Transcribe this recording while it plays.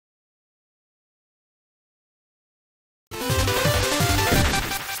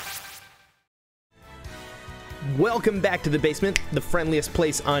Welcome back to the basement, the friendliest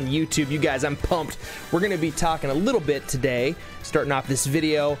place on YouTube. You guys, I'm pumped. We're going to be talking a little bit today, starting off this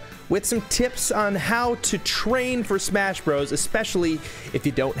video with some tips on how to train for Smash Bros, especially if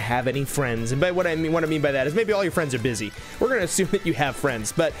you don't have any friends. And by what I mean by that is maybe all your friends are busy. We're going to assume that you have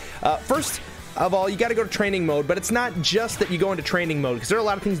friends. But first of all, you got to go to training mode, but it's not just that you go into training mode, because there are a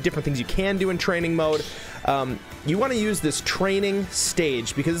lot of different things you can do in training mode. You want to use this training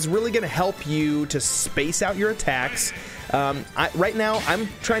stage because it's really going to help you to space out your attacks. Right now, I'm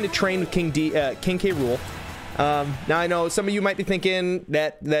trying to train with King K. Rool. Now I know some of you might be thinking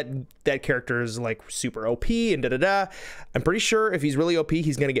that character is like super OP and da-da-da. I'm pretty sure if he's really OP,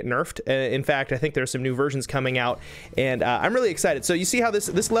 he's going to get nerfed. In fact, I think there's some new versions coming out, and I'm really excited. So you see how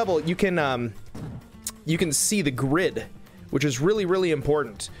this level, you can see the grid, which is really, really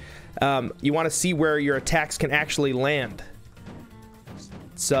important. You want to see where your attacks can actually land.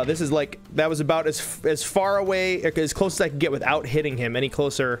 So this is like, that was about as far away, as close as I could get without hitting him any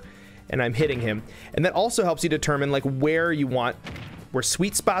closer, and I'm hitting him. And that also helps you determine like where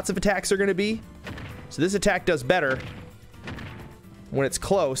sweet spots of attacks are going to be. So this attack does better when it's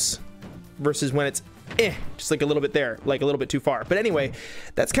close versus when it's just like a little bit there, like a little bit too far. But anyway,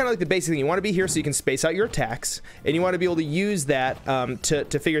 that's kind of like the basic thing. You want to be here so you can space out your attacks, and you want to be able to use that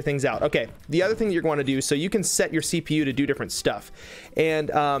to figure things out. Okay, the other thing you're going to do, so you can set your CPU to do different stuff. And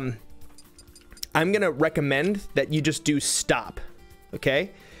I'm going to recommend that you just do stop,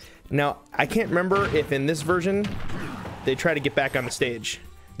 okay? Now, I can't remember if in this version they try to get back on the stage.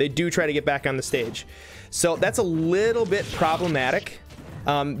 They do try to get back on the stage. So that's a little bit problematic.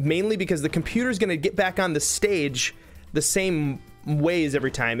 Mainly because the computer's going to get back on the stage the same ways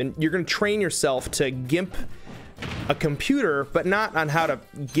every time, and you're going to train yourself to gimp a computer, but not on how to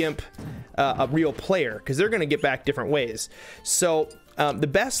gimp a real player, because they're going to get back different ways. So the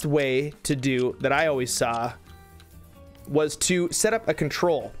best way to do that I always saw was to set up a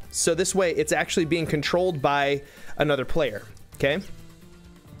control. So this way it's actually being controlled by another player, okay?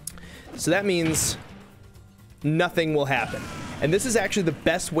 So that means nothing will happen. And this is actually the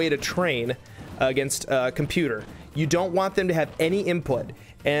best way to train against a computer. You don't want them to have any input.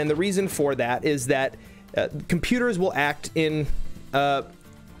 And the reason for that is that computers will act in a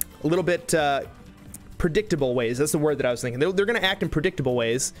little bit predictable ways. That's the word that I was thinking. They're going to act in predictable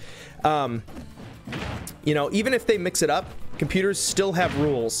ways. You know, even if they mix it up, computers still have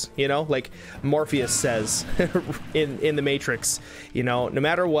rules, you know, like Morpheus says in the Matrix. You know, no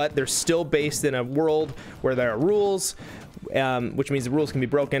matter what, they're still based in a world where there are rules, which means the rules can be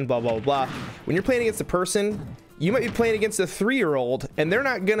broken, blah, blah, blah. When you're playing against a person, you might be playing against a 3-year-old, and they're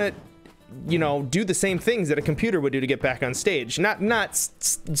not gonna, you know, do the same things that a computer would do to get back on stage. Not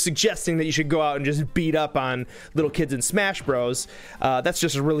suggesting that you should go out and just beat up on little kids in Smash Bros. That's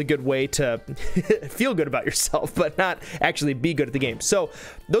just a really good way to feel good about yourself, but not actually be good at the game. So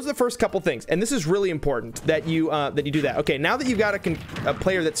those are the first couple things, and this is really important that you do that. Okay, now that you've got a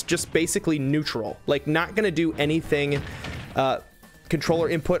player that's just basically neutral, like not going to do anything, controller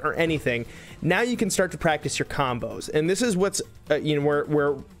input or anything, now you can start to practice your combos, and this is what's you know,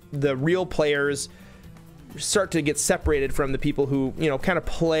 where the real players start to get separated from the people who, you know, kind of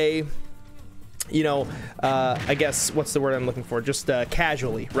play, you know, I guess, what's the word I'm looking for? Just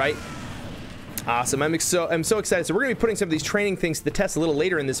casually, right? Awesome. I'm so excited. So we're going to be putting some of these training things to the test a little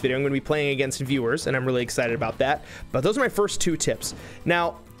later in this video. I'm going to be playing against viewers, and I'm really excited about that. But those are my first 2 tips.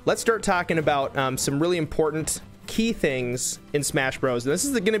 Now, let's start talking about some really important key things in Smash Bros. And this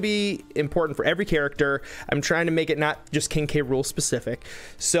is going to be important for every character. I'm trying to make it not just King K. Rool specific.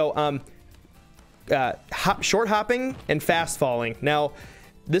 So short hopping and fast falling. Now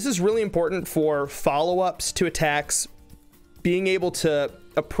this is really important for follow-ups to attacks, being able to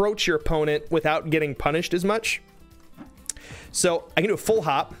approach your opponent without getting punished as much. So I can do a full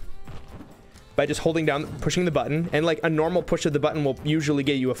hop by just holding down, pushing the button, and like a normal push of the button will usually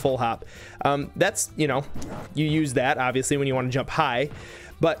get you a full hop. That's, you know, you use that obviously when you want to jump high,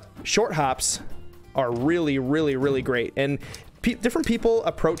 but short hops are really, really, really great. And different people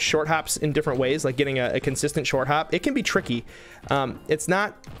approach short hops in different ways, like getting a consistent short hop. It can be tricky. It's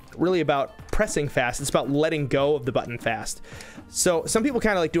not really about pressing fast, it's about letting go of the button fast. So some people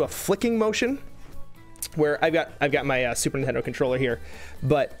kind of like do a flicking motion, where I've got my Super Nintendo controller here,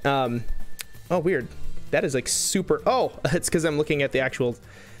 but oh, weird. That is like super... Oh, it's because I'm looking at the actual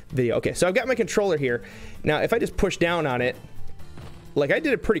video. Okay, so I've got my controller here. Now, if I just push down on it, like I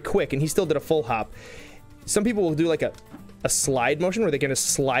did it pretty quick, and he still did a full hop. Some people will do like a slide motion where they're going to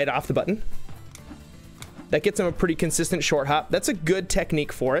slide off the button. That gets them a pretty consistent short hop. That's a good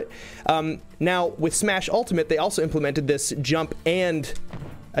technique for it. Now, with Smash Ultimate, they also implemented this jump and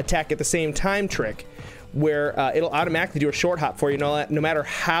attack at the same time trick, where it'll automatically do a short hop for you no matter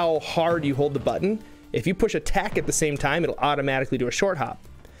how hard you hold the button. If you push attack at the same time, it'll automatically do a short hop.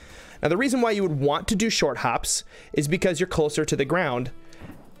 Now, the reason why you would want to do short hops is because you're closer to the ground.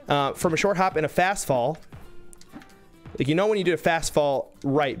 From a short hop and a fast fall, like, you know when you do a fast fall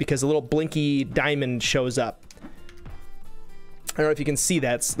right, because a little blinky diamond shows up. I don't know if you can see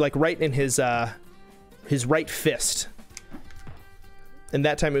that. It's like right in his right fist. And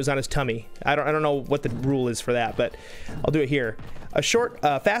that time it was on his tummy. I don't know what the rule is for that, but I'll do it here. A short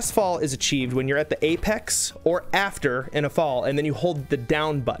fast fall is achieved when you're at the apex or after in a fall, and then you hold the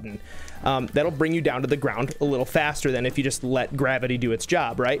down button. That'll bring you down to the ground a little faster than if you just let gravity do its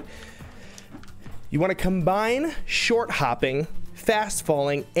job, right? You want to combine short hopping, fast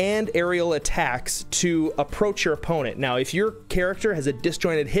falling, and aerial attacks to approach your opponent. Now, if your character has a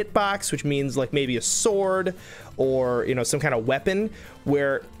disjointed hitbox, which means like maybe a sword or, you know, some kind of weapon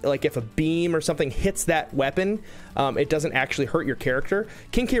where, like, if a beam or something hits that weapon, it doesn't actually hurt your character.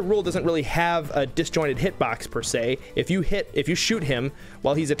 King K. Rool doesn't really have a disjointed hitbox per se. If you shoot him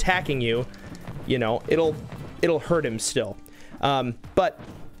while he's attacking you, you know, it'll hurt him still. But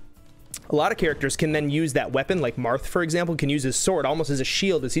a lot of characters can then use that weapon, like Marth, for example, can use his sword almost as a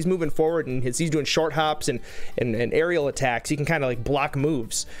shield as he's moving forward, and as he's doing short hops and aerial attacks. He can kind of like block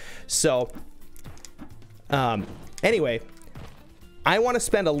moves. So anyway, I want to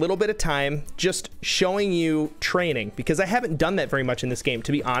spend a little bit of time just showing you training, because I haven't done that very much in this game,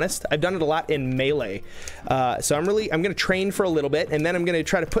 to be honest. I've done it a lot in Melee. So I'm going to train for a little bit, and then I'm going to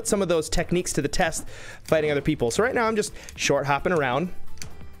try to put some of those techniques to the test fighting other people. So right now I'm just short hopping around.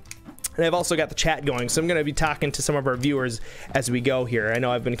 And I've also got the chat going, so I'm going to be talking to some of our viewers as we go here. I know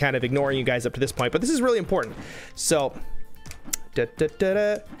I've been kind of ignoring you guys up to this point, but this is really important. So, I'm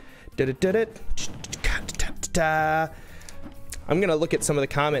going to look at some of the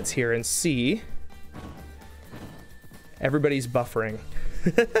comments here and see. Everybody's buffering.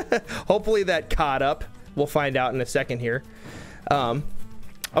 Hopefully that caught up. We'll find out in a second here.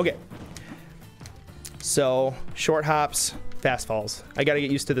 Okay. So, short hops, fast falls. I got to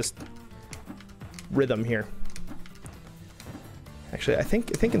get used to this rhythm here. Actually, I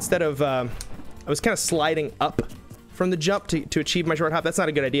think instead of I was kind of sliding up from the jump to achieve my short hop. That's not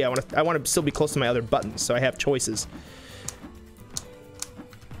a good idea. I want to still be close to my other buttons, so I have choices.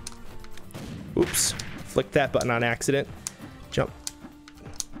 Oops, flicked that button on accident. Jump.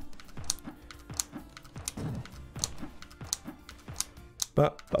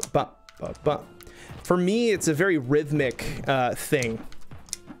 For me, it's a very rhythmic thing,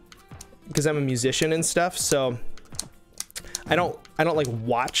 because I'm a musician and stuff, so I don't like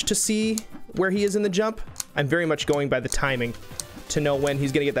watch to see where he is in the jump. I'm very much going by the timing to know when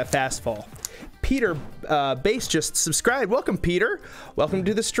he's gonna get that fast fall. Peter Base just subscribed. Welcome, Peter. Welcome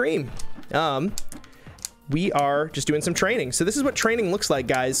to the stream. We are just doing some training. So this is what training looks like,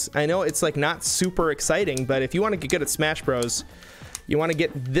 guys. I know it's like not super exciting, but if you want to get good at Smash Bros, you want to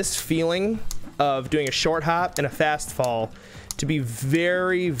get this feeling of doing a short hop and a fast fall to be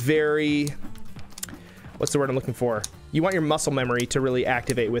very, very, what's the word I'm looking for? You want your muscle memory to really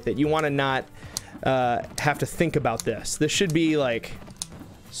activate with it. You want to not have to think about this. This should be like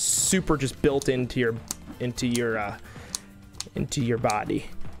super just built into your body.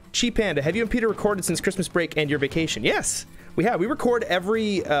 Cheap Panda, have you and Peter recorded since Christmas break and your vacation? Yes, we have. We record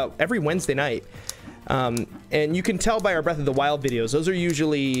every Wednesday night. And you can tell by our Breath of the Wild videos, those are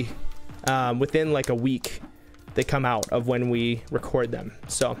usually within like a week they come out of when we record them.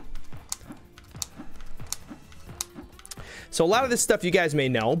 So a lot of this stuff you guys may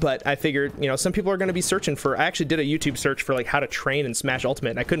know, but I figured, you know, some people are going to be searching for, I actually did a YouTube search for like how to train in Smash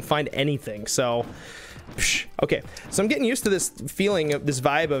Ultimate, and I couldn't find anything. So okay, so I'm getting used to this feeling of this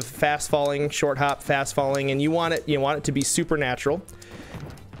vibe of fast falling, short hop, fast falling, and you want it to be super natural.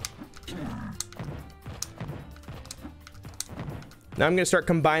 Now I'm going to start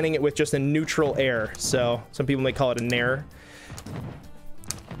combining it with just a neutral air. So some people may call it a nair.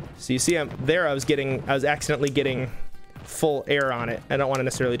 So you see, I was accidentally getting full air on it. I don't want to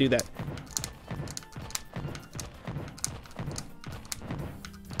necessarily do that.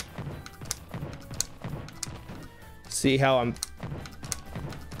 See how I'm...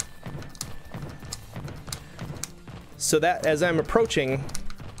 So that as I'm approaching...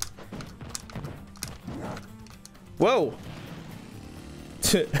 Whoa!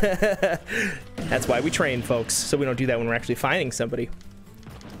 That's why we train, folks, so we don't do that when we're actually finding somebody.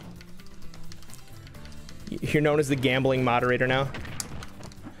 You're known as the gambling moderator now.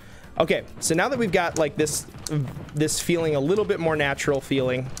 Okay, so now that we've got like this feeling, a little bit more natural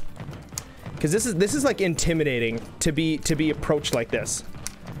feeling, because this is like intimidating to be approached like this.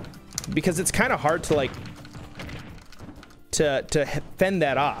 because it's kind of hard to like to fend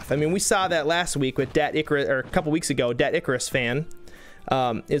that off. I mean, we saw that last week with Dat Icarus, or a couple weeks ago. Dat Icarus fan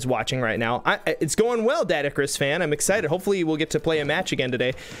is watching right now. It's going well, Dat Icarus fan. I'm excited. Hopefully we'll get to play a match again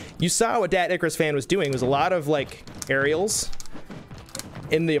today. You saw what Dat Icarus fan was doing. It was a lot of like aerials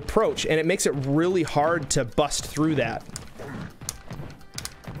in the approach, and it makes it really hard to bust through that.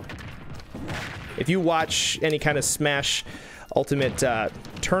 If you watch any kind of Smash Ultimate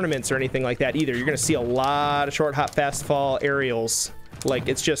tournaments or anything like that either, you're gonna see a lot of short hop, fast fall, aerials. Like,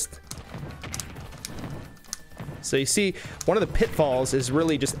 it's just... So you see, one of the pitfalls is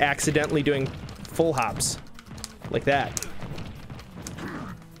really just accidentally doing full hops like that.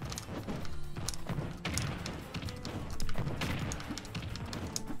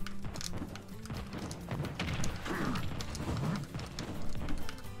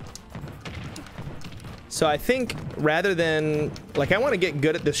 So I think rather than, like, I want to get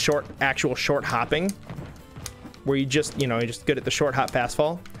good at this actual short hopping, where you just, you know, you're just good at the short hop fast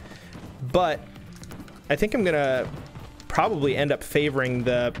fall. But I think I'm gonna probably end up favoring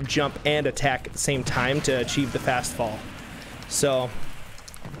the jump and attack at the same time to achieve the fast fall. So,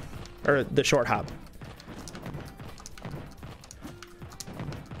 or the short hop.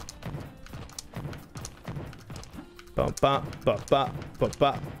 Bump, bump, bump, bump, bump,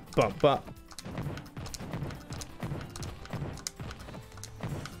 bump, bump, bump.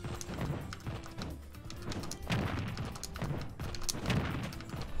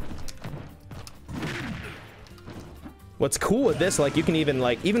 What's cool with this, like, you can even,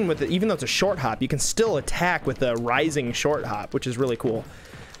 like, even though it's a short hop, you can still attack with a rising short hop, which is really cool.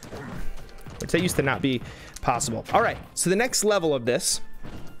 Which that used to not be possible. All right, so the next level of this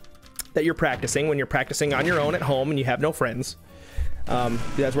that you're practicing, when you're practicing on your own at home and you have no friends,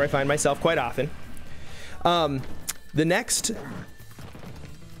 that's where I find myself quite often. The next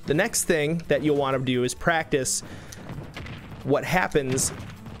thing that you'll want to do is practice what happens.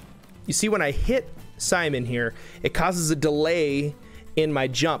 You see, when I hit Simon here, it causes a delay in my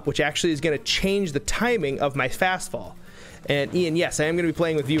jump, which actually is going to change the timing of my fast fall. And Ian, yes, I am going to be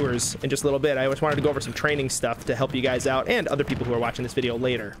playing with viewers in just a little bit. I just wanted to go over some training stuff to help you guys out and other people who are watching this video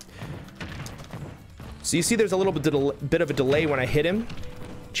later. So you see there's a little bit of a delay when I hit him.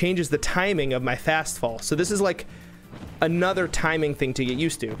 Changes the timing of my fast fall. So this is like another timing thing to get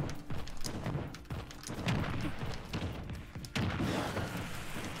used to.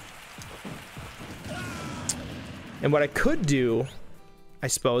 And what I could do, I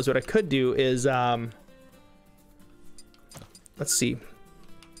suppose, what I could do is, let's see.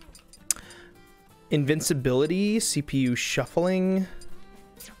 Invincibility, CPU shuffling.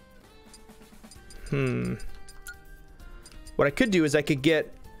 What I could do is I could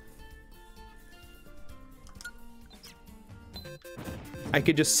get... I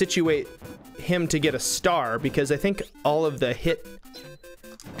could just situate him to get a star, because I think all of the hit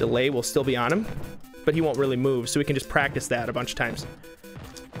delay will still be on him. But he won't really move, so we can just practice that a bunch of times.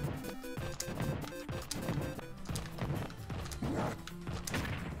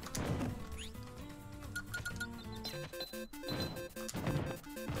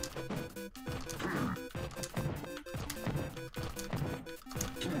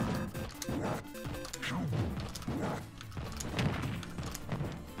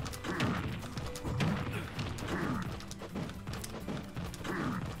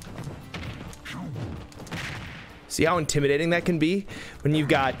 See how intimidating that can be when you've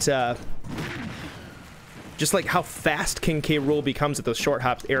got just like how fast King K. Rool becomes at those short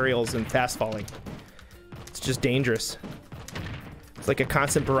hops, aerials, and fast falling. It's just dangerous. It's like a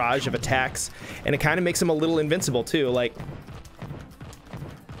constant barrage of attacks, and it kind of makes him a little invincible too. Like,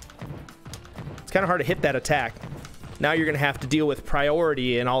 it's kind of hard to hit that attack. Now you're gonna have to deal with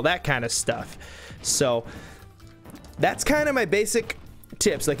priority and all that kind of stuff. So that's kind of my basic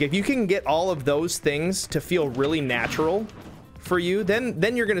tips. Like, if you can get all of those things to feel really natural for you,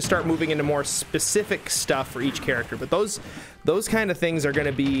 then you're going to start moving into more specific stuff for each character. But those kind of things are going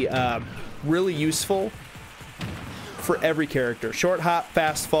to be really useful for every character. Short hop,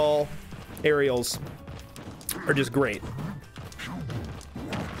 fast fall, aerials are just great.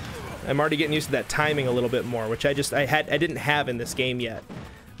 I'm already getting used to that timing a little bit more, which I didn't have in this game yet,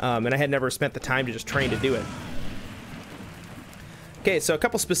 and I had never spent the time to just train to do it. Okay, so a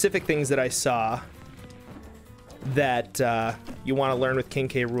couple specific things that I saw that you want to learn with King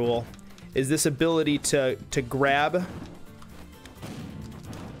K. Rool is this ability to grab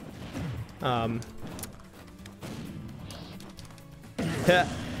and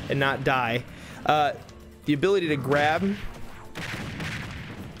not die. The ability to grab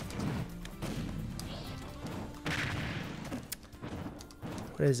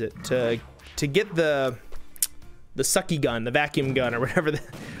what is it, to get the sucky gun, the vacuum gun, or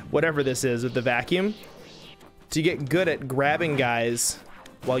whatever this is with the vacuum, to get good at grabbing guys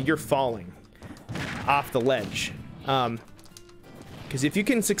while you're falling off the ledge. Because if you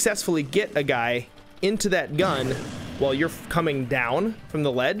can successfully get a guy into that gun while you're coming down from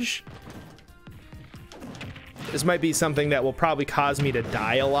the ledge, this might be something that will probably cause me to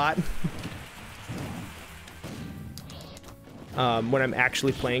die a lot when I'm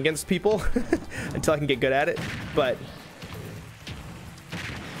actually playing against people until I can get good at it. But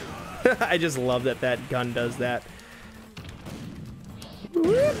I just love that that gun does that.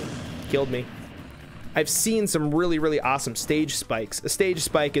 Killed me. I've seen some really, really awesome stage spikes. A stage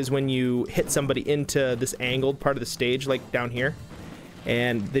spike is when you hit somebody into this angled part of the stage, like down here,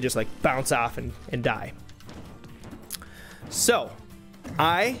 and they just like bounce off and die. So,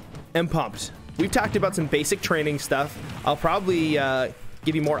 I am pumped. We've talked about some basic training stuff. I'll probably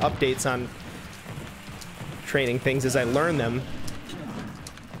give you more updates on training things as I learn them.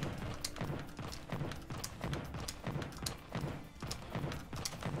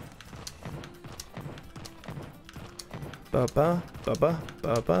 Ba-ba, ba-ba,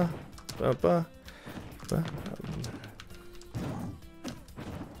 ba-ba, ba-ba, ba.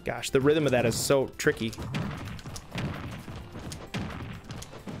 Gosh, the rhythm of that is so tricky.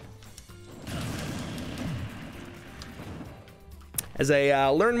 As I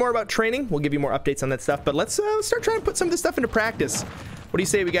learn more about training, we'll give you more updates on that stuff. But let's start trying to put some of this stuff into practice. What do you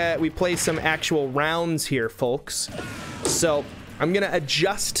say we play some actual rounds here, folks? So I'm gonna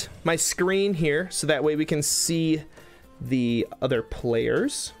adjust my screen here so that way we can see the other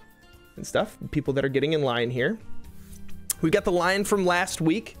players and stuff, people that are getting in line here. We've got the line from last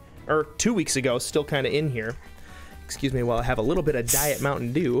week, or 2 weeks ago, still kind of in here. Excuse me while I have a little bit of Diet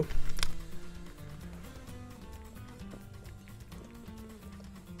Mountain Dew.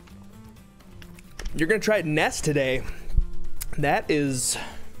 You're gonna try Nest today. That is,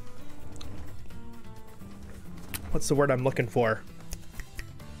 what's the word I'm looking for?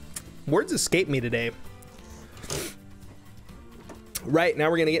 Words escape me today. Right, now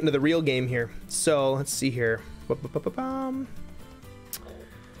we're gonna get into the real game here. So let's see here.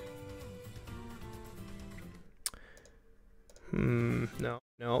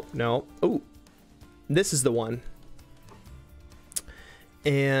 No. Oh, this is the one.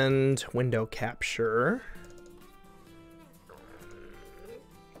 And window capture.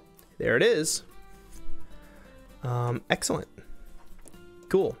 There it is. Excellent.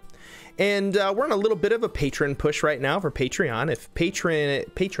 Cool. And we're on a little bit of a patron push right now for Patreon. If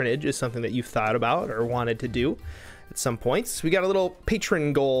patronage is something that you've thought about or wanted to do at some points, we got a little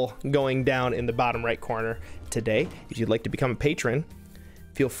patron goal going down in the bottom right corner today. If you'd like to become a patron,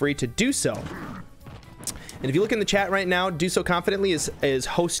 feel free to do so. And if you look in the chat right now, Do So Confidently is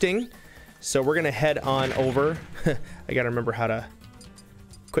hosting. So we're gonna head on over. I gotta remember how to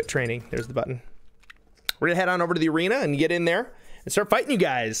quit training. There's the button. We're gonna head on over to the arena and get in there and start fighting you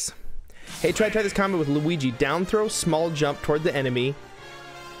guys. Hey, try this combo with Luigi. Down throw, small jump toward the enemy,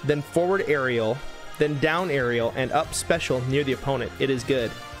 then forward aerial, then down aerial, and up special near the opponent. It is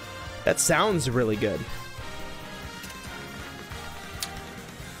good. That sounds really good.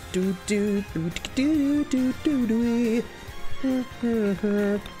 Do do do do do do do.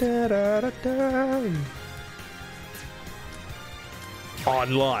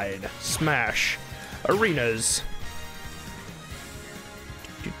 Online Smash Arenas.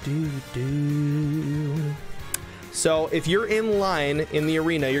 So if you're in line in the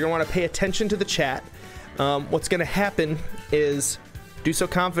arena, you're gonna want to pay attention to the chat. What's gonna happen is Do So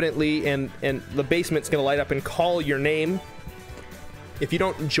Confidently and the basement's gonna light up and call your name. If you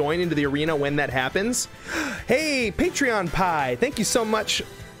don't join into the arena when that happens, hey, Patreon Pie, thank you so much,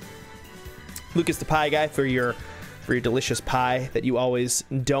 Lucas the Pie Guy, for your delicious pie that you always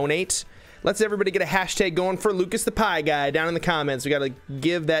donate. Let's everybody get a hashtag going for Lucas the Pie Guy down in the comments. We gotta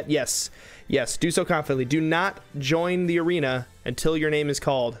give that yes. Do So Confidently. Do not join the arena until your name is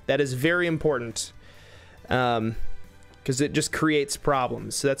called. That is very important, because it just creates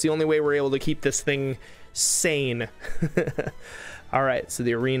problems. So that's the only way we're able to keep this thing sane. All right, so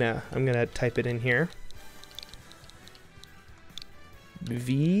the arena, I'm gonna type it in here.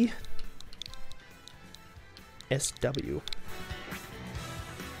 VSW.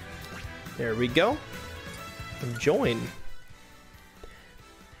 There we go. And join.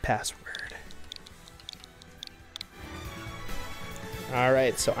 Password. All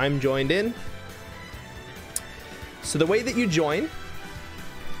right, so I'm joined in. So the way that you join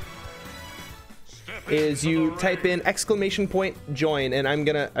is you type in !join, and I've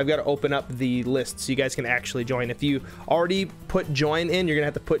got to open up the list so you guys can actually join. If you already put join in, you're gonna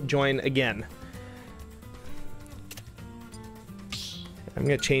have to put join again. I'm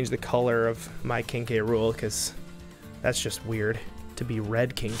gonna change the color of my King K. Rool because that's just weird to be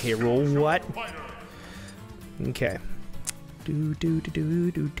red King K. Rool. What? Okay. Do do do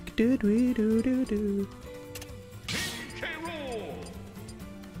do do do do do do do.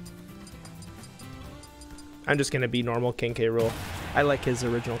 I'm just gonna be normal King K. Rool. I like his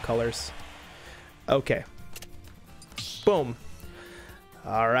original colors. Okay. Boom.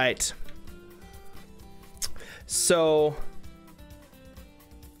 All right. So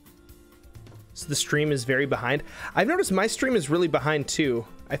the stream is very behind. I've noticed my stream is really behind too.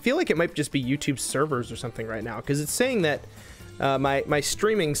 I feel like it might just be YouTube servers or something right now, because it's saying that my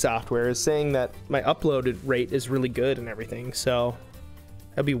streaming software is saying that my uploaded rate is really good and everything. So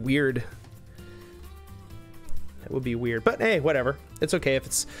that'd be weird. That would be weird, but hey, whatever. It's okay if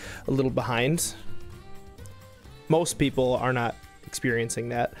it's a little behind. Most people are not experiencing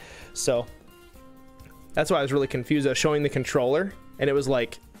that, so that's why I was really confused. I was showing the controller and it was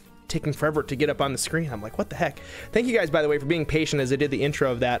like taking forever to get up on the screen. I'm like, what the heck? Thank you guys, by the way, for being patient as I did the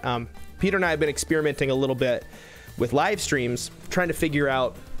intro of that. Peter and I have been experimenting a little bit with live streams, trying to figure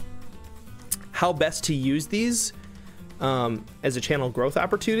out how best to use these as a channel growth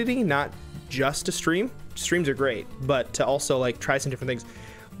opportunity, not just to stream. Streams are great, but to also like try some different things.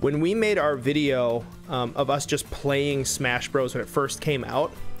 When we made our video of us just playing Smash Bros when it first came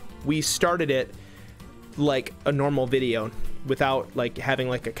out, we started it like a normal video without like having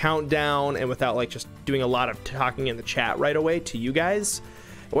like a countdown and without like just doing a lot of talking in the chat right away to you guys.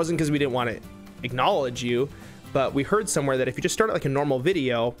 It wasn't because we didn't want to acknowledge you, but we heard somewhere that if you just start it like a normal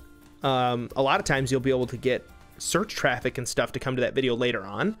video, a lot of times you'll be able to get search traffic and stuff to come to that video later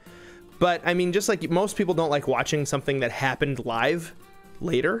on. But I mean, just like most people don't like watching something that happened live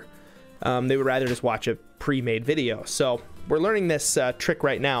later, they would rather just watch a pre-made video. So we're learning this trick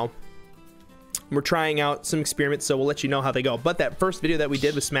right now. We're trying out some experiments, so we'll let you know how they go. But that first video that we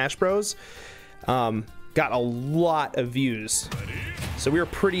did with Smash Bros got a lot of views, so we were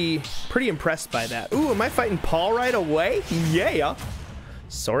pretty impressed by that. Ooh, am I fighting Paul right away? Yeah,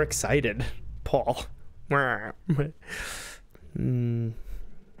 so excited. Paul. 3, 2,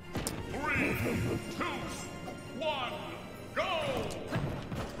 1, go!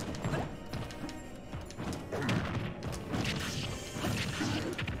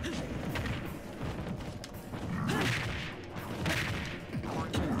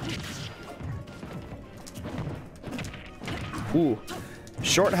 Ooh,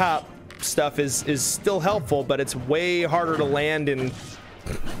 short hop stuff is still helpful, but it's way harder to land in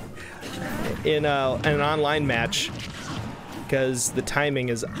an online match because the timing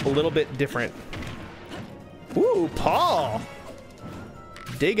is a little bit different. Ooh, Paul,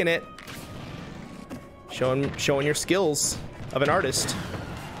 digging it, showing your skills of an artist.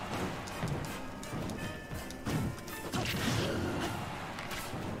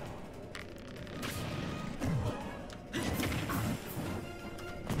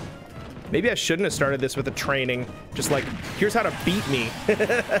 Maybe I shouldn't have started this with a training. Just like, here's how to beat me.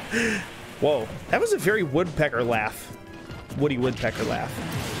 Whoa, that was a very woodpecker laugh. Woody Woodpecker laugh.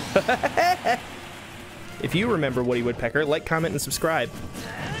 If you remember Woody Woodpecker, like, comment, and subscribe.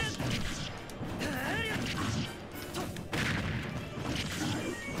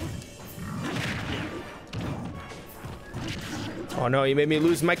 Oh no, you made me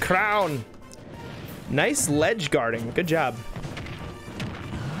lose my crown. Nice ledge guarding. Good job.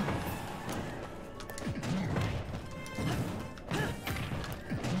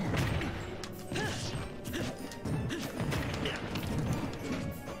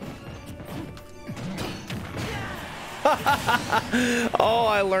 Oh,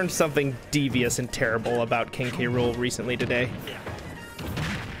 I learned something devious and terrible about King K. Rool recently today.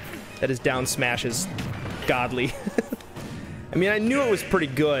 That his down smash is godly. I mean, I knew it was pretty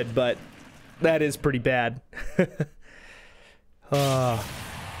good, but that is pretty bad. Done,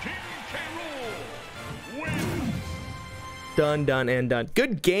 done, and done.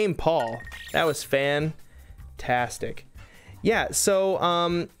 Good game, Paul. That was fantastic. Yeah,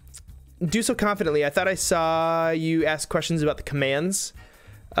 so, do so confidently. I thought I saw you ask questions about the commands.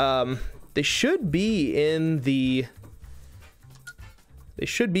 They should be in the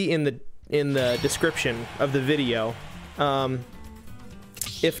description of the video.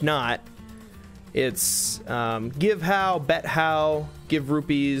 If not, it's give how, bet how, give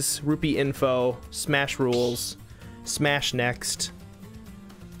rupees, rupee info, smash rules, smash next,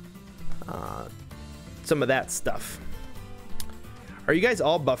 some of that stuff. Are you guys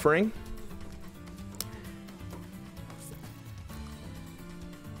all buffering?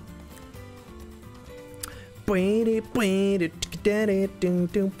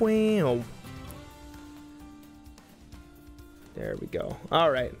 There we go. All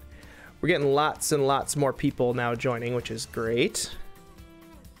right. We're getting lots and lots more people now joining, which is great.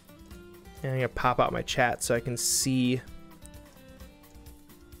 And I'm going to pop out my chat so I can see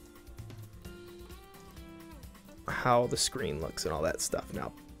how the screen looks and all that stuff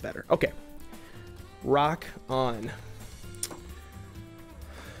now better. Okay. Rock on.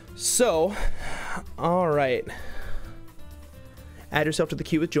 So, all right. Add yourself to the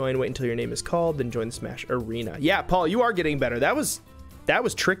queue with join. Wait until your name is called, then join the Smash Arena. Yeah, Paul, you are getting better. That was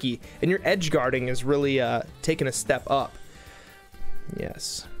tricky, and your edge guarding is really taking a step up.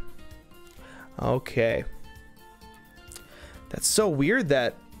 Yes. Okay. That's so weird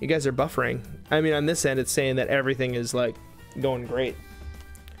that you guys are buffering. I mean, on this end, it's saying that everything is like going great.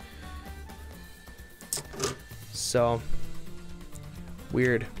 So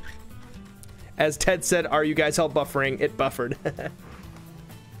weird. As Ted said, are you guys all buffering? It buffered.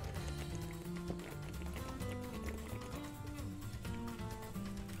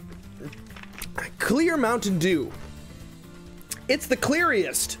 Clear Mountain Dew. It's the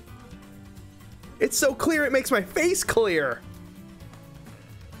clearest. It's so clear it makes my face clear.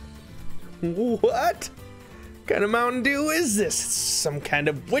 What kind of Mountain Dew is this? Some kind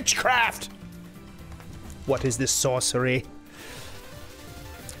of witchcraft. What is this sorcery?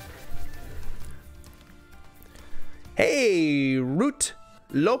 Hey, Root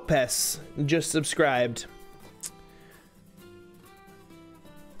Lopez just subscribed.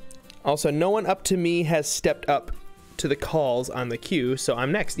 Also, no one up to me has stepped up to the calls on the queue, so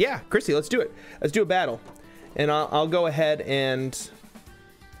I'm next. Yeah, Chrissy, let's do it. Let's do a battle. And I'll go ahead and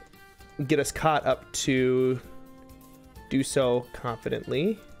get us caught up to do so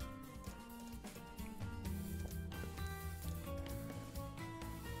confidently.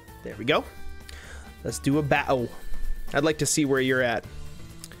 There we go. Let's do a battle. I'd like to see where you're at.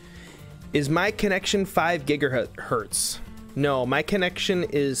 Is my connection 5 gigahertz? No, my connection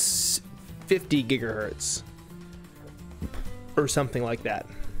is 50 gigahertz. Or something like that.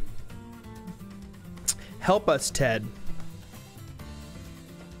 Help us, Ted.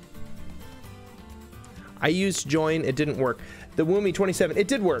 I used join, it didn't work. The Woomy27, it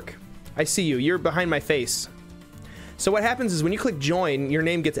did work. I see you, you're behind my face. So what happens is when you click join, your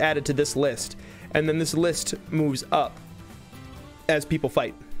name gets added to this list. And then this list moves up as people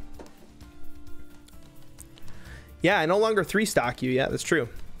fight. Yeah, I no longer 3-stock you. Yeah, that's true.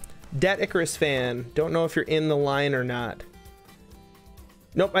 Dat Icarus fan. Don't know if you're in the line or not.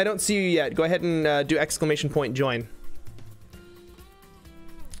 Nope, I don't see you yet. Go ahead and do exclamation point join.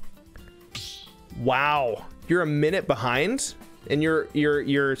 Wow, you're a minute behind, and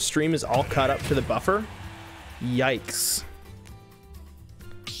your stream is all caught up to the buffer. Yikes.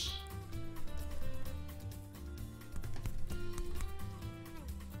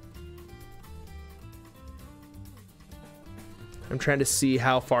 I'm trying to see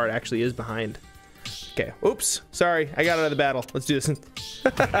how far it actually is behind. Okay, oops, sorry, I got out of the battle. Let's do this.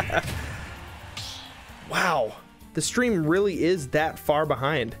 Wow, the stream really is that far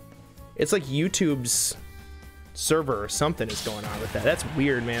behind. It's like YouTube's server or something is going on with that. That's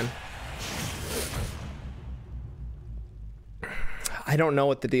weird, man. I don't know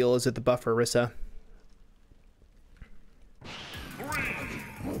what the deal is with the buffer, Rissa. 3,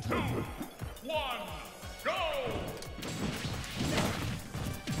 2, 1, go!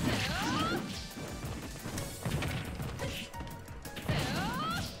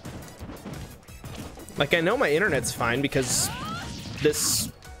 Like, I know my internet's fine because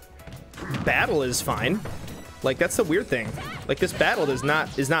this battle is fine. Like, that's the weird thing. Like, this battle is not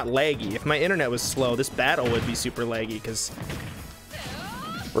laggy. If my internet was slow, this battle would be super laggy because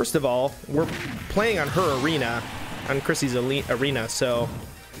first of all, we're playing on her arena, on Chrissy's arena, so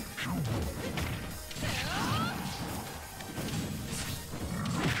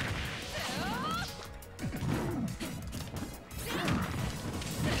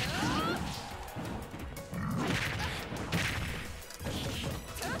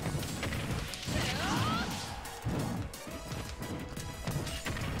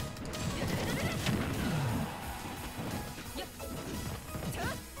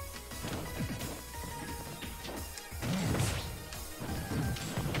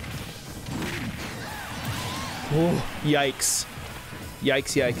oh, yikes.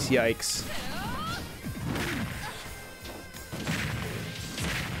 Yikes, yikes, yikes.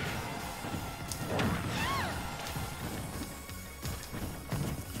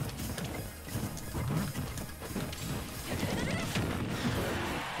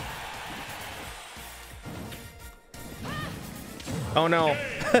 Oh no.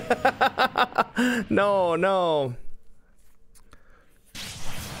 No, no.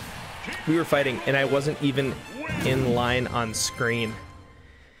 We were fighting, and I wasn't even in line on screen.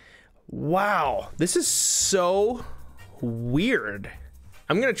 Wow, this is so weird.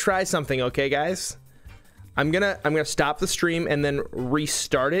 I'm gonna try something, okay, guys? I'm gonna stop the stream and then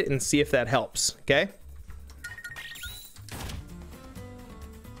restart it and see if that helps, okay?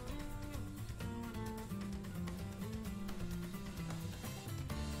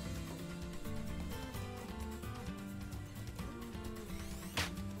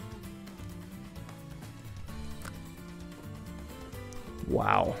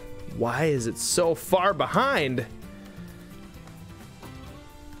 Wow, why is it so far behind?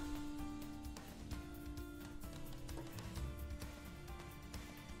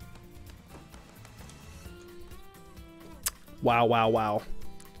 Wow, wow, wow.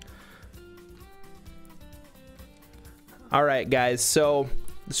 All right, guys, so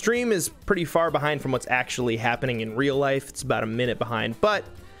the stream is pretty far behind from what's actually happening in real life. It's about a minute behind, but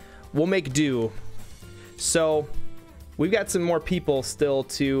we'll make do. So we've got some more people still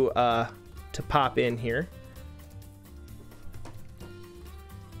to pop in here.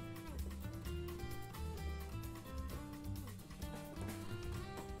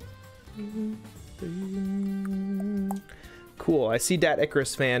 Cool. I see Dat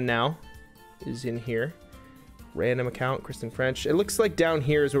Icarus fan now is in here. Random account, Kristen French. It looks like down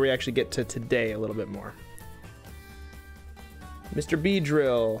here is where we actually get to today a little bit more. Mr. B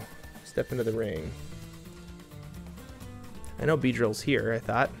Drill, step into the ring. I know B Drill's here, I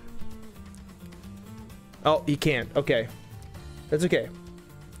thought. Oh, he can't. Okay. That's okay.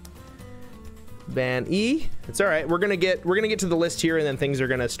 Ban E. It's all right. We're gonna get to the list here, and then things are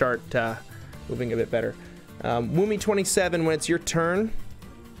gonna start moving a bit better. Woomy27, when it's your turn,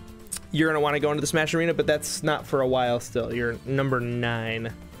 you're gonna want to go into the Smash Arena, but that's not for a while still. You're number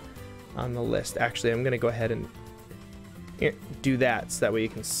 9 on the list. Actually, I'm gonna go ahead and do that so that way you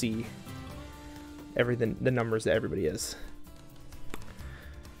can see everything, the numbers that everybody is.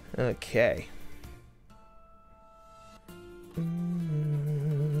 Okay.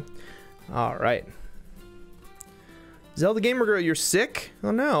 All right. Zelda Gamer Girl, you're sick?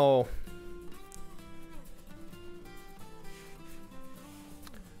 Oh no.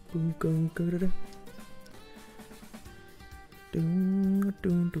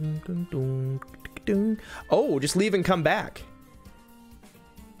 Oh, just leave and come back.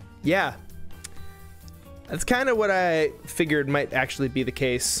 Yeah. That's kind of what I figured might actually be the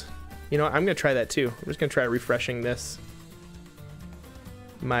case. You know what? I'm going to try that too. I'm just going to try refreshing this.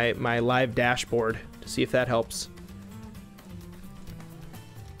 My live dashboard to see if that helps.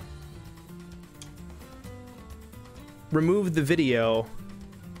 Remove the video.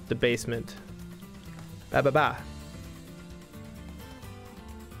 The basement. Ba ba ba.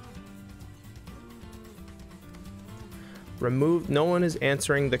 Remove. No one is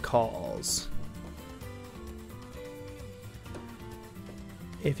answering the calls.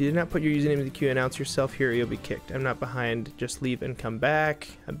 If you did not put your username in the queue, announce yourself here, you'll be kicked. I'm not behind. Just leave and come back.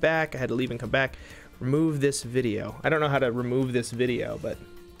 I'm back. I had to leave and come back. Remove this video. I don't know how to remove this video, but.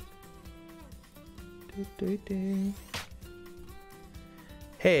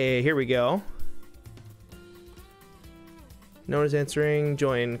 Hey, here we go. No one's answering.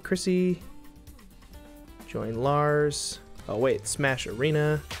 Join Chrissy. Join Lars. Oh wait, Smash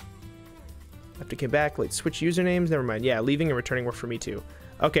Arena. After came back, let's switch usernames. Never mind. Yeah, leaving and returning work for me too.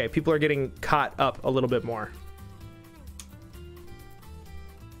 Okay, people are getting caught up a little bit more.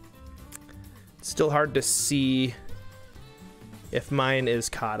 It's still hard to see if mine is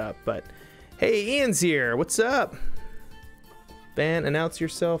caught up, but hey, Ian's here. What's up? Ban, announce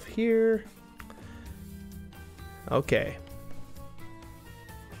yourself here. Okay.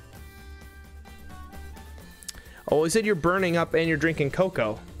 Oh, he said you're burning up and you're drinking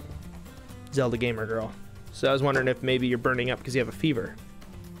cocoa. Zelda Gamer Girl. So I was wondering if maybe you're burning up because you have a fever.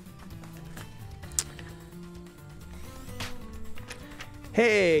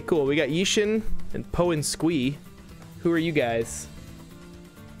 Hey, cool. We got Yishin and Po and Squee. Who are you guys?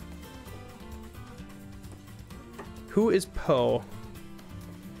 Who is Po?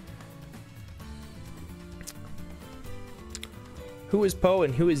 Who is Po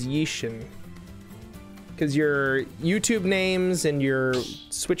and who is Yishin? Because your YouTube names and your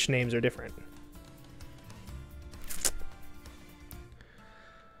Switch names are different.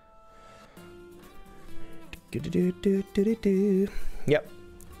 Yep.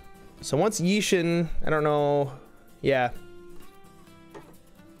 So once Yishin, I don't know. Yeah.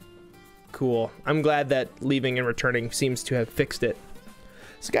 Cool. I'm glad that leaving and returning seems to have fixed it.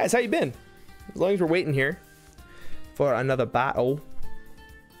 So guys, how you been? As long as we're waiting here for another battle.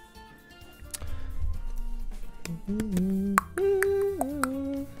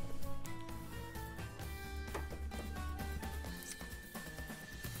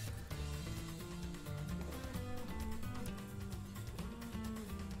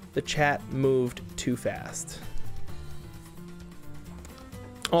 The chat moved too fast.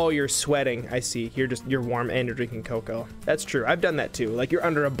 Oh, you're sweating. I see. You're warm and you're drinking cocoa. That's true. I've done that too. Like you're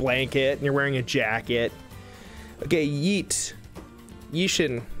under a blanket and you're wearing a jacket. Okay, yeet.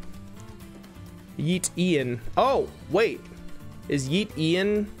 Yeeshin. Yeet Ian. Oh, wait. Is Yeet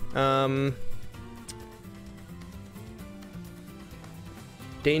Ian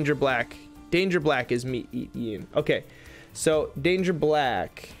Danger Black. Danger Black is me Ian. Okay. So Danger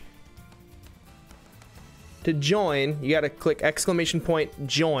Black. To join, you got to click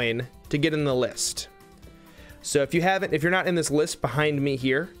 !join to get in the list. So if you're not in this list behind me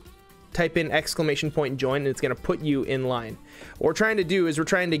here, type in !join and it's going to put you in line. What we're trying to do is we're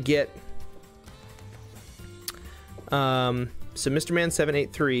trying to get so Mr. Man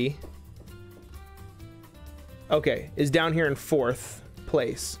 783 okay, is down here in 4th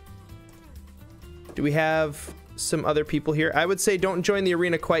place. Do we have some other people here? I would say don't join the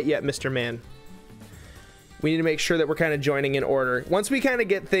arena quite yet, Mr. Man. We need to make sure that we're kind of joining in order. Once we kind of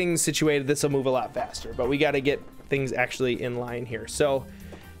get things situated, this will move a lot faster, but we got to get things actually in line here. So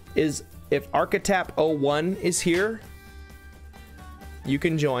if Architap 01 is here, you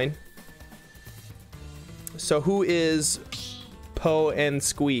can join. So who is Poe and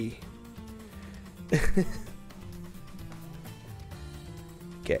Squee?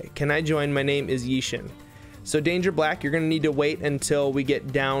 Okay, can I join? My name is Yishin. So Danger Black, you're gonna need to wait until we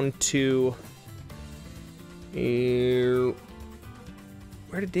get down to where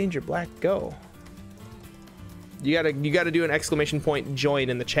did Danger Black go? You gotta do an ! join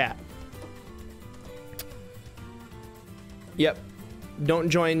in the chat. Yep. Don't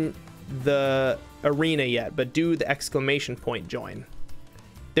join the arena yet, but do the ! join.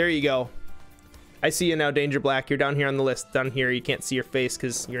 There you go. I see you now, Danger Black. You're down here on the list. Down here, you can't see your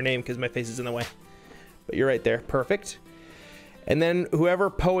face your name because my face is in the way. But you're right there. Perfect. And then whoever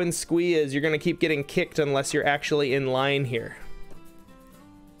Poe and Squee is, you're going to keep getting kicked unless you're actually in line here.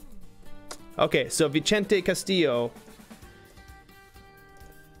 Okay, so Vicente Castillo.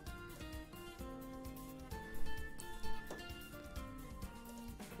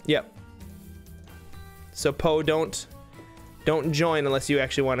 Yep. So Poe, don't join unless you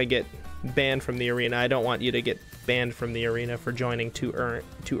actually want to get banned from the arena. I don't want you to get banned from the arena for joining too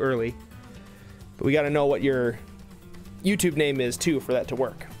early. But we got to know what your YouTube name is too for that to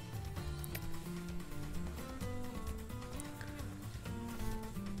work.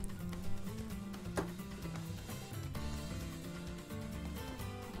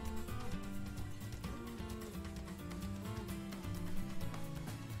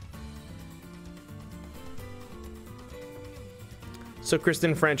 So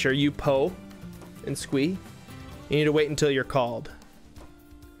Kristen French, are you Poe and Squee? You need to wait until you're called.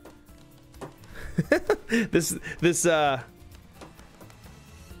 this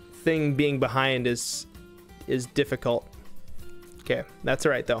thing being behind is difficult. Okay, that's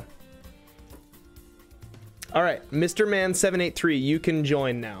all right though. All right, Mr. Man 783, you can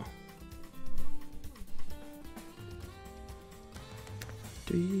join now.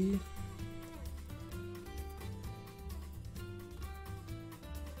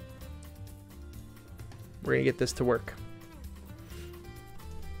 We're gonna get this to work.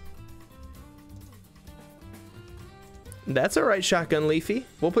 That's all right, Shotgun Leafy.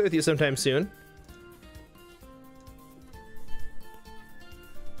 We'll play with you sometime soon.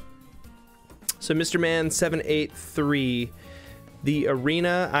 So Mr. Man 783, the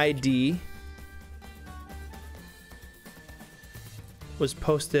arena ID was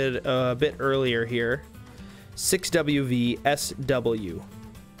posted a bit earlier here. 6WVSW.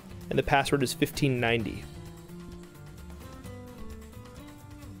 And the password is 1590.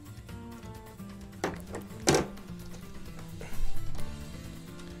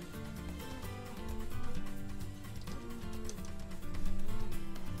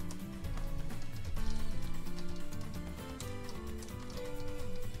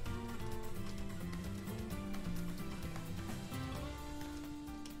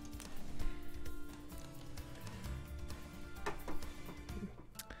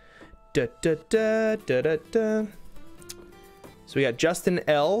 Da, da, da, da, da, da. So we got Justin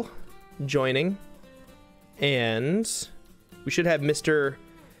L joining, and we should have Mr.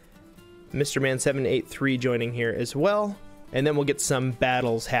 Man 783 joining here as well, and then we'll get some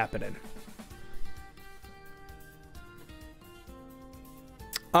battles happening.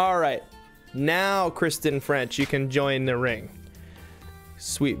 All right, now Kristen French, you can join the ring.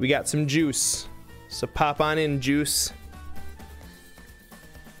 Sweet, we got some juice. So pop on in, Juice.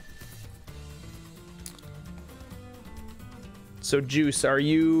 So Juice, are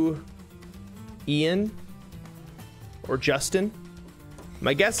you Ian or Justin?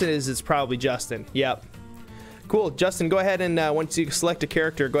 My guess is it's probably Justin. Yep. Cool, Justin, go ahead and once you select a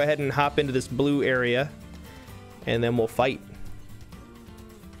character, go ahead and hop into this blue area, and then we'll fight.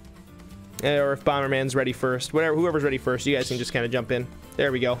 Or if Bomberman's ready first, whatever, whoever's ready first, you guys can just kind of jump in.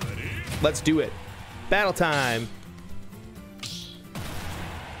 There we go. Let's do it. Battle time.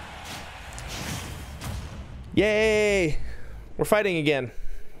 Yay! We're fighting again.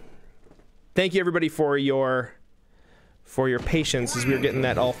 Thank you everybody for your patience as we were getting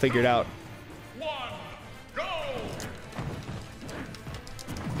that all figured out.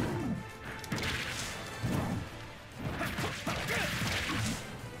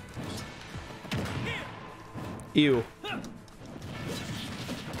 Ew.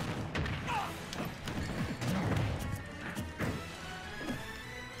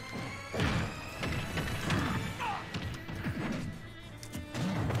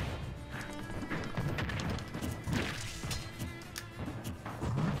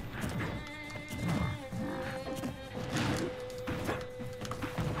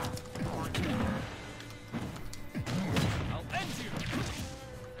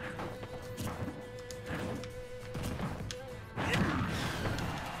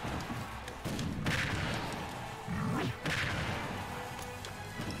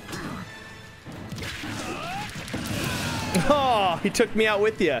 Oh, he took me out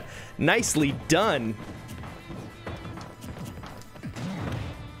with you. Nicely done.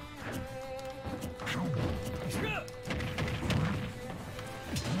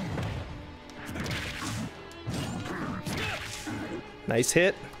 Nice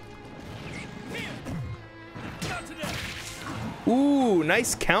hit. Ooh,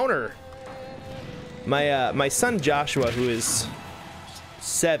 nice counter. My son Joshua, who is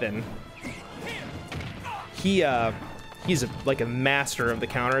 7, he's like a master of the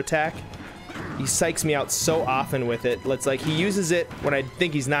counterattack. He psychs me out so often with it. It's like he uses it when I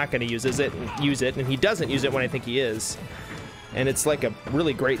think he's not going to use it, and he doesn't use it when I think he is. And it's like a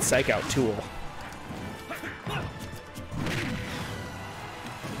really great psych out tool.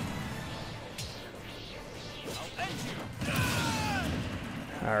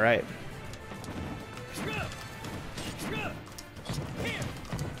 All right.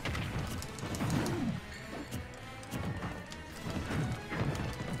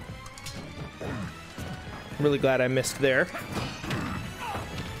 Really glad I missed there.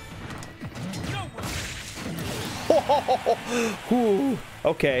 Ooh,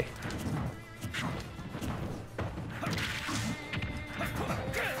 okay.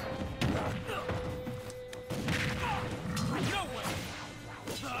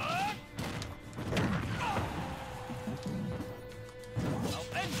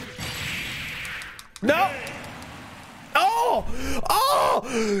 No! Oh!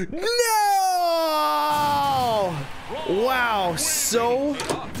 Oh! No! Wow, so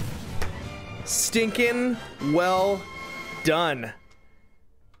stinking well done.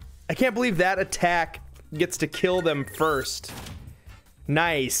 I can't believe that attack gets to kill them first.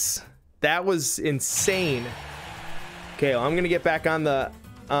 Nice. That was insane. Okay, well, I'm gonna get back on the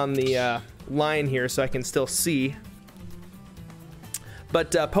line here so I can still see.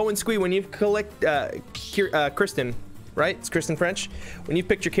 But Poe and Squee, when you collect Kristen, right? It's Kristen French. When you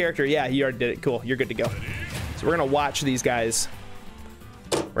picked your character, yeah, you already did it. Cool, you're good to go. So we're gonna watch these guys.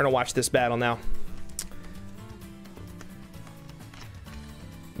 We're gonna watch this battle now.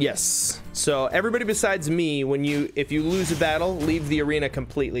 Yes. So everybody besides me, if you lose a battle, leave the arena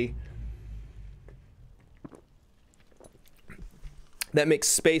completely. That makes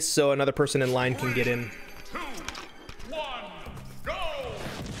space so another person in line can get in.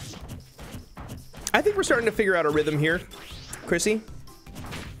 I think we're starting to figure out a rhythm here, Chrissy.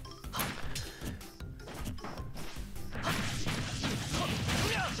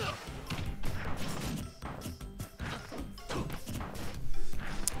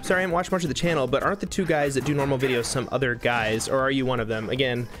 Sorry, I haven't watched much of the channel, but aren't the two guys that do normal videos some other guys, or are you one of them?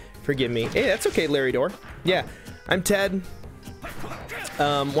 Again, forgive me. Hey, that's okay, Larry Door. Yeah, I'm Ted.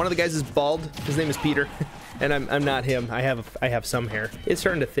 One of the guys is bald. His name is Peter, and I'm not him. I have some hair. It's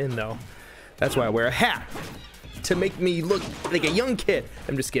starting to thin though. That's why I wear a hat, to make me look like a young kid.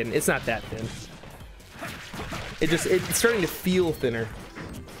 I'm just kidding. It's not that thin. It's starting to feel thinner.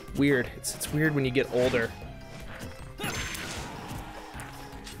 Weird. It's weird when you get older.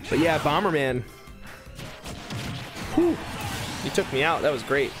 But yeah, Bomberman. Whew. He took me out. That was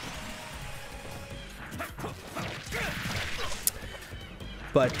great.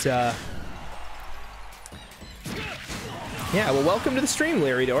 But Yeah, well, welcome to the stream,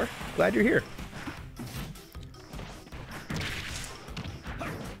 Larry Door. Glad you're here.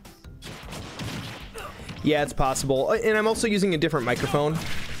 Yeah, it's possible. And I'm also using a different microphone.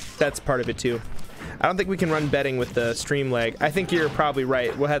 That's part of it, too. I don't think we can run betting with the stream lag. I think you're probably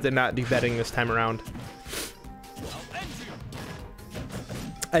right. We'll have to not do betting this time around.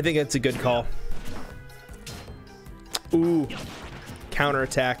 I think that's a good call. Ooh.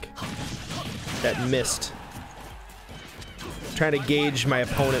 Counterattack. That missed. Trying to gauge my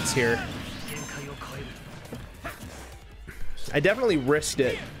opponents here. I definitely risked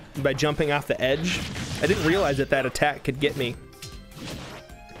it by jumping off the edge. I didn't realize that that attack could get me.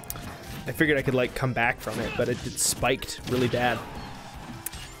 I figured I could like come back from it, but it spiked really bad.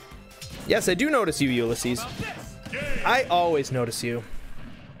 Yes, I do notice you, Ulysses. I always notice you.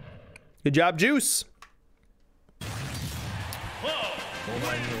 Good job, Juice.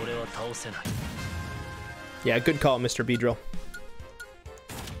 Yeah, good call, Mr. Beedrill.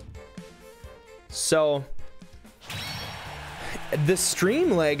 So, the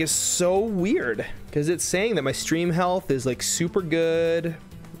stream lag is so weird because it's saying that my stream health is like super good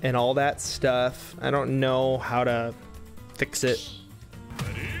and all that stuff. I don't know how to fix it.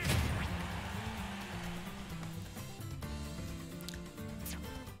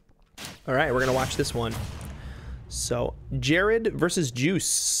 All right, we're gonna watch this one. So, Jared versus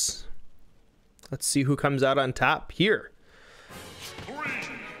Juice. Let's see who comes out on top here. 3,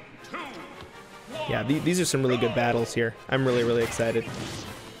 2, 1. Yeah, these are some really good battles here. I'm really, really excited.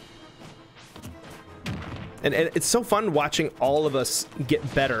 And it's so fun watching all of us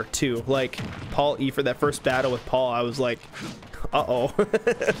get better, too. Like, Paul E. for that first battle with Paul, I was like, uh-oh.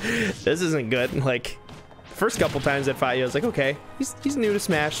 This isn't good. Like, first couple times I fought you, I was like, okay, he's new to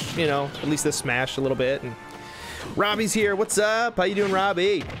Smash, you know, at least this Smash a little bit. And Robbie's here. What's up? How you doing,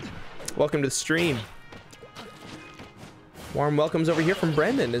 Robbie? Welcome to the stream. Warm welcomes over here from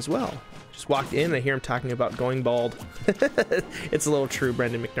Brendan as well. Just walked in and I hear him talking about going bald. It's a little true,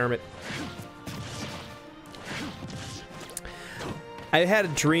 Brendan McDermott. I had a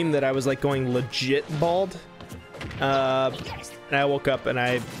dream that I was like going legit bald. And I woke up and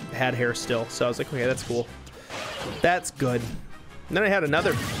I had hair still. So I was like, okay, that's cool. That's good. And then I had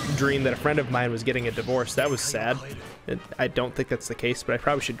another dream that a friend of mine was getting a divorce. That was sad. And I don't think that's the case, but I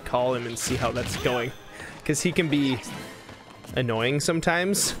probably should call him and see how that's going. Because he can be annoying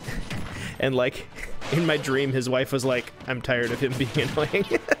sometimes. And like, in my dream, his wife was like, I'm tired of him being annoying.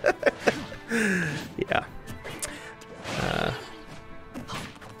 Yeah.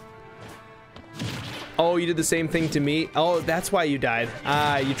 Oh, you did the same thing to me? Oh, that's why you died.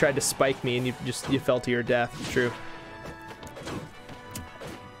 Ah, you tried to spike me and you fell to your death. True.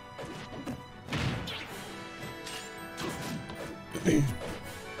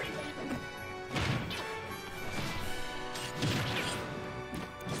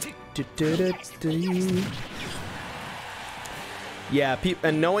 Yeah,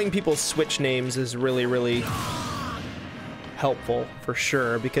 and knowing people's Switch names is really, really helpful for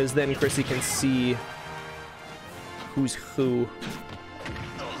sure, because then Chrissy can see who's who.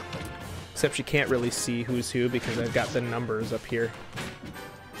 Except she can't really see who's who because I've got the numbers up here.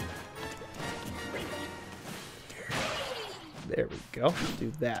 There we go.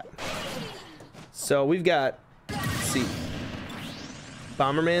 Do that. So we've got, let's see,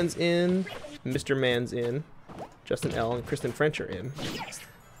 Bomberman's in, Mr. Man's in, Justin L. and Kristen French are in.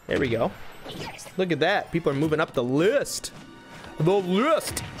 There we go. Look at that. People are moving up the list. The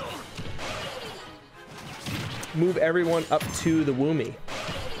list. Move everyone up to the Woomy.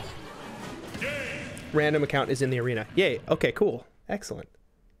 Random account is in the arena. Yay. Okay, cool. Excellent.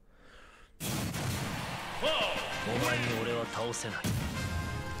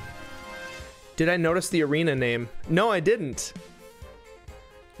 Did I notice the arena name? No, I didn't.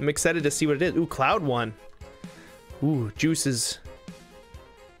 I'm excited to see what it is. Ooh, Cloud won. Ooh, Juice is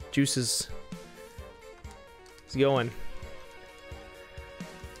he's going.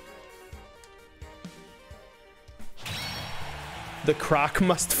 The croc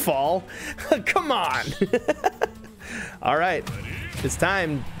must fall. Come on. All right, it's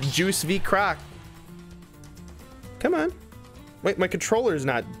time. Juice v Croc. Come on. Wait, my controller's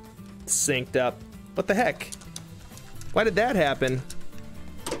not synced up. What the heck? Why did that happen?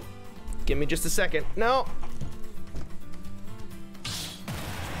 Give me just a second. No.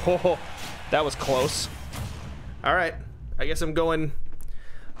 Oh, that was close. All right, I guess I'm going.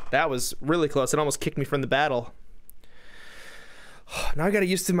 That was really close. It almost kicked me from the battle. Now I gotta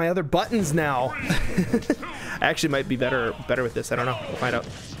used to my other buttons now. I actually might be better with this. I don't know. We'll find out.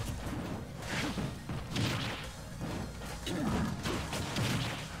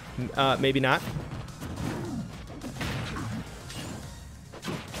 Maybe not.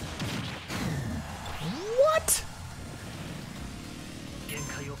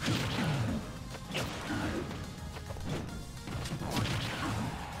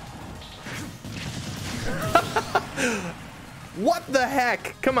 What the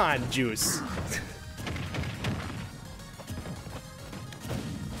heck? Come on, Juice.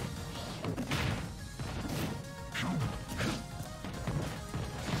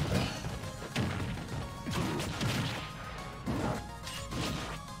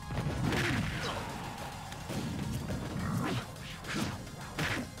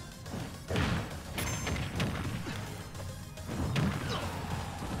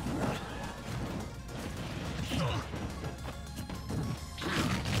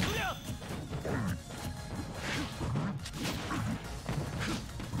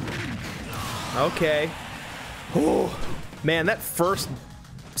 Okay. Oh, man, that first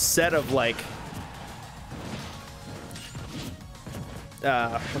set of, like,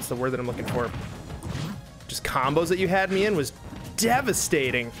 what's the word that I'm looking for? Just combos that you had me in was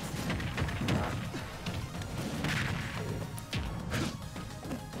devastating.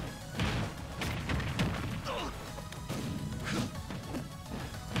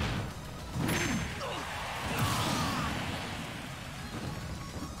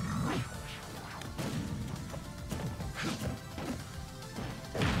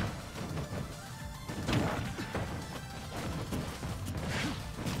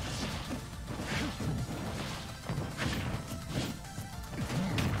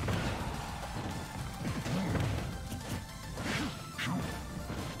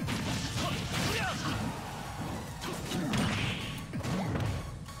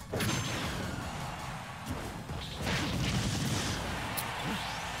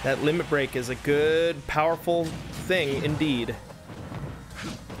 That limit break is a good, powerful thing indeed.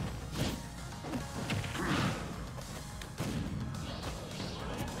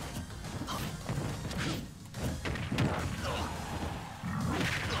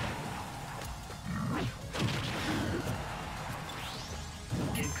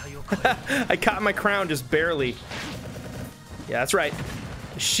 I caught my crown just barely. Yeah, that's right.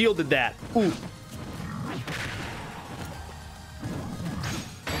 I shielded that. Ooh.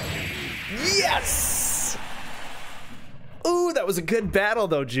 Yes! Ooh, that was a good battle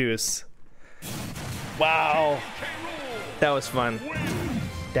though, Juice. Wow. That was fun.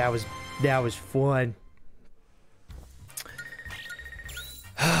 That was fun.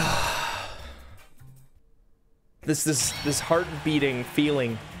 This heart beating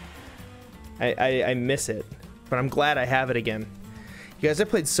feeling. I miss it, but I'm glad I have it again. You guys, I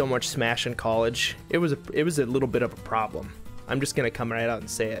played so much Smash in college. It was a little bit of a problem. I'm just gonna come right out and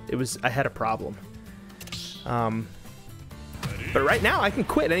say it. I had a problem. But right now I can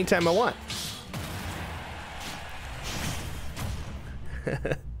quit anytime I want.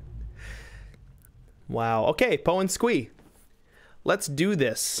 Wow. Okay, Poe and Squee. Let's do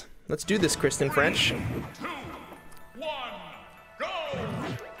this. Let's do this, Kristen French. 3, 2, 1, go!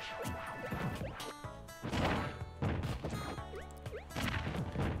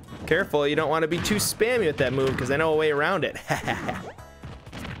 Careful, you don't want to be too spammy with that move because I know a way around it.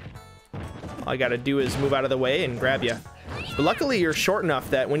 All I gotta do is move out of the way and grab you. But luckily you're short enough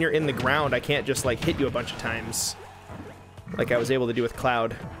that when you're in the ground I can't just like hit you a bunch of times like I was able to do with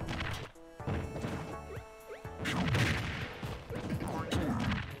Cloud.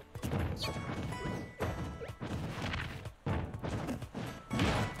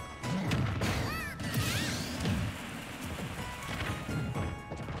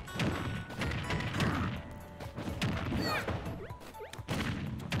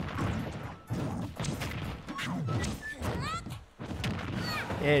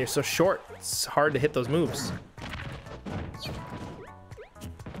 Man, you're so short. It's hard to hit those moves.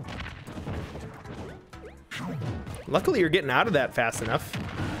 Luckily, you're getting out of that fast enough.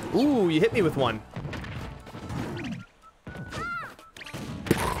 Ooh, you hit me with one.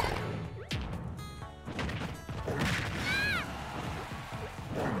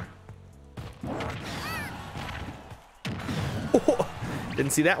 Oh,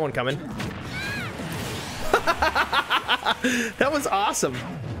 didn't see that one coming. That was awesome.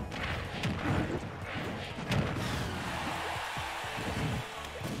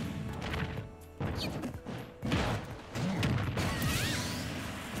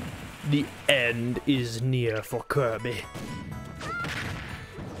 The end is near for Kirby.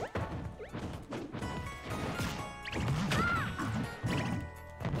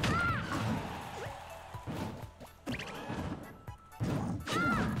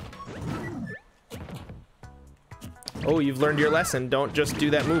 Oh, you've learned your lesson. Don't just do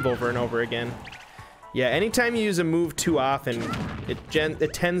that move over and over again. Yeah, anytime you use a move too often,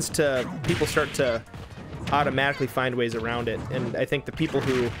 it tends to, people start to automatically find ways around it. And I think the people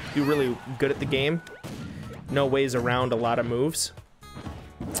who do really good at the game know ways around a lot of moves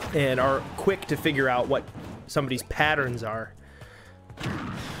and are quick to figure out what somebody's patterns are.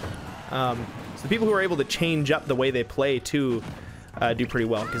 So the people who are able to change up the way they play too do pretty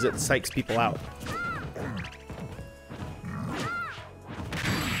well, because it psychs people out.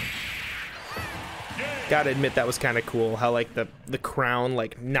 Gotta admit, that was kind of cool how like the crown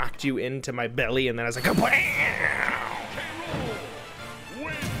like knocked you into my belly, and then I was like,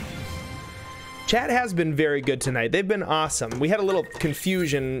 chat has been very good tonight. They've been awesome. We had a little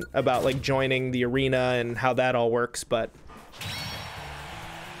confusion about like joining the arena and how that all works, but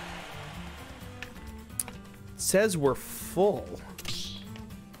it says we're full.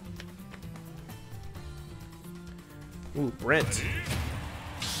 Ooh, Brent.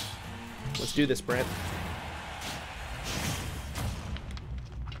 Let's do this, Brent.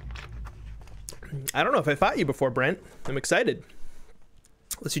 I don't know if I fought you before, Brent. I'm excited.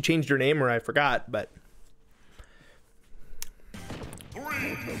 Unless you changed your name or I forgot, but... 3,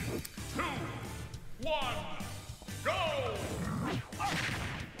 2, 1, go!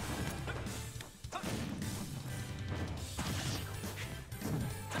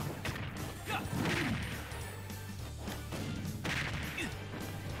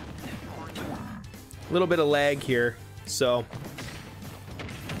 A little bit of lag here, so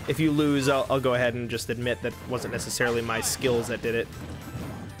if you lose, I'll go ahead and just admit that wasn't necessarily my skills that did it.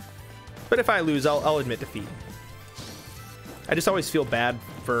 But if I lose, I'll admit defeat. I just always feel bad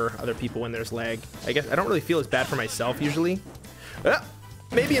for other people when there's lag. I guess I don't really feel as bad for myself usually.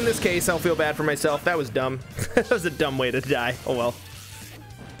 Maybe in this case I'll feel bad for myself. That was dumb. That was a dumb way to die. Oh well.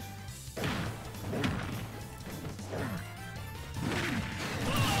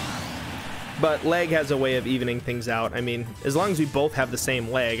 But lag has a way of evening things out. I mean, as long as we both have the same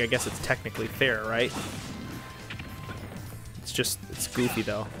lag, I guess it's technically fair, right? It's goofy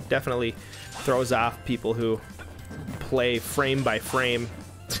though. Definitely throws off people who play frame by frame.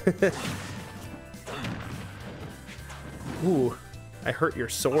 Ooh, I hurt your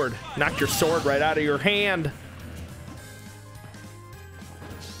sword. Knocked your sword right out of your hand.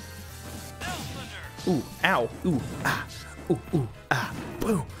 Ooh, ow, ooh, ah, ooh, ah,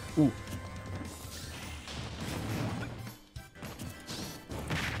 boom, ooh.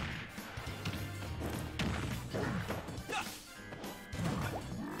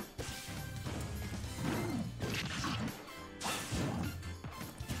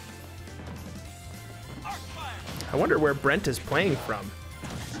 I wonder where Brent is playing from.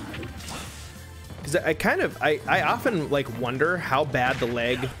 Because I often like wonder how bad the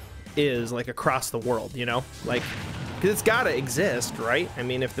lag is like across the world, you know? Like, because it's gotta exist, right? I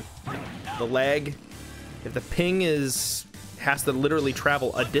mean, if the lag, if the ping has to literally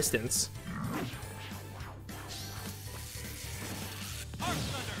travel a distance.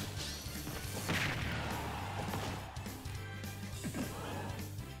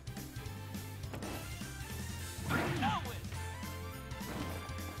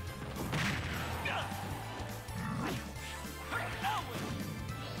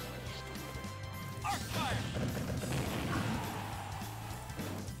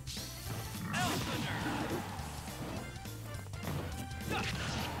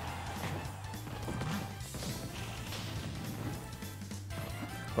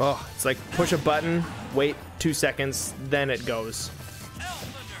 Oh, it's like push a button, wait 2 seconds, then it goes.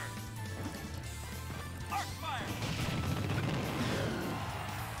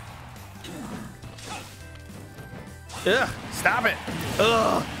 Ugh, stop it.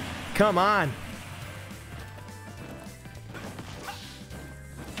 Ugh, come on.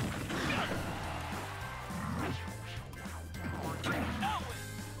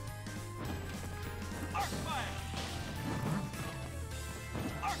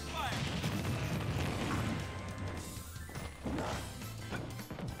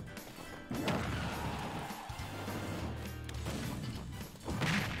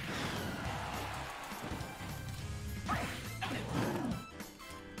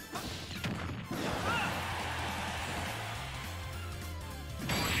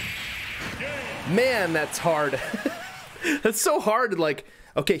 Man, that's hard. That's so hard. Like,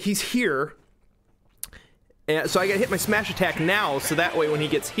 okay, he's here. And so I gotta hit my smash attack now, so that way when he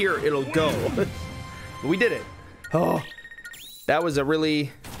gets here, it'll go. We did it. Oh, that was a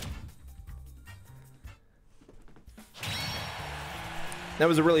really... That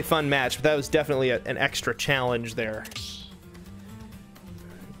was a really fun match, but that was definitely an extra challenge there.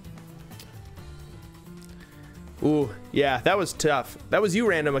 Ooh, yeah, that was tough. That was you,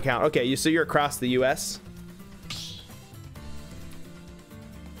 random account. Okay, so you're across the US?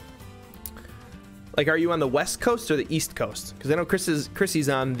 Like, are you on the West Coast or the East Coast? Because I know Chrissy's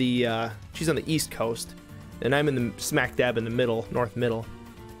on the, she's on the East Coast, and I'm in the smack dab in the middle, north middle.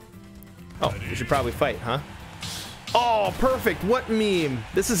 Oh, we should probably fight, huh? Oh, perfect. What meme?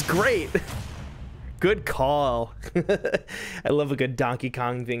 This is great. Good call. I love a good Donkey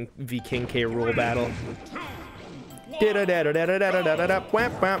Kong v King K. Rool battle.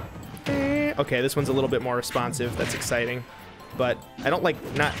 Okay, this one's a little bit more responsive. That's exciting. But I don't like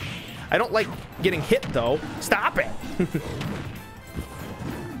getting hit though. Stop it.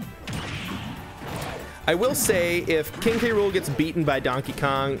 I will say if King K. Rool gets beaten by Donkey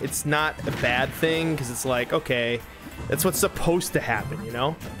Kong, it's not a bad thing because it's like, okay, that's what's supposed to happen, you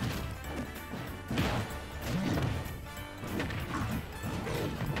know?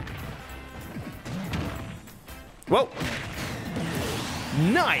 Whoa.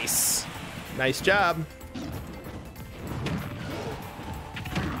 Nice. Nice job.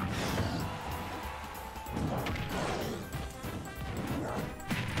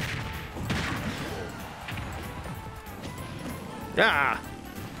 Ah.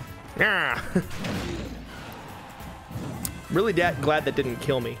 Ah. Really glad that didn't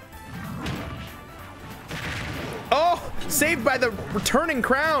kill me. Oh, saved by the returning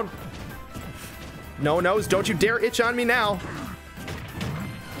crown. No, nose, don't you dare itch on me now.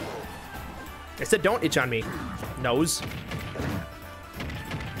 I said don't itch on me, nose.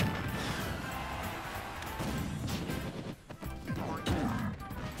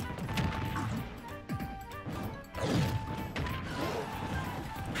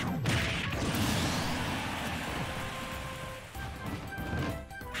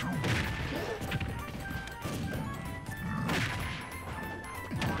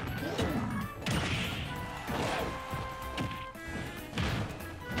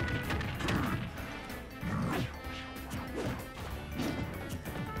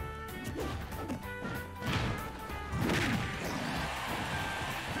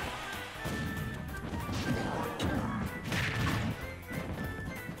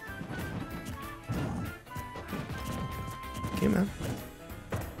 Okay, man.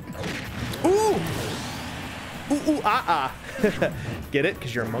 Ooh! Ooh, ooh, ah, ah. Get it?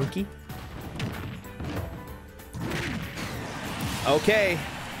 Because you're a monkey? Okay.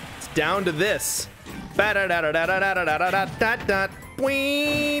 It's down to this.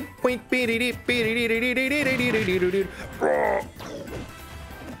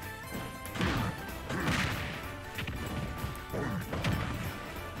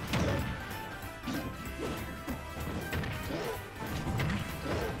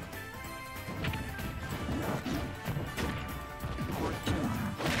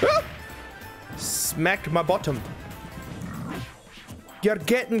 Smacked my bottom. You're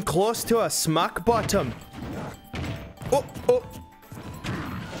getting close to a smack bottom. Oh, oh.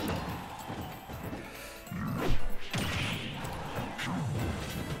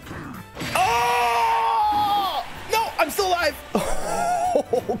 Oh! No, I'm still alive.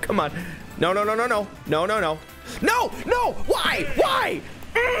 Oh, come on. No, no, no, no, no. No, no, no. No, no. Why? Why?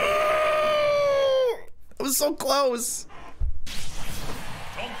 It was so close.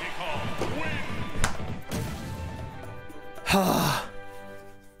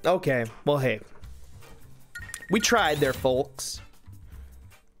 Okay, well, hey. We tried there, folks.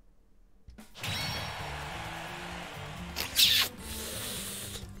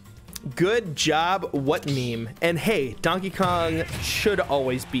 Good job, what meme? And hey, Donkey Kong should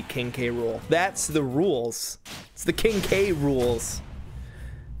always beat King K. Rool. That's the rules. It's the King K rules.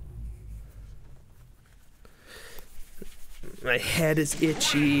 My head is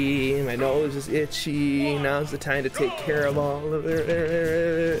itchy, my nose is itchy. Now's the time to take care of all of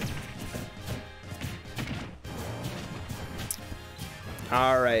it.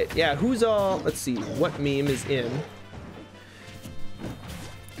 All right, yeah, who's all, let's see, what meme is in?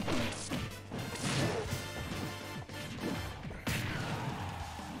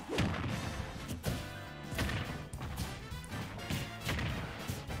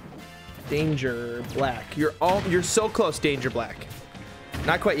 Danger Black. You're so close, Danger Black.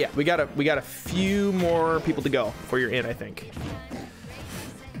 Not quite yet. We got a few more people to go before you're in, I think.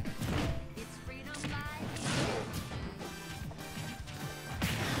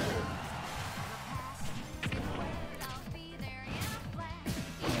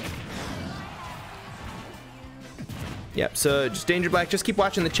 Yep, so just Danger Black, just keep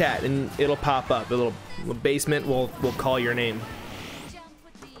watching the chat and it'll pop up. A little basement will call your name.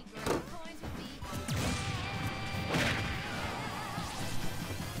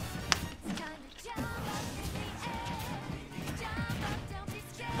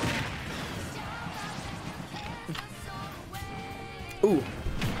 Ooh,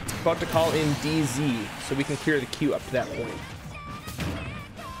 about to call in DZ so we can clear the queue up to that point.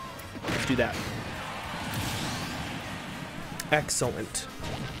 Let's do that. Excellent.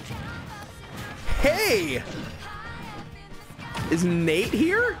 Hey! Is Nate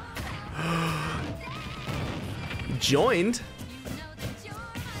here? Joined.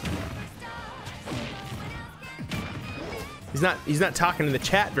 He's not talking in the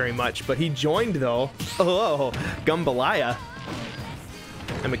chat very much, but he joined though. Oh, Gumbalaya.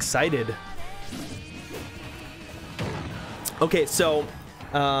 I'm excited. Okay, so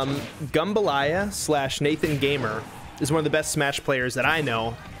Gumbalaya / Nathan Gamer is one of the best Smash players that I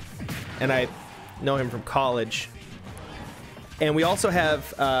know, and I know him from college. And we also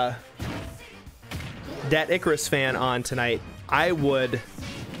have Dat Icarus fan on tonight. I would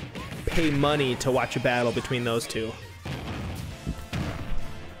pay money to watch a battle between those two.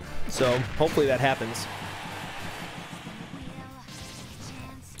 So hopefully that happens.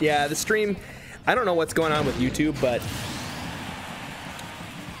 Yeah, the stream, I don't know what's going on with YouTube, but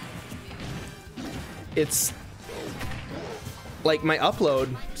it's like my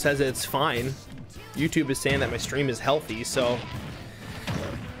upload says it's fine. YouTube is saying that my stream is healthy, so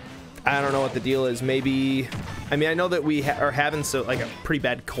I don't know what the deal is. Maybe, I mean, I know that we are having like a pretty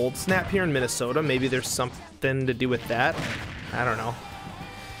bad cold snap here in Minnesota. Maybe there's something to do with that. I don't know.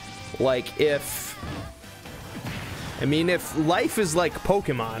 Like if life is like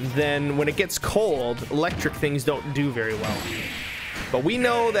Pokemon, then when it gets cold, electric things don't do very well. But we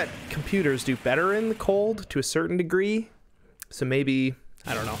know that computers do better in the cold to a certain degree. So maybe,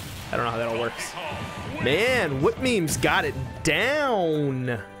 I don't know. I don't know how that all works. Man, Whip Memes got it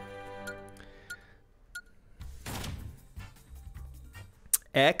down.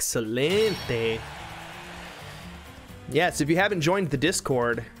 Excelente. Yes, if you haven't joined the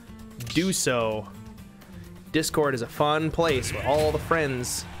Discord, do so. Discord is a fun place where all the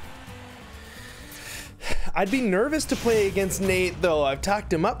friends. I'd be nervous to play against Nate, though. I've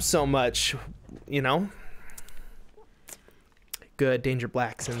talked him up so much, you know. Good. Danger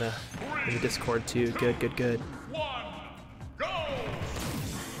Black's in the Discord too. Good, good, good. One, go!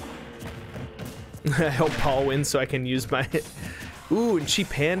 I hope Paul wins so I can use my. Ooh, and Cheap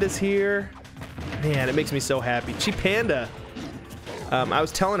Panda's here. Man, it makes me so happy. Cheap Panda. I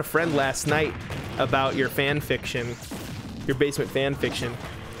was telling a friend last night about your fan fiction, your basement fan fiction,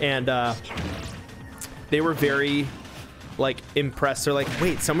 and they were very like impressed. They're like,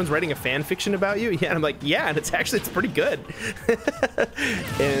 "Wait, someone's writing a fan fiction about you?" Yeah, and I'm like, "Yeah, and it's pretty good."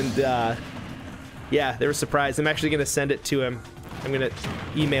 And yeah, they were surprised. I'm actually gonna send it to him. I'm gonna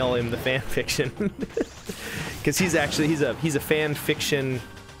email him the fan fiction because he's a fan fiction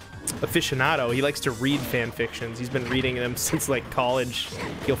aficionado. He likes to read fan fictions. He's been reading them since like college.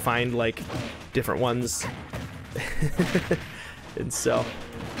 He'll find like different ones. And so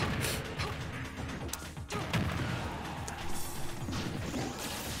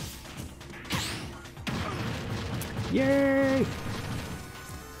yay.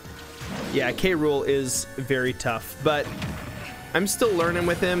 Yeah, K. Rool is very tough, but I'm still learning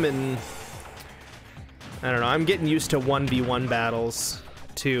with him, and I don't know, I'm getting used to 1v1 battles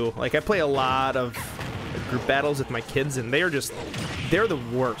too. Like I play a lot of group battles with my kids, and they're the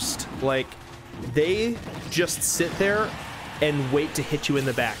worst. Like they just sit there and wait to hit you in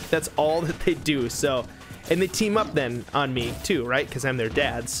the back. That's all that they do. So, and they team up then on me too, right? Because I'm their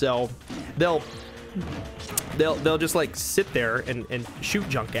dad. So they'll just like sit there and shoot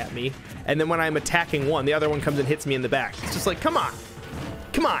junk at me, and then when I'm attacking one, the other one comes and hits me in the back. It's just like, come on.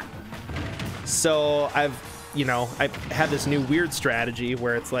 So I've had this new weird strategy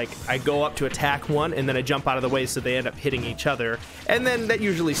where it's like I go up to attack one and then I jump out of the way so they end up hitting each other, and then that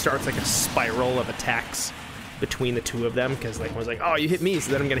usually starts like a spiral of attacks between the two of them, because like one's like, oh, you hit me,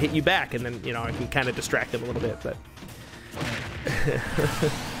 so then I'm gonna hit you back, and then I can kind of distract them a little bit, but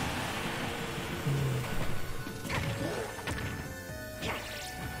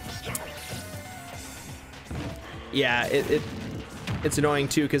yeah, it's annoying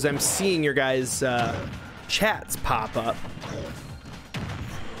too, because I'm seeing your guys' chats pop up,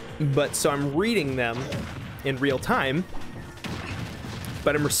 but so I'm reading them in real time,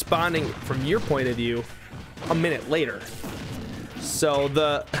 but I'm responding from your point of view a minute later. So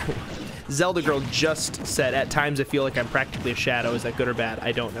the Zelda girl just said, at times I feel like I'm practically a shadow. Is that good or bad?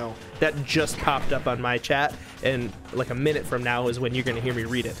 I don't know. That just popped up on my chat, and like a minute from now is when you're going to hear me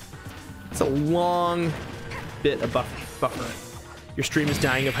read it. It's a long bit of buffer. Your stream is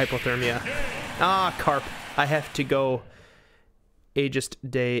dying of hypothermia. Ah, Carp. I have to go. Aegis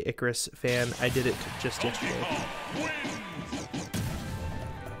Day Icarus fan. I did it just yesterday.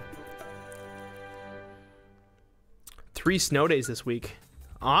 3 snow days this week.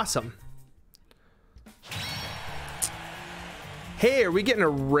 Awesome. Hey, are we getting a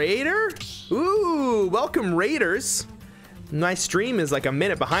raider? Ooh, welcome raiders. My stream is like a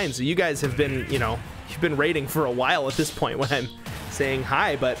minute behind, so you guys have been, you know, you've been rating for a while at this point when I'm saying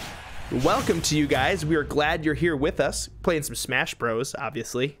hi, but welcome to you guys. We are glad you're here with us, playing some Smash Bros,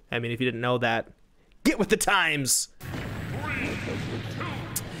 obviously. I mean, if you didn't know that, get with the times.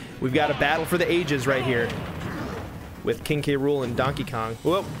 We've got a battle for the ages right here with King K. Rool and Donkey Kong.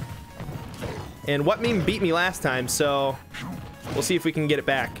 Whoop. And What Meme beat me last time, so we'll see if we can get it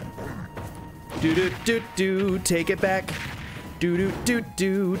back. Do-do-do-do, take it back.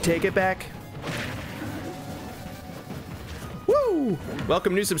 Do-do-do-do, take it back. Woo!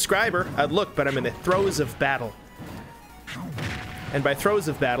 Welcome, new subscriber. I'd look, but I'm in the throes of battle. And by throes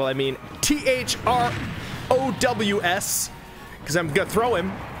of battle, I mean THROWS, because I'm gonna throw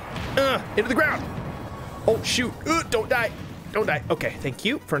him into the ground. Oh, shoot. Don't die. Don't die. Okay, thank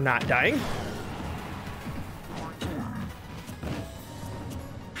you for not dying.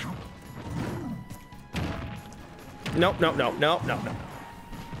 No, no, no, no, no, no.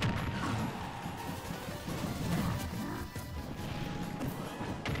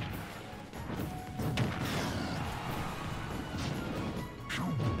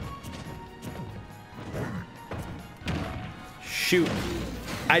 Shoot.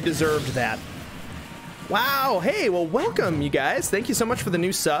 I deserved that. Wow. Hey, well, welcome, you guys. Thank you so much for the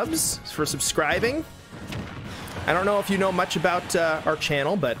new subs, for subscribing. I don't know if you know much about our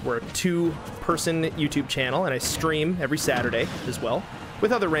channel, but we're a two-person YouTube channel, and I stream every Saturday as well,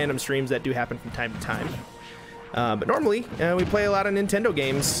 with other random streams that do happen from time to time. But normally, we play a lot of Nintendo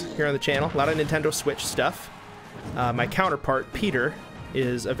games here on the channel, a lot of Nintendo Switch stuff. My counterpart, Peter,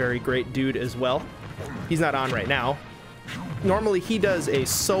 is a very great dude as well. He's not on right now. Normally, he does a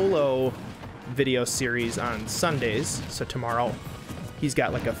solo video series on Sundays, so tomorrow he's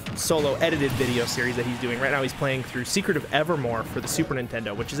got like a solo edited video series that he's doing. Right now he's playing through Secret of Evermore for the Super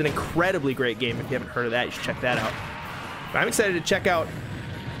Nintendo, which is an incredibly great game. If you haven't heard of that, you should check that out. But I'm excited to check out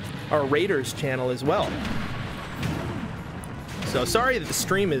our Raiders channel as well. So sorry that the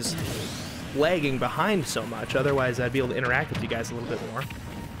stream is lagging behind so much, otherwise I'd be able to interact with you guys a little bit more.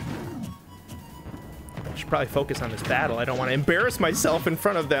 I should probably focus on this battle. I don't want to embarrass myself in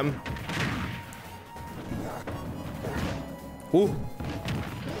front of them. Ooh.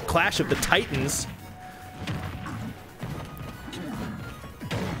 Clash of the Titans.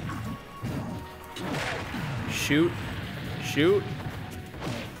 Shoot. Shoot.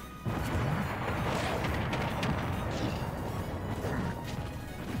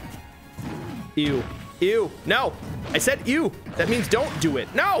 Ew. Ew. No. I said ew. That means don't do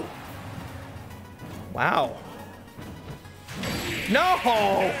it. No. Wow.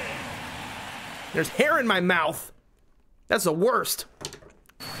 No. There's hair in my mouth. That's the worst.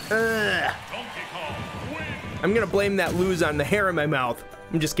 Ugh. I'm gonna blame that lose on the hair in my mouth.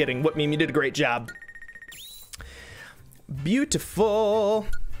 I'm just kidding. What Meme, you did a great job. Beautiful.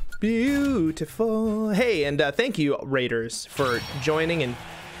 Beautiful. Hey, and thank you, Raiders, for joining. And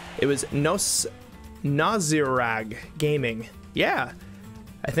it was Nazirag Gaming. Yeah,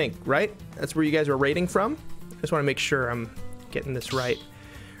 I think, right? That's where you guys were rating from? I just want to make sure I'm getting this right.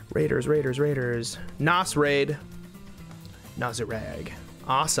 Raiders, Raiders, Raiders. Nos Raid. Nazirag.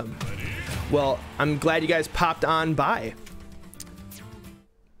 Awesome. Well, I'm glad you guys popped on by.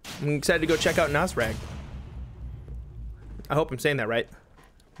 I'm excited to go check out Nazirag. I hope I'm saying that right.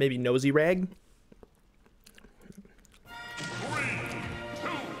 Maybe Nosy Rag.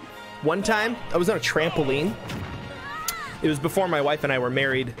 One time, I was on a trampoline. It was before my wife and I were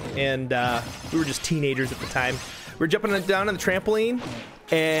married, and we were just teenagers at the time. We were jumping down on the trampoline,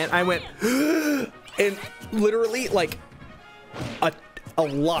 and I went, and literally, like, a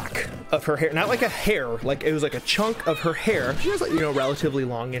lock of her hair, not like a hair, like it was like a chunk of her hair. She has, like, you know, relatively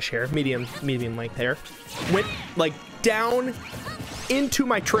longish hair, medium length hair, went like down into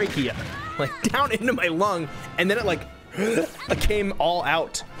my trachea, like down into my lung, and then it like came all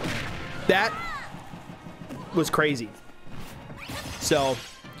out. That was crazy. So,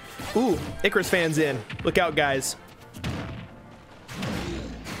 ooh, Icarus fans in. Look out, guys.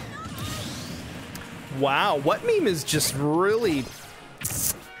 Wow, What Meme is just really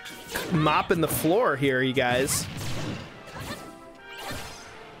mopping the floor here, you guys.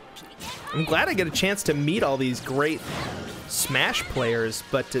 I'm glad I get a chance to meet all these great Smash players,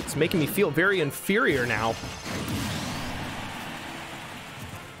 but it's making me feel very inferior now.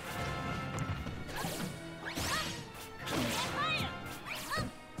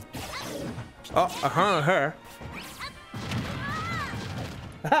 Oh, her.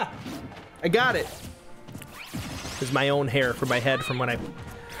 Aha! I got it. This is my own hair for my head from when I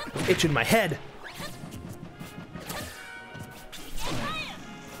was itching my head.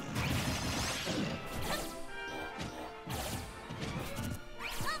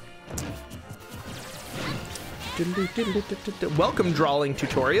 Welcome, Drawing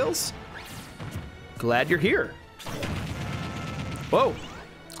Tutorials. Glad you're here. Whoa.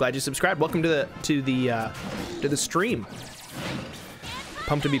 Glad you subscribed. Welcome to the stream.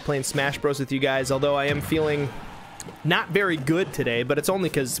 Pumped to be playing Smash Bros with you guys, although I am feeling not very good today, but it's only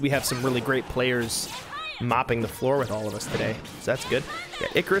because we have some really great players mopping the floor with all of us today, so that's good.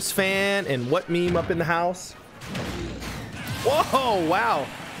 Got Icarus fan and What Meme up in the house. Whoa, wow.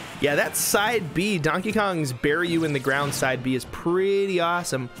 Yeah, that side B, Donkey Kong's bury you in the ground side B is pretty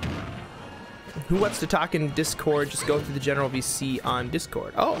awesome. Who wants to talk in Discord? Just go through the general VC on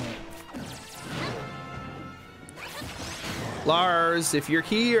Discord. Oh. Lars, if you're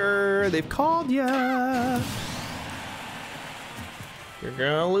here, they've called ya. You're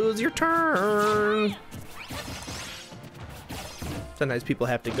gonna lose your turn. Sometimes people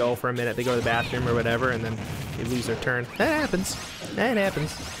have to go for a minute. They go to the bathroom or whatever, and then they lose their turn. That happens. That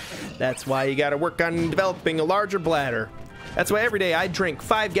happens. That's why you gotta work on developing a larger bladder. That's why every day I drink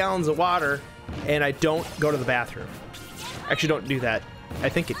 5 gallons of water and I don't go to the bathroom. Actually, don't do that. I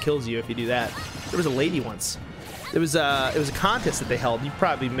think it kills you if you do that. There was a lady once. It was a contest that they held. You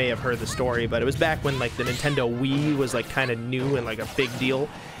probably may have heard the story, but it was back when like the Nintendo Wii was like kind of new and like a big deal.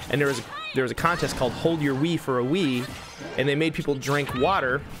 And there was a contest called Hold Your Wii for a Wii, and they made people drink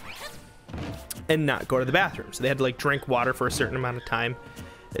water and not go to the bathroom. So they had to like drink water for a certain amount of time.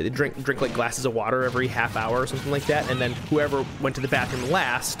 They drink like glasses of water every half hour or something like that, and then whoever went to the bathroom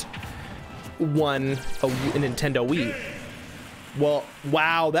last won a Nintendo Wii. Well,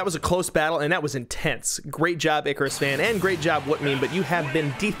 wow, that was a close battle, and that was intense. Great job, Icarus fan, and great job, What Meme, but you have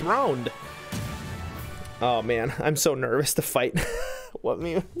been dethroned. Oh, man, I'm so nervous to fight What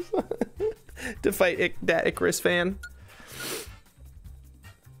Meme. To fight that Icarus fan.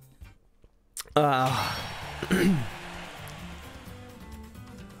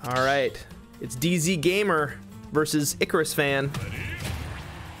 All right, it's DZ Gamer versus Icarus fan.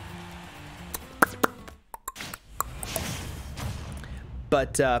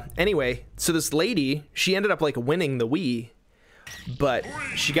 But anyway, so this lady, she ended up like winning the Wii, but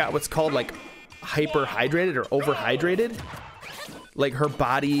she got what's called like hyperhydrated or overhydrated. Like her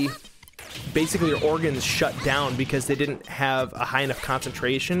body, basically her organs shut down because they didn't have a high enough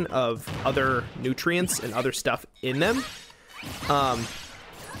concentration of other nutrients and other stuff in them.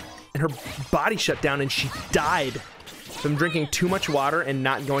 And her body shut down and she died from drinking too much water and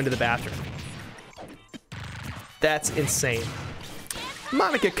not going to the bathroom. That's insane.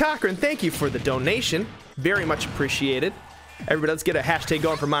 Monica Cochran, thank you for the donation. Very much appreciated. Everybody, let's get a hashtag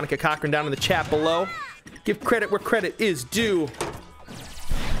going for Monica Cochran down in the chat below. Give credit where credit is due.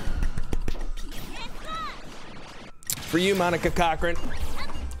 For you, Monica Cochran,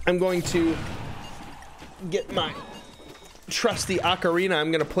 I'm going to get my trusty ocarina.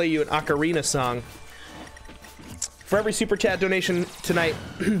 I'm going to play you an ocarina song. For every super chat donation tonight,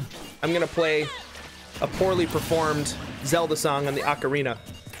 I'm going to play a poorly performed Zelda song on the ocarina.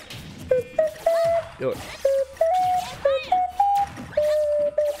 Do it.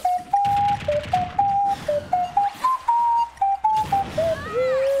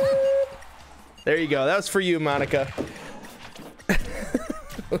 There you go. That was for you, Monica.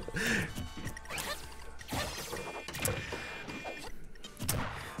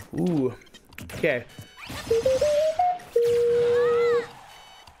 Ooh. Okay.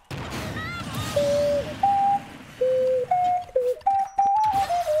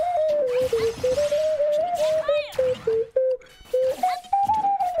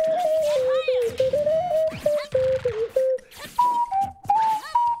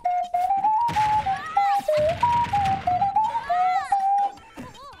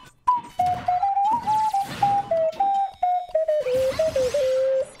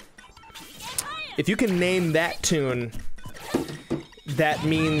 If you can name that tune, that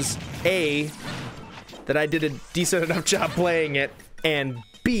means A, that I did a decent enough job playing it, and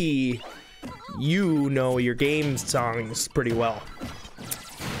B, you know your game songs pretty well.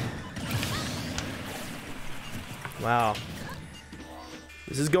 Wow.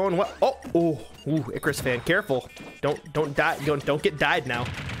 This is going well. Oh, ooh, Icarus fan, careful. Don't die. Don't get died now.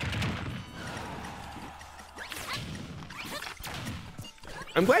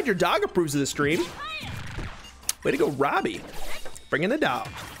 I'm glad your dog approves of the stream. Way to go, Robbie. Bringing the dog.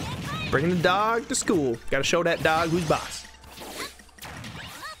 Bringing the dog to school. Gotta show that dog who's boss.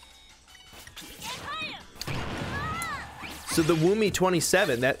 So the Woomy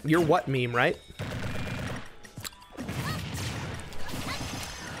 27, that your What Meme, right?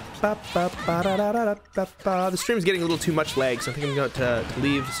 The stream's getting a little too much lag, so I think I'm going to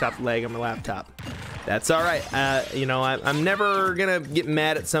leave to stop the lag on my laptop. That's all right. You know, I'm never gonna get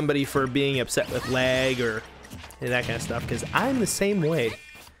mad at somebody for being upset with lag or and that kind of stuff, because I'm the same way.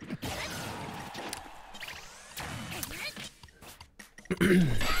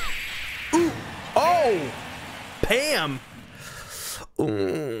 Ooh. Oh! Pam!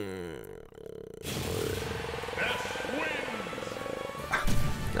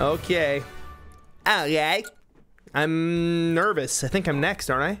 Okay. Okay. I'm nervous. I think I'm next,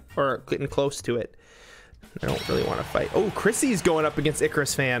 aren't I? Or getting close to it. I don't really want to fight. Oh, Chrissy's going up against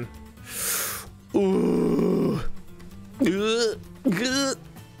Icarus Fan. Ooh.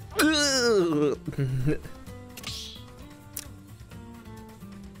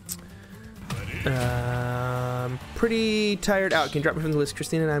 Pretty tired out. Can you drop me from the list,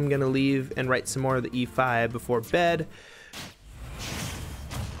 Christina? And I'm gonna leave and write some more of the E5 before bed.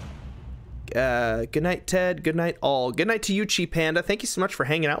 Good night, Ted. Good night, all. Good night to you, Chi Panda. Thank you so much for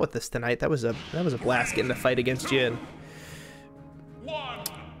hanging out with us tonight. That was a blast getting to fight against you. And...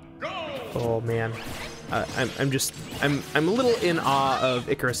 oh man, I'm a little in awe of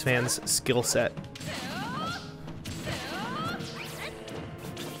Icarus Fan's skill set.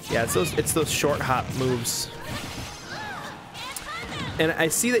 Yeah, it's those short hop moves. And I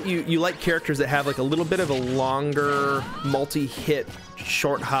see that you like characters that have like a little bit of a longer multi-hit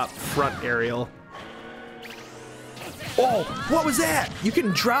short hop front aerial. Oh, what was that? You can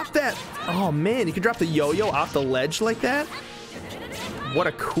drop that. Oh man, you can drop the yo-yo off the ledge like that? What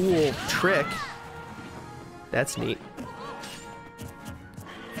a cool trick. That's neat.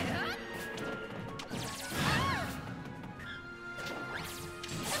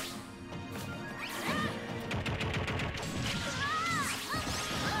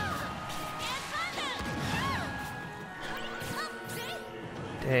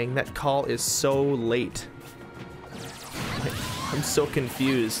 Dang, that call is so late. I'm so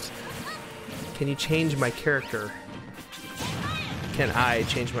confused. Can you change my character? Can I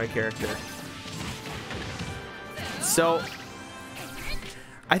change my character? So,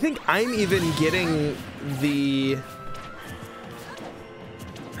 I think I'm even getting the...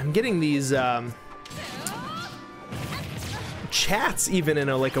 I'm getting these chats even in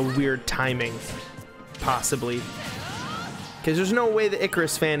like a weird timing, possibly. Because there's no way the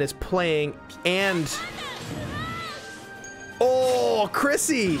Icarus Fan is playing and... oh,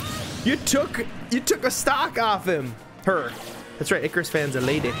 Chrissy! You took a stock off him. Her. That's right, Icarus Fan's a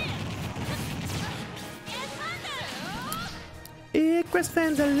lady. Icarus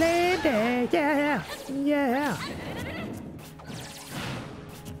Fan's a lady, yeah, yeah.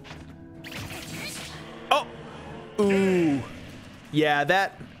 Oh! Ooh. Yeah,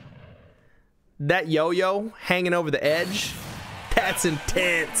 that yo-yo hanging over the edge, that's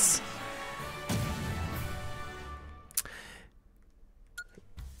intense.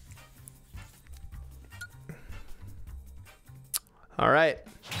 All right,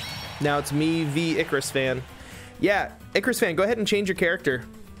 now it's me v Icarus Fan. Yeah, Icarus Fan, go ahead and change your character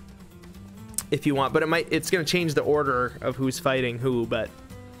if you want, but it's gonna change the order of who's fighting who, but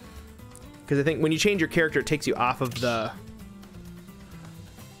because I think when you change your character, it takes you off of the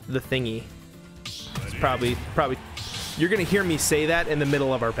thingy. It's probably you're gonna hear me say that in the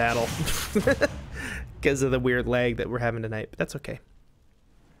middle of our battle because of the weird lag that we're having tonight, but that's okay.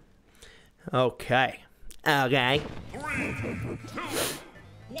 Okay. 3, 2,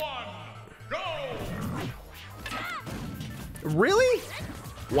 1, go! Really?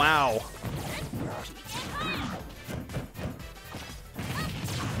 Wow.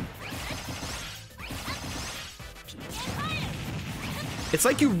 It's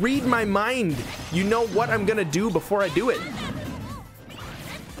like you read my mind. You know what I'm gonna do before I do it.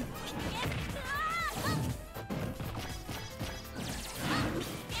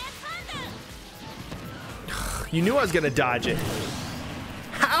 You knew I was gonna dodge it.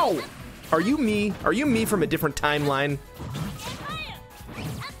 How? Are you me? Are you me from a different timeline?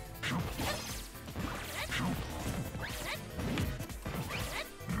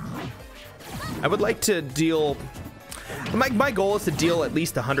 I would like to deal... My goal is to deal at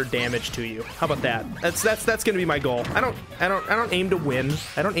least 100 damage to you. How about that? That's gonna be my goal. I don't aim to win.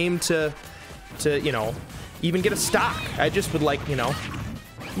 I don't aim to you know, even get a stock. I just would like, you know,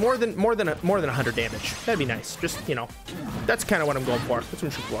 more than 100 damage. That'd be nice. Just, you know, that's kind of what I'm going for. That's what I'm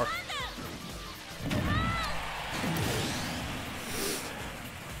shooting for.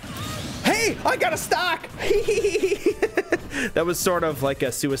 Hey, I got a stock. That was sort of like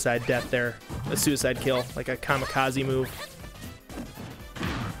a suicide death there, a suicide kill, like a kamikaze move.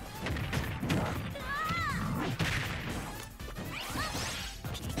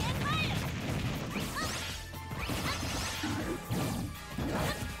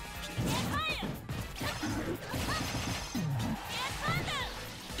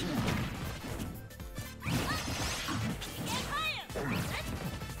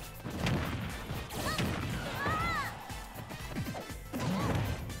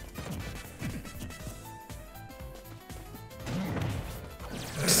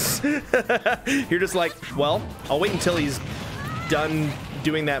 moves. You're just like, well, I'll wait until he's done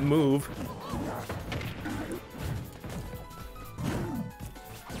doing that move.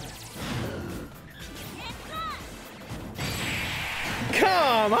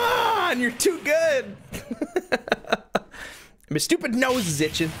 Come on, you're too good. My stupid nose is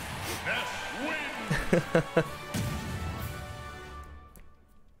itching.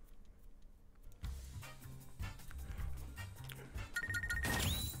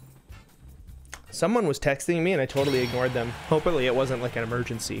 Someone was texting me and I totally ignored them. Hopefully it wasn't like an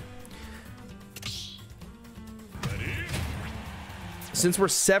emergency. Since we're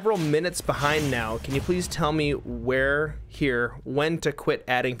several minutes behind now, can you please tell me when to quit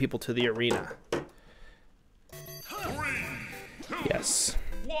adding people to the arena? Yes.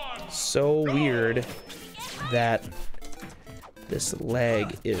 So weird that this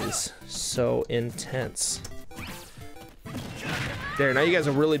lag is so intense. There, now you guys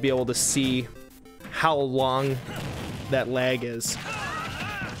will really be able to see how long that lag is.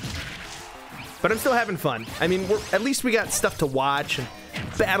 But I'm still having fun. I mean, at least we got stuff to watch, and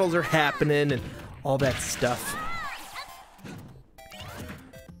battles are happening, and all that stuff.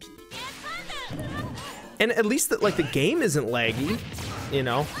 And at least that, like, the game isn't laggy, you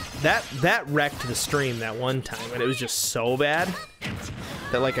know. That wrecked the stream that one time, and it was just so bad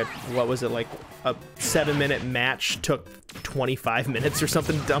that like a 7-minute match took 25 minutes or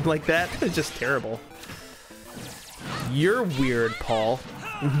something dumb like that. It's just terrible. You're weird, Paul.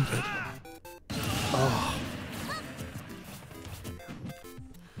 Oh.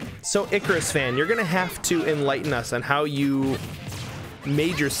 So Icarus fan, you're gonna have to enlighten us on how you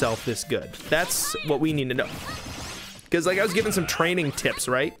made yourself this good. That's what we need to know. Because like I was given some training tips,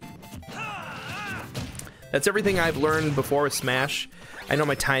 right? That's everything I've learned before with Smash. I know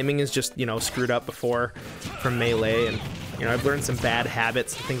my timing is just, you know, screwed up before from Melee, and you know, I've learned some bad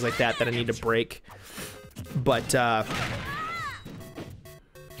habits and things like that that I need to break. But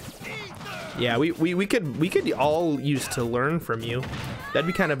yeah, we could all use to learn from you. That'd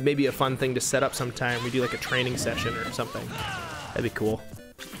be kind of maybe a fun thing to set up sometime. We do like a training session or something. That'd be cool.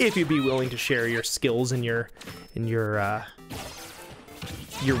 If you'd be willing to share your skills and your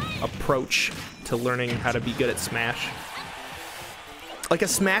approach to learning how to be good at Smash. Like a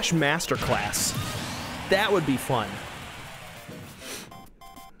Smash masterclass. That would be fun.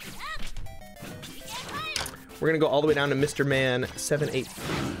 We're gonna go all the way down to Mr. Man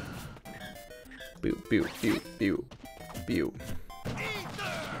 783. Boo, boo, boo, boo, boo.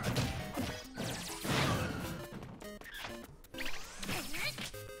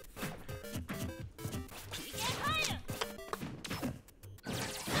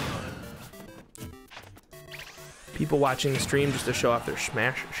 People watching the stream just to show off their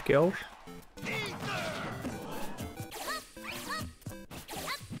Smash skills.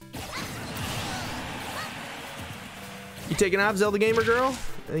 You taking off, Zelda Gamer Girl?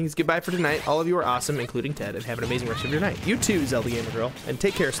 I think it's goodbye for tonight. All of you are awesome, including Ted, and have an amazing rest of your night. You too, Zelda Gamer Girl, and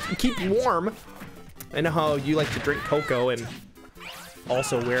take care. Keep warm. I know how you like to drink cocoa and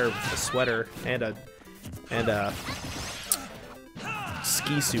also wear a sweater and a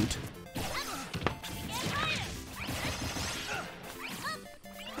ski suit.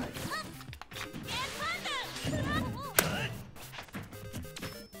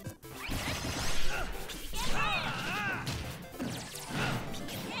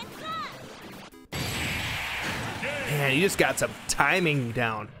 Man, you just got some timing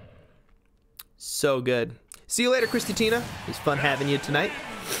down. So good. See you later, Christy Tina. It was fun having you tonight.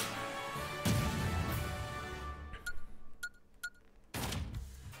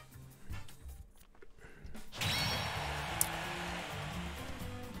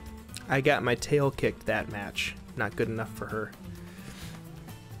 I got my tail kicked that match. Not good enough for her.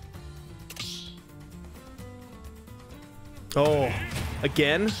 Oh,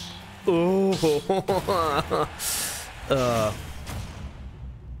 again? Oh. I'm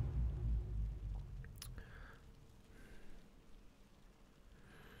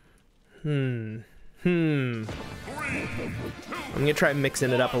gonna try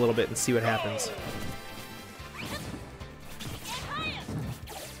mixing it up a little bit and see what happens.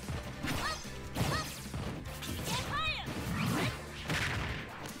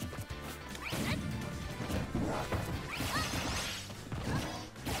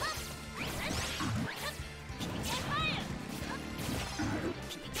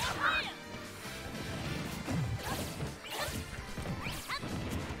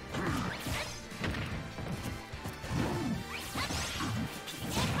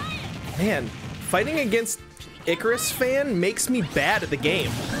 Man, fighting against Icarus fan makes me bad at the game.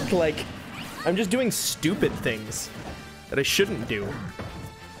 Like, I'm just doing stupid things that I shouldn't do.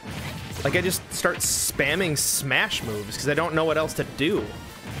 Like, I just start spamming smash moves because I don't know what else to do.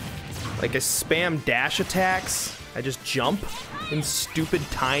 Like, I spam dash attacks. I just jump in stupid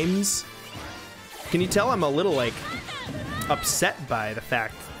times. Can you tell I'm a little, like, upset by the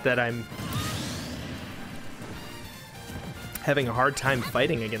fact that I'm having a hard time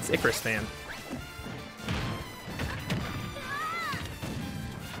fighting against Icarus Fan?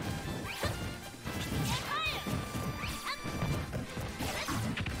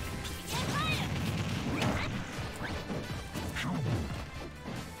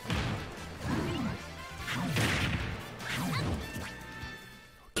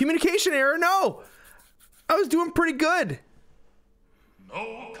 Communication error, no! I was doing pretty good.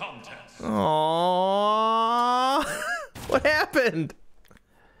 No contest. Aww. What happened?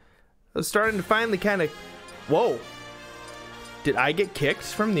 I was starting to finally kind of... Whoa. Did I get kicked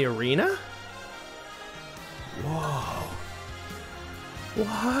from the arena? Whoa.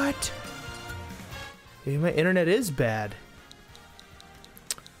 What? Maybe my internet is bad.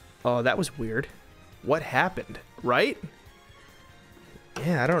 Oh, that was weird. What happened, right?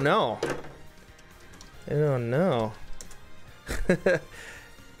 Yeah, I don't know. I don't know.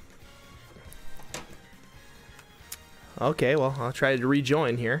 Okay, well, I'll try to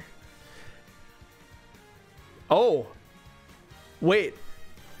rejoin here. Oh! Wait.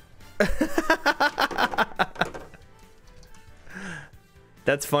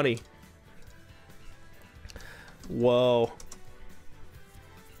 That's funny. Whoa.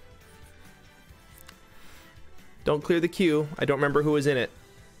 Don't clear the queue. I don't remember who was in it.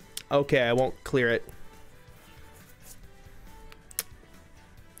 Okay, I won't clear it.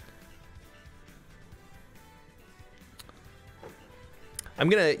 I'm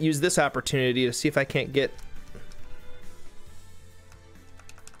gonna use this opportunity to see if I can't get...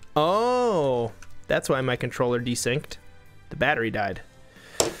 Oh! That's why my controller desynced. The battery died.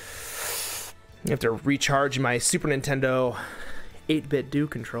 I have to recharge my Super Nintendo 8-bit Do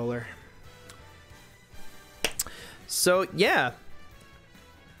controller. So, yeah.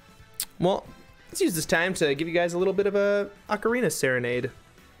 Well, let's use this time to give you guys a little bit of a ocarina serenade.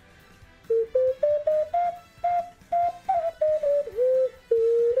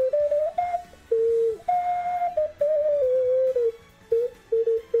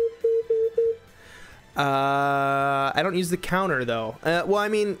 I don't use the counter, though. Well, I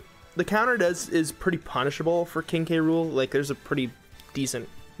mean, the counter is pretty punishable for King K. Rool. Like, there's a pretty decent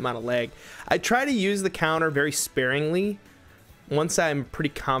amount of lag. I try to use the counter very sparingly once I'm pretty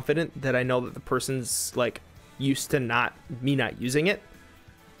confident that I know that the person's like used to me not using it.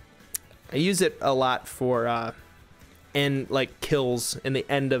 I use it a lot for end like kills in the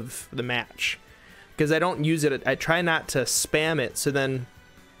end of the match because I don't use it. I try not to spam it, so then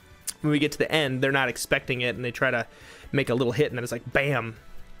when we get to the end, they're not expecting it and they try to make a little hit and then it's like bam.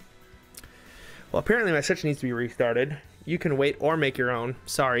 Well, apparently my Switch needs to be restarted. You can wait or make your own.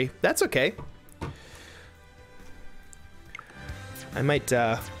 Sorry. That's okay. I might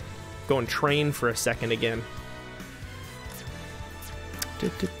go and train for a second again.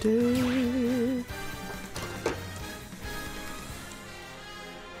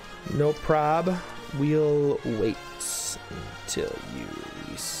 No prob. We'll wait until you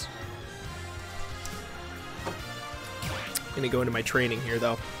release. I'm gonna go into my training here,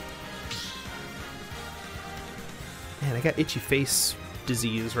 though. Man, I got itchy face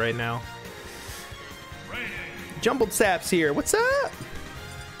disease right now. Jumbled Saps here. What's up?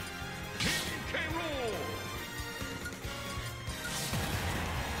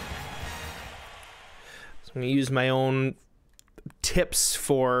 So I'm gonna use my own tips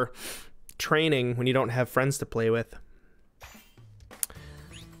for training when you don't have friends to play with.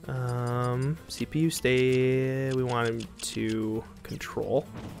 CPU stay. We want him to control.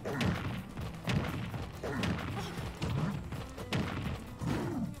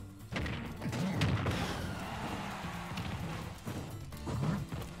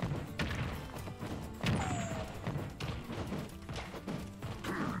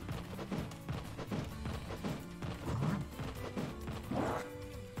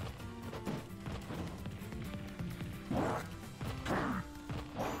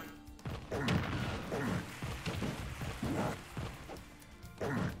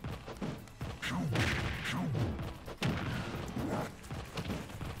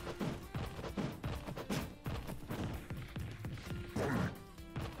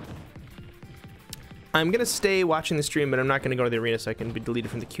 I'm gonna stay watching the stream, but I'm not gonna go to the arena so I can be deleted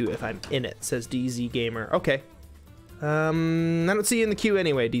from the queue if I'm in it, says DZ Gamer. Okay. I don't see you in the queue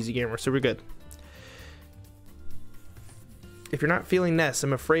anyway, DZ Gamer, so we're good. If you're not feeling Ness,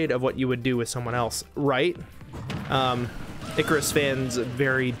 I'm afraid of what you would do with someone else, right? Icarus fans,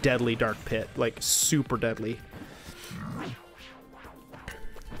 very deadly dark pit, like super deadly.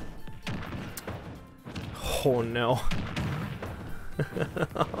 Oh no.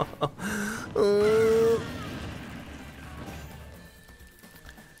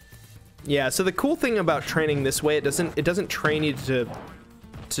 Yeah, so the cool thing about training this way, it doesn't train you to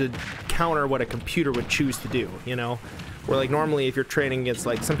counter what a computer would choose to do, you know? Where like normally if you're training against,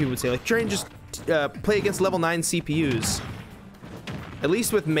 like some people would say like, train, just play against level 9 CPUs. At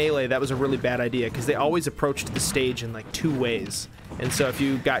least with Melee, that was a really bad idea because they always approached the stage in like 2 ways. And so if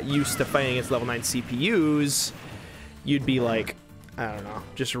you got used to fighting against level 9 CPUs, you'd be like, I don't know,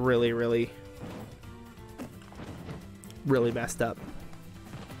 just really, really, really messed up.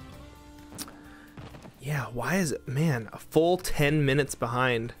 Yeah, why is it, man, a full 10 minutes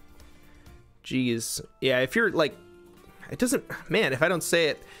behind? Jeez. Yeah, if you're like, it doesn't, man, if I don't say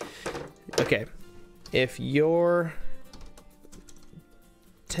it, okay. If you're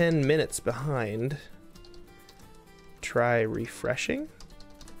 10 minutes behind, try refreshing.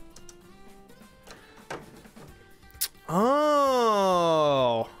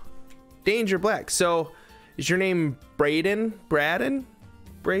 Oh, Danger Black. So is your name Braden,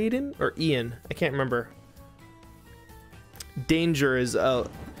 or Ian? I can't remember. Danger is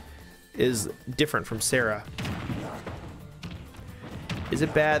different from Sarah. Is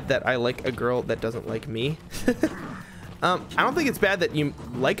it bad that I like a girl that doesn't like me? I don't think it's bad that you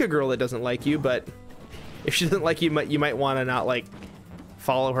like a girl that doesn't like you, but if she doesn't like you, you might want to not like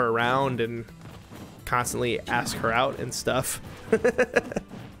follow her around and constantly ask her out and stuff.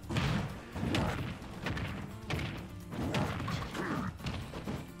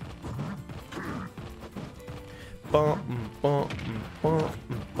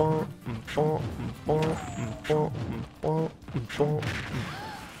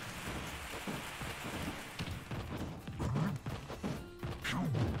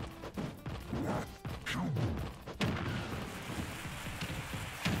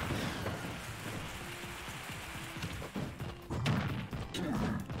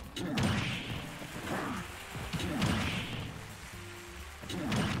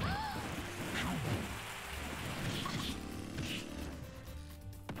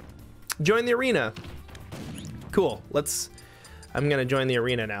 Join the arena. Cool. I'm gonna join the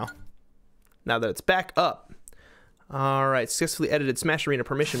arena now that it's back up. All right, successfully edited Smash Arena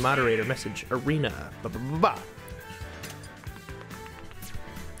permission moderator message arena.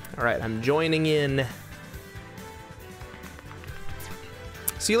 All right, I'm joining in.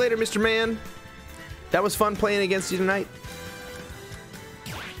 See you later, Mr. Man. That was fun playing against you tonight.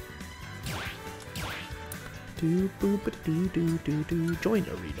 Join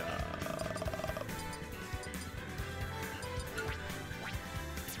arena.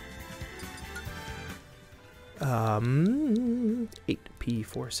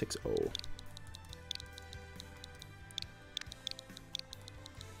 8P460.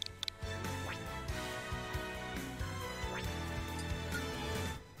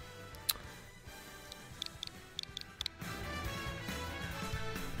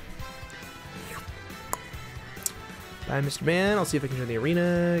 Bye, Mr. Man. I'll see if I can join the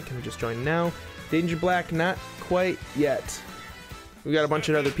arena. Can we just join now? Danger Black, not quite yet. We got a bunch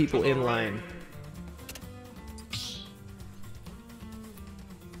of other people in line.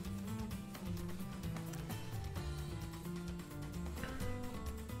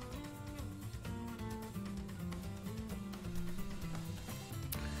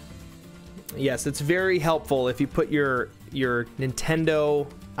 Yes, it's very helpful if you put your Nintendo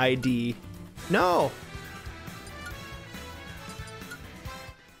ID. No!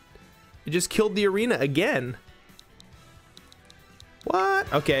 You just killed the arena again.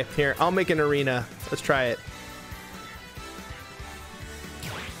 What? Okay, here, I'll make an arena. Let's try it.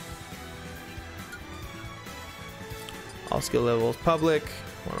 All skill levels public.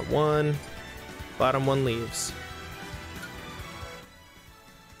 101. Bottom one leaves.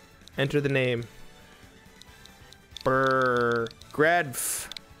 Enter the name. Brr. Gradf.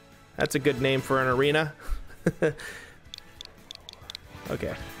 That's a good name for an arena.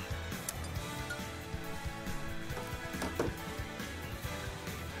 Okay.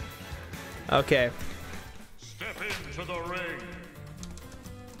 Okay. Step into the ring.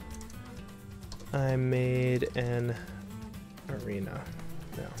 I made an arena.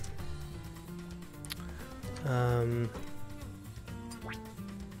 No.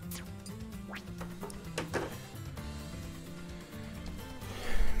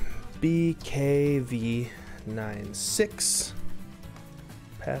 BKV96.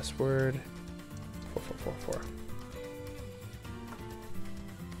 Password 4444.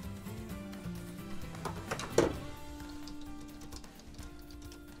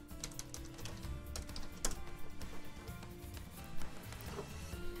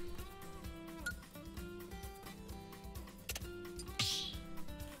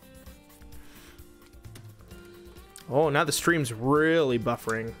 Oh, now the stream's really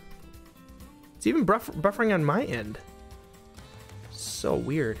buffering. It's even buffering on my end. So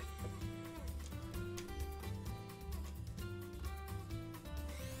weird.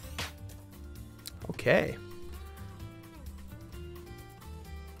 Okay.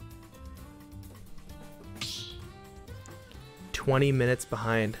 "20 minutes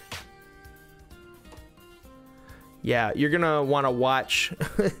behind." Yeah, you're gonna want to watch.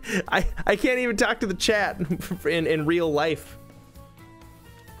 I can't even talk to the chat in real life.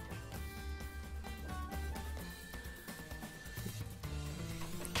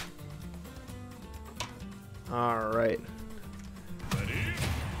 All right.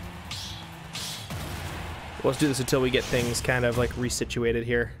 Let's do this until we get things kind of like resituated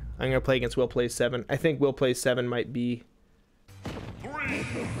here. I'm gonna play against Will Plays 7. I think Will Plays 7 might be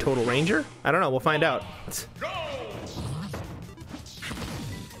Total Ranger? I don't know, we'll find out.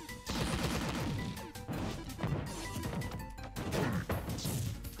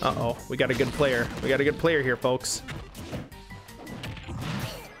 Uh-oh, we got a good player. We got a good player here, folks.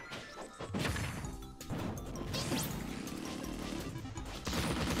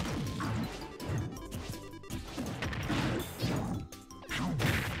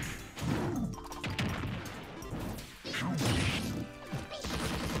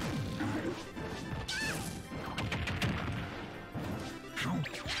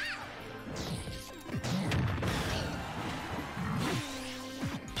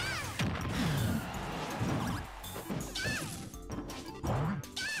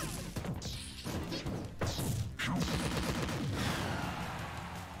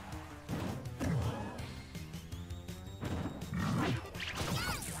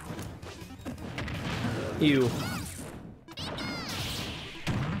 You.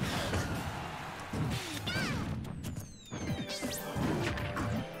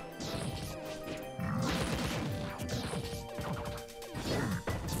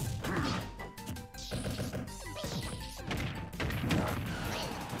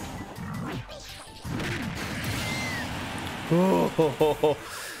 Oh,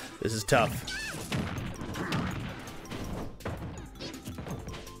 this is tough.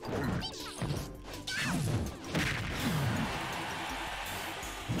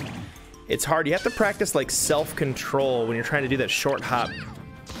 It's hard. You have to practice like self-control when you're trying to do that short hop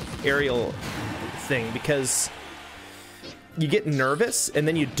aerial thing, because you get nervous and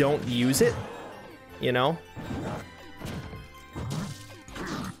then you don't use it, you know?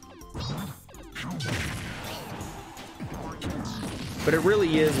 But it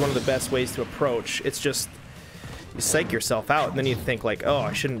really is one of the best ways to approach. It's just you psych yourself out and then you think like, oh,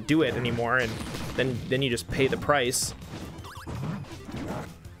 I shouldn't do it anymore, and then you just pay the price.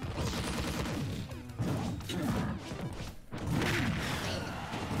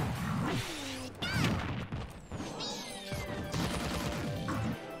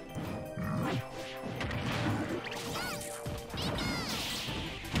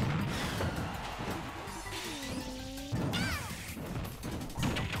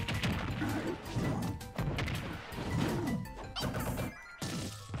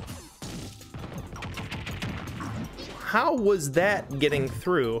 How was that getting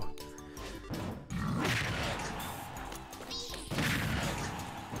through?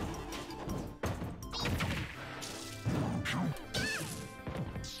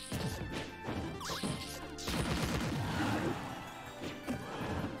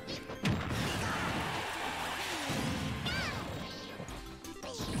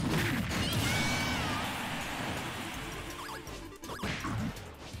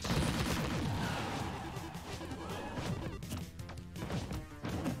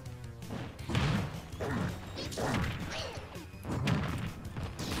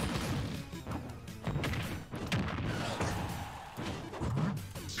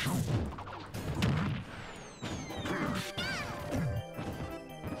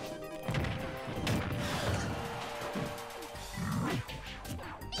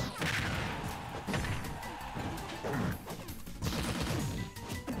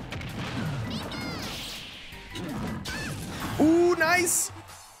 Ooh, nice!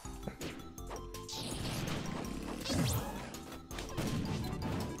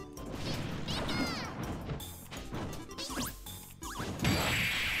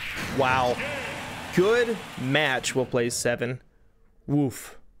 Wow. Good match, Will Play 7.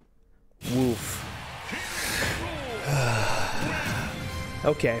 Woof. Woof.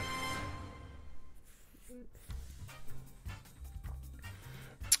 Okay.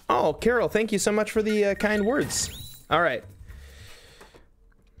 Oh, Carol, thank you so much for the kind words. All right.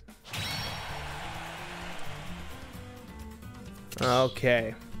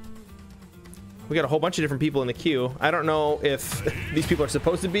 Okay. We got a whole bunch of different people in the queue. I don't know if these people are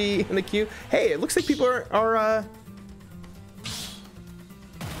supposed to be in the queue. Hey, it looks like people are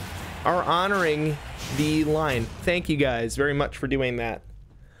honoring the line. Thank you guys very much for doing that.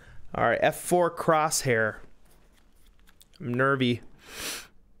 All right, F4 crosshair. I'm nervy.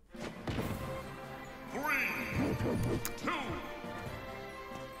 3, 2,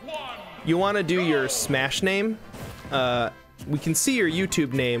 1. You want to do your Smash name? We can see your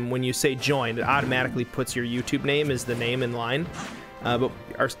YouTube name when you say join. It automatically puts your YouTube name as the name in line. But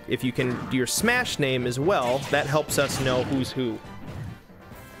if you can do your Smash name as well, that helps us know who's who.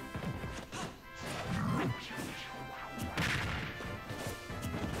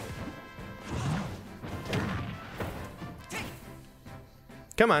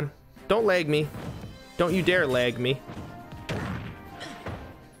 Come on, don't lag me. Don't you dare lag me.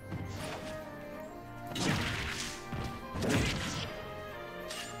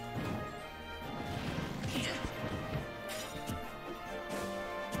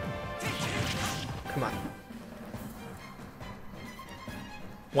 Come on.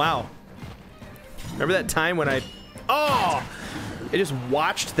 Wow. Remember that time when I just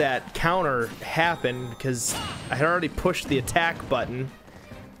watched that counter happen because I had already pushed the attack button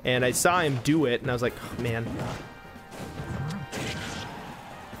and I saw him do it and I was like, oh, man.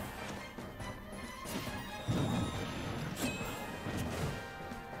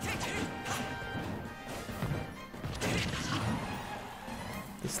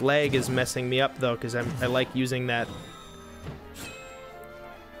 This lag is messing me up though because I like using that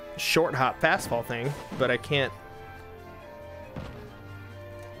short hop fastball thing, but I can't.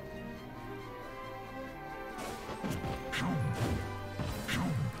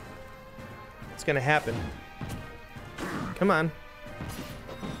 It's gonna happen. Come on.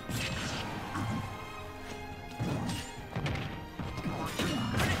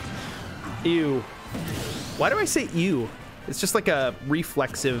 Ew. Why do I say ew? It's just like a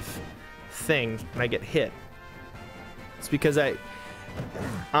reflexive thing when I get hit. It's because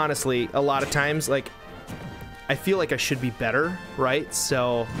honestly, a lot of times, like, I feel like I should be better, right?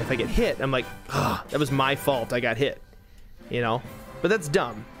 So if I get hit, I'm like, oh, that was my fault, I got hit, you know? But that's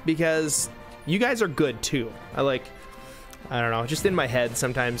dumb, because you guys are good too. I don't know, just in my head,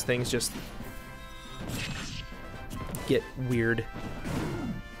 sometimes things just get weird.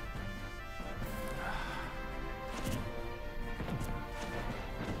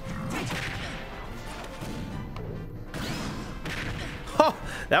 Oh,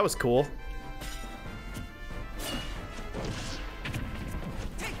 that was cool.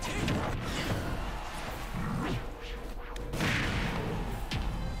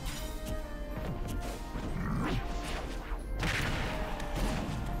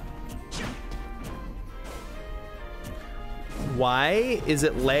 Why is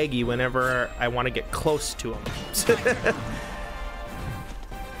it laggy whenever I want to get close to him?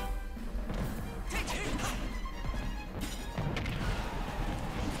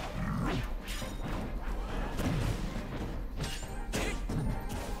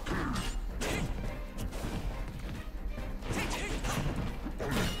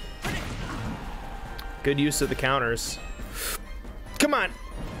 Good use of the counters. Come on!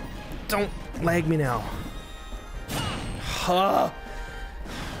 Don't lag me now. I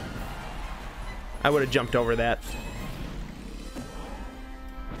would have jumped over that.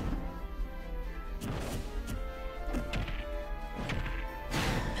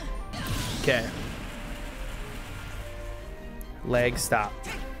 Okay. Lag, stop.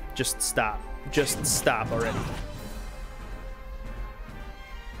 Just stop. Just stop already.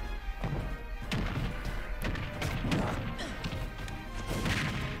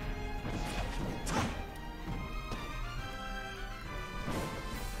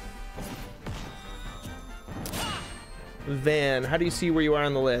 Van, how do you see where you are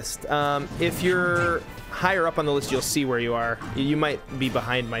on the list? If you're higher up on the list, you'll see where you are. You might be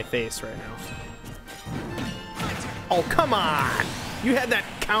behind my face right now. Oh, come on! You had that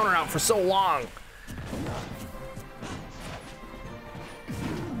counter out for so long.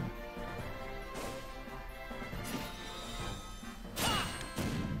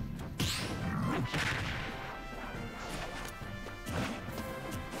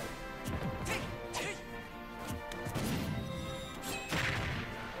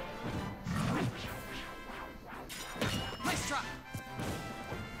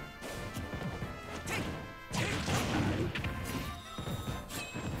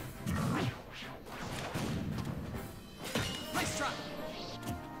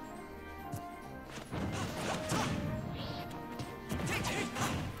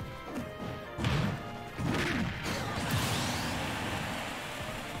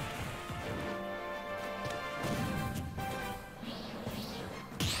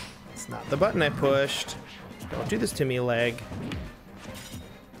 Not the button I pushed. Don't do this to me, leg.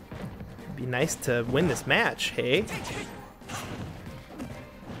 It'd be nice to win this match, hey?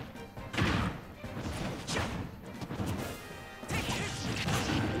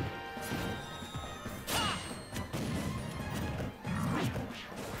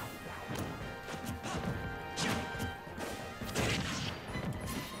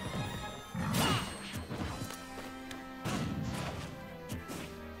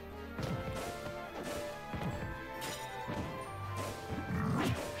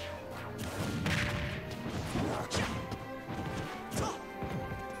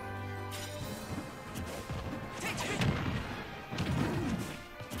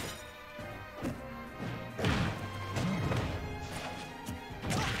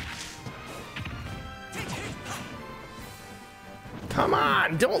 Come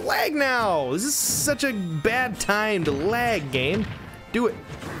on, don't lag now. This is such a bad time to lag, game. Do it.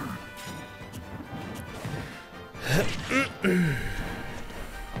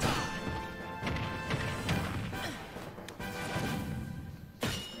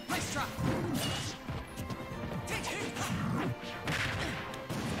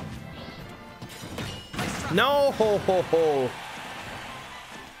 No, ho, ho, ho.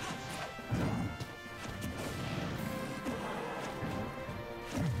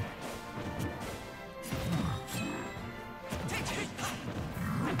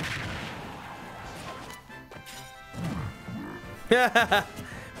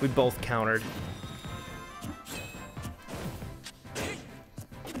 We both countered.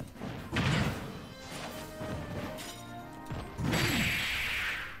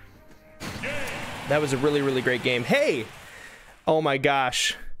 That was a really, really great game. Hey! Oh my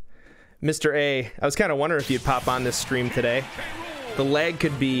gosh. Mr. A, I was kind of wondering if you'd pop on this stream today. The lag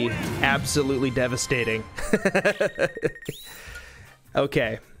could be absolutely devastating.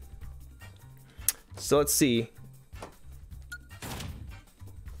 Okay. So let's see.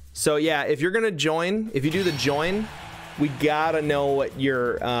 So yeah, if you're gonna join, if you do the join, we gotta know what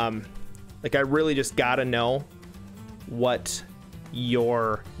your, like I really just gotta know what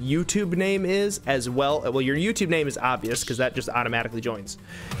your YouTube name is as well. Well, your YouTube name is obvious because that just automatically joins.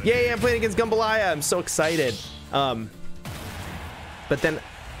 Yay, I'm playing against Gumbalaya. I'm so excited. But then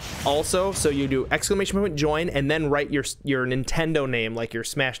also, so you do exclamation point join and then write your Nintendo name, like your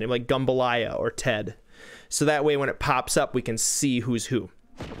Smash name, like Gumbalaya or Ted. So that way when it pops up, we can see who's who.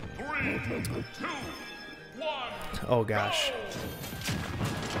 3, 2, 1. Oh gosh.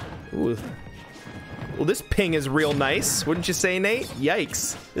 Ooh. Well, this ping is real nice. Wouldn't you say, Nate?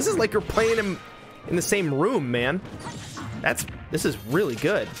 Yikes. This is like you're playing him in the same room, man. This is really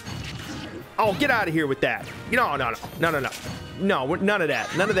good. Oh, get out of here with that. No, no, no, no, no, no. No, none of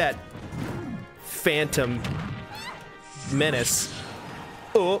that. None of that phantom menace.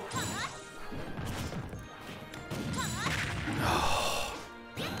 Oh.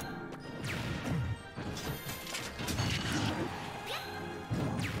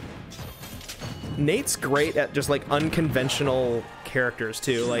 Nate's great at just like unconventional characters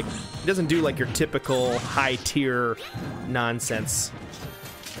too. Like he doesn't do like your typical high tier nonsense.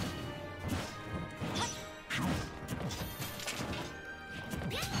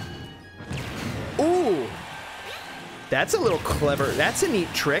 Ooh, that's a little clever. That's a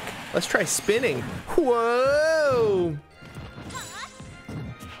neat trick. Let's try spinning. Whoa.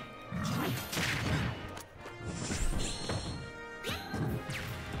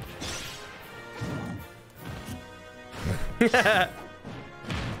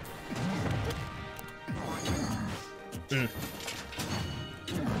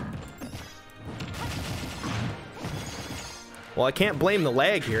 Well, I can't blame the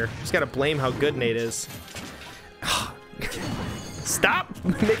lag here. Just gotta blame how good Nate is. Stop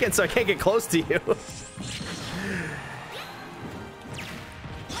making it so I can't get close to you.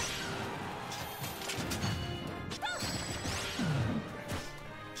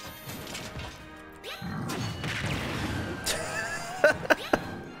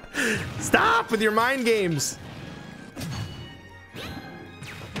 Stop with your mind games.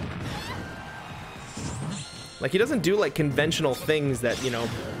 Like he doesn't do like conventional things that, you know,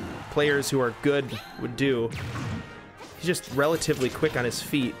 players who are good would do. He's just relatively quick on his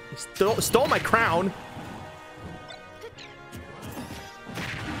feet. He stole my crown.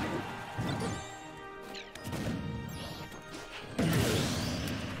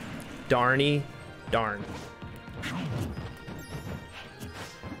 Darny darn.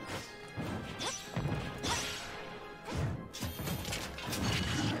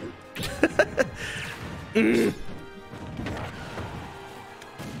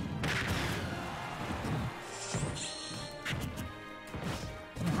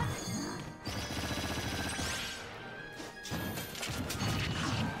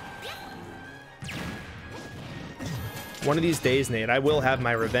 One of these days, Nate, I will have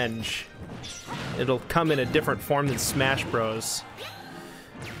my revenge. It'll come in a different form than Smash Bros.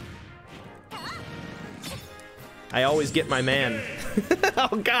 I always get my man.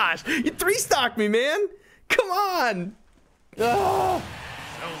 Oh gosh, you 3-stocked me, man. Come on. Oh.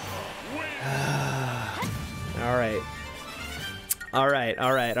 All right. All right,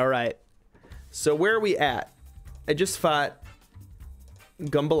 all right, all right. So where are we at? I just fought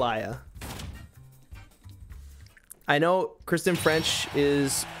Gumbalaya. I know Kristen French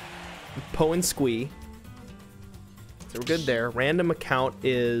is Poe and Squee. So we're good there. Random account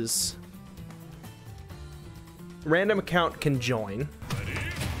is... Random account can join.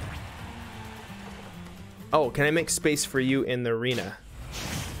 Oh, can I make space for you in the arena?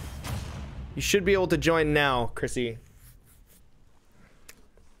 You should be able to join now, Chrissy.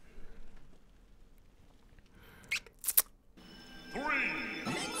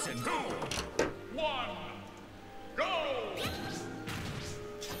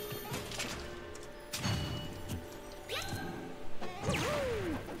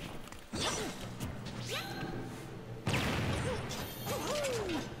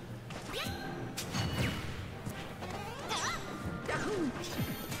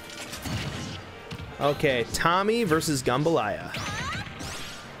 Okay, Tommy versus Gumbalaya.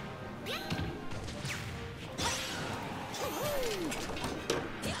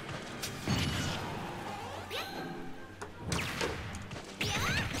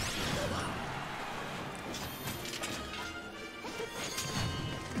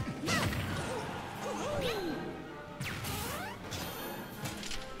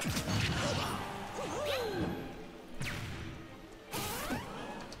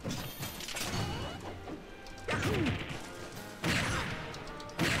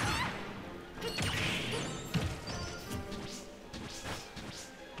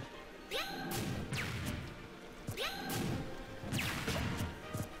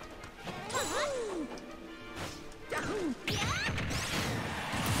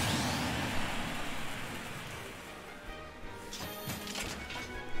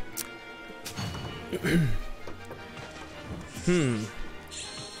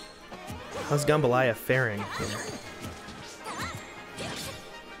 How's Gumbalaya faring here?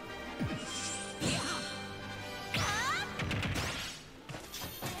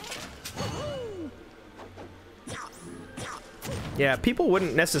 Yeah, people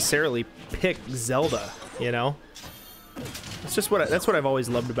wouldn't necessarily pick Zelda, you know? It's just that's what I've always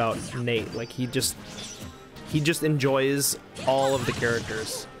loved about Nate. Like he just enjoys all of the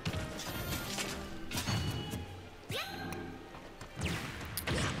characters.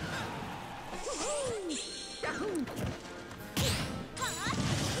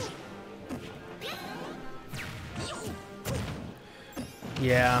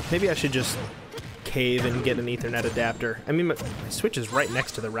 Yeah, maybe I should just cave and get an Ethernet adapter. I mean, my Switch is right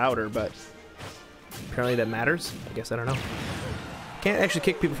next to the router, but apparently that matters. I guess I don't know. Can't actually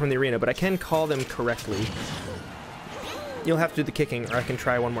kick people from the arena, but I can call them correctly. You'll have to do the kicking, or I can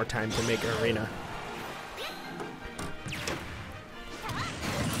try one more time to make an arena.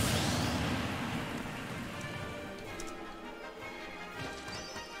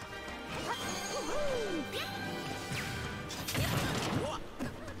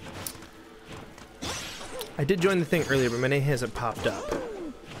 I did join the thing earlier, but my name hasn't popped up.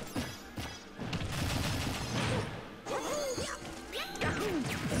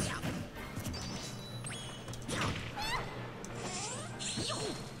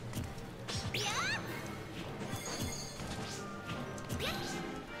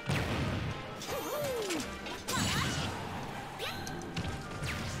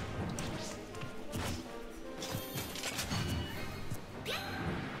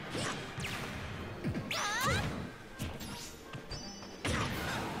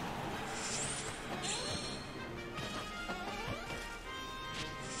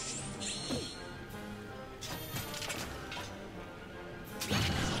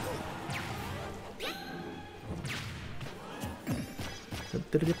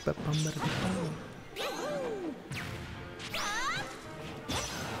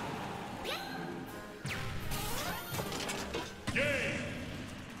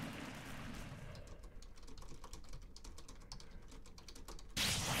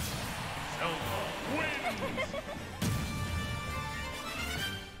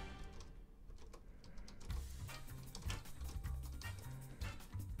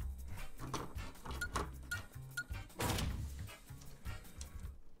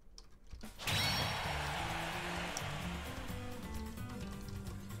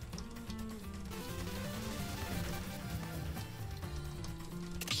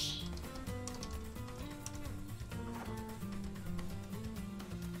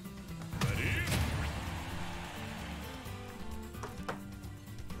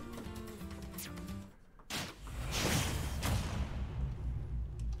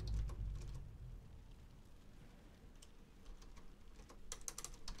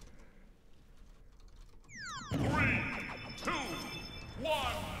 1,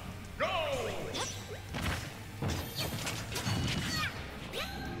 go!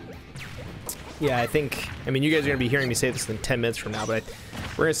 Yeah, I mean, you guys are going to be hearing me say this in 10 minutes from now, but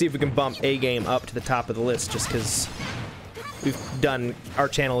we're going to see if we can bump A-Game up to the top of the list, just because our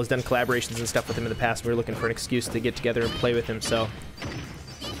channel has done collaborations and stuff with him in the past. We're looking for an excuse to get together and play with him, so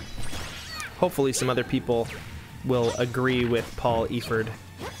hopefully some other people will agree with Paul Eford.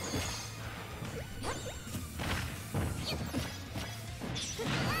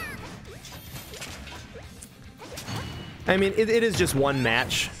 I mean, it is just one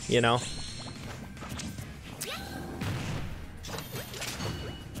match, you know?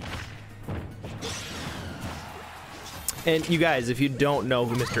 And you guys, if you don't know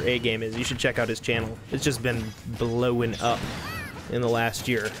who Mr. A-Game is, you should check out his channel. It's just been blowing up in the last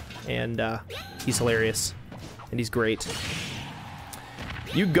year, and he's hilarious, and he's great.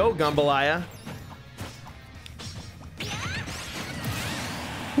 You go, Gumbalaya.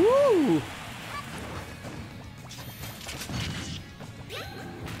 Woo!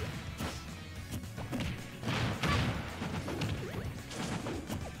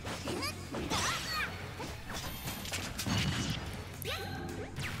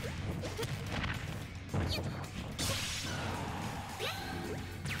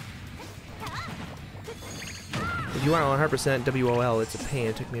 If you want 100% WOL, it's a pain.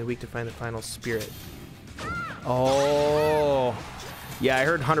 It took me a week to find the final spirit. Oh. Yeah, I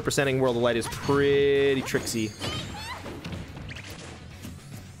heard 100%ing World of Light is pretty tricksy.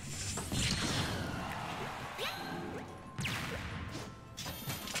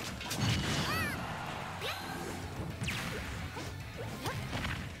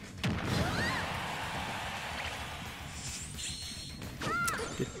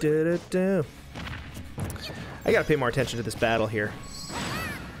 I gotta pay more attention to this battle here.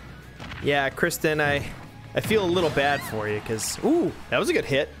 Yeah, Kristen, I feel a little bad for you, because... Ooh, that was a good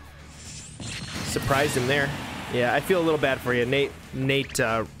hit. Surprised him there. Yeah, I feel a little bad for you. Nate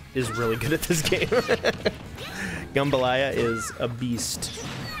is really good at this game. Gumbalaya is a beast.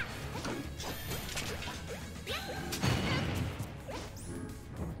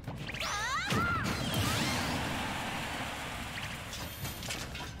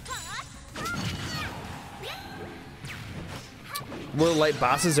 World Light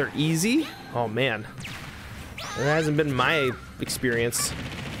bosses are easy? Oh man, that hasn't been my experience.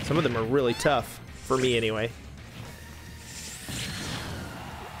 Some of them are really tough, for me anyway.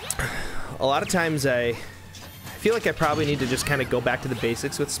 A lot of times I feel like I probably need to just kind of go back to the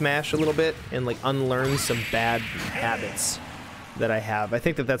basics with Smash a little bit and like unlearn some bad habits that I have. I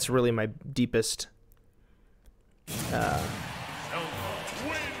think that that's really my deepest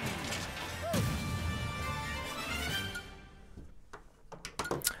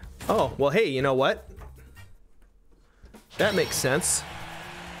Oh, well, hey, you know what? That makes sense.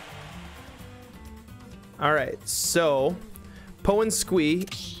 All right, so Poe and Squee.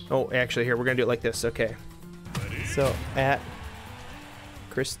 Oh, actually, here, we're going to do it like this. Okay. So, at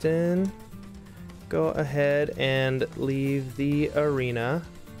Kristen, go ahead and leave the arena.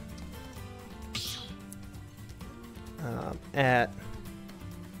 At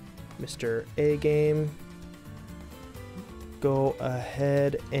Mr. A-Game, go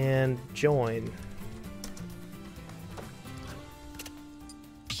ahead and join.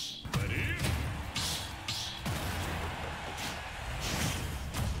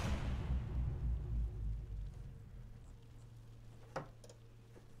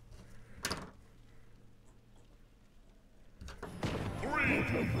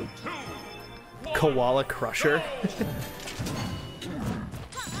 Koala Crusher.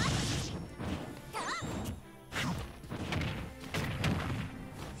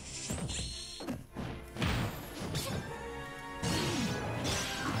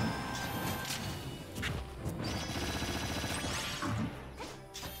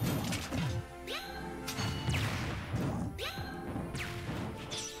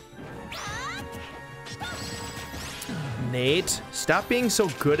 Nate, stop being so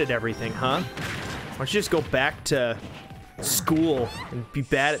good at everything, huh? Why don't you just go back to school and be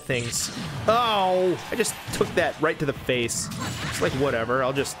bad at things? Oh, I just took that right to the face. It's like, whatever,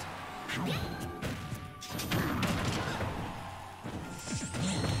 I'll just...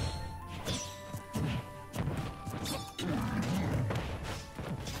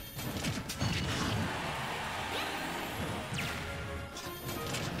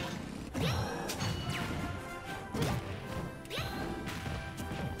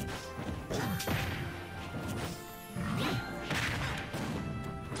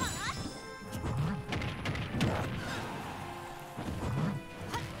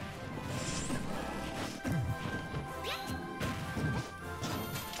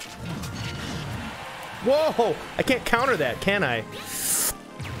 Whoa! I can't counter that, can I?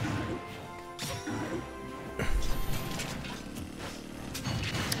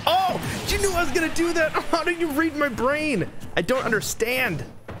 Oh! You knew I was gonna do that! How did you read my brain? I don't understand.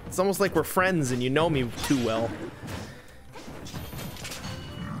 It's almost like we're friends and you know me too well.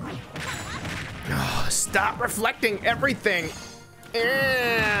 Oh, stop reflecting everything!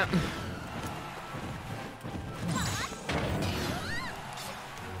 Eh.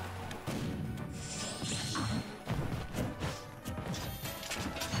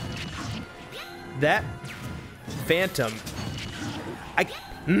 That Phantom,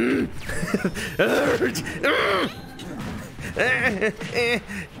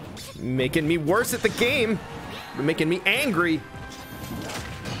 making me worse at the game, making me angry.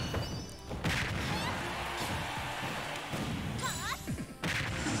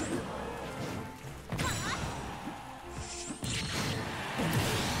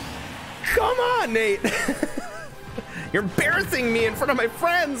 Come on, Nate. You're embarrassing me in front of my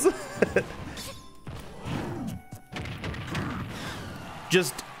friends.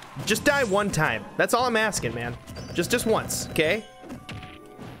 Just die one time. That's all I'm asking, man. Just once, okay?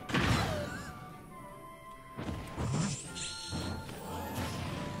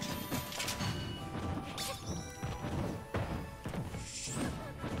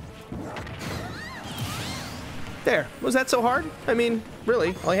 There. Was that so hard? I mean,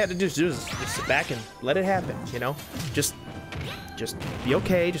 really, all you had to do is just sit back and let it happen, you know? Just be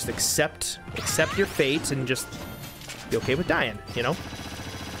okay. Just accept your fate and just be okay with dying, you know?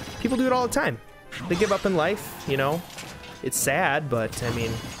 People do it all the time. They give up in life, you know? It's sad, but, I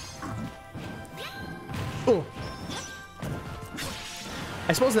mean... Oh.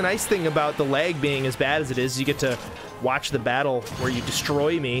 I suppose the nice thing about the lag being as bad as it is, you get to watch the battle where you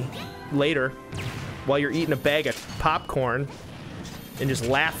destroy me later while you're eating a bag of popcorn and just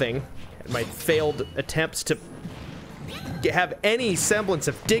laughing at my failed attempts to have any semblance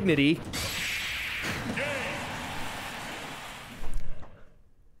of dignity.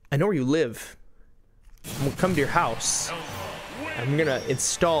 I know where you live. I'm gonna come to your house. I'm gonna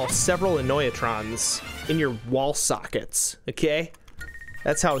install several Annoyatrons in your wall sockets, okay?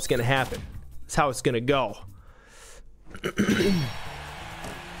 That's how it's gonna happen. That's how it's gonna go.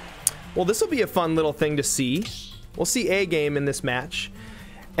 Well, this will be a fun little thing to see. We'll see A game in this match.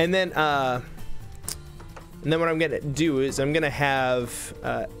 And then what I'm gonna do is I'm gonna have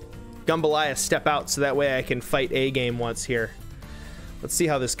Gumbalaya step out so that way I can fight A game once here. Let's see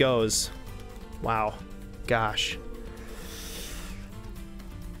how this goes. Wow. Gosh.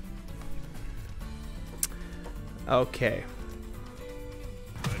 Okay.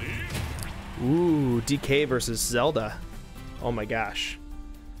 Ooh, DK versus Zelda. Oh my gosh.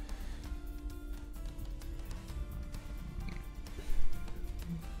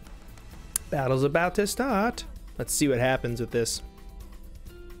 Battle's about to start. Let's see what happens with this.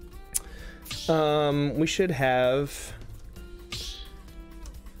 We should have...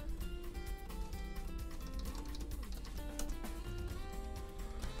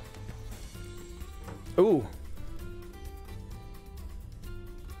 Ooh.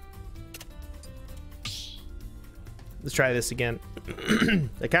 Let's try this again.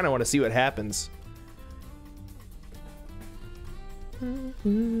 I kind of want to see what happens.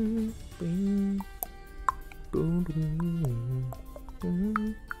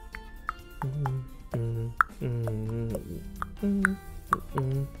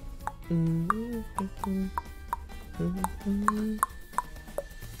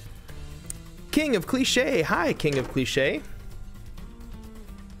 King of Cliche. Hi, King of Cliche.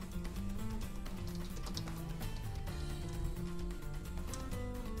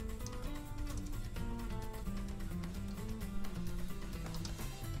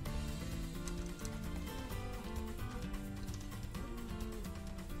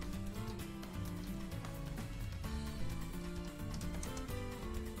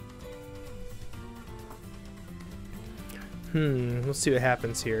 Let's see what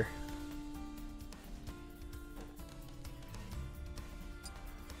happens here.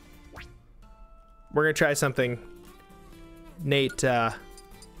 We're gonna try something. Nate, you'll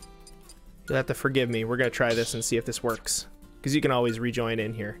have to forgive me. We're gonna try this and see if this works. Because you can always rejoin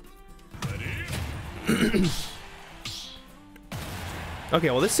in here. Okay,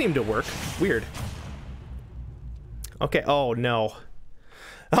 well this seemed to work. Weird. Okay, oh no.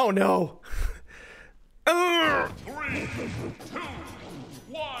 Oh no! 3, 2,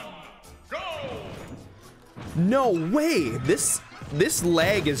 1, go! No way! This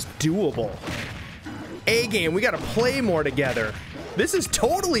lag is doable. A game, we gotta play more together. This is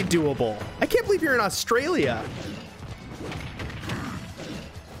totally doable. I can't believe you're in Australia.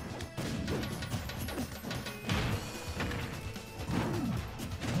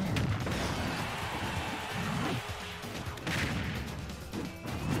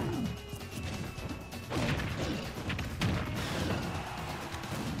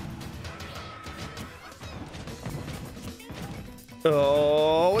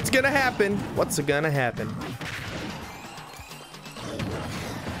 Oh, what's gonna happen? What's gonna happen?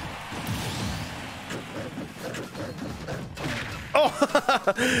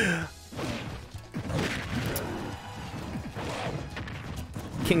 Oh!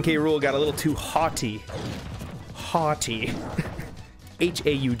 King K. Rool got a little too haughty. Haughty.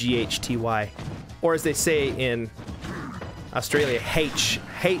 H-A-U-G-H-T-Y. Or as they say in Australia,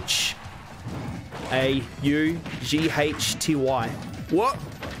 H-A-U-G-H-T-Y. What?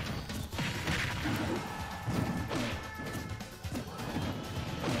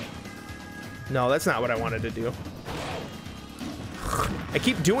 No, that's not what I wanted to do. I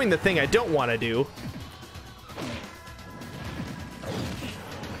keep doing the thing I don't want to do.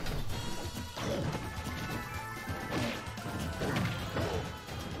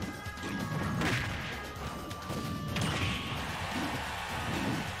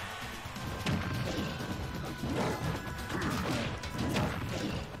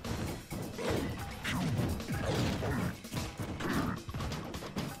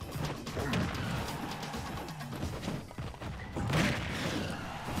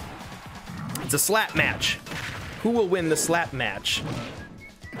 It's a slap match. Who will win the slap match?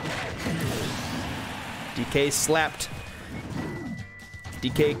 DK slapped.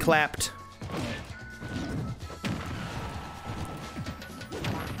 DK clapped.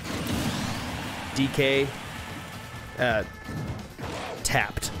 DK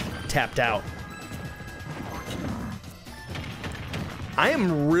tapped out. I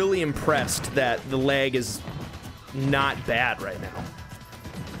am really impressed that the lag is not bad right now.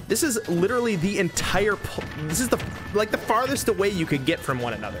 This is literally the entire, this is the farthest away you could get from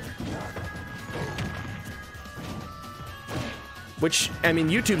one another. Which, I mean,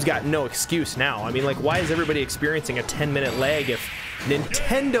 YouTube's got no excuse now. I mean, like, why is everybody experiencing a 10-minute lag if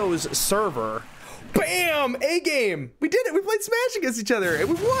Nintendo's server, bam, A game, we did it, we played Smash against each other and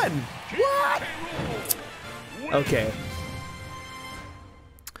we won. What? Okay.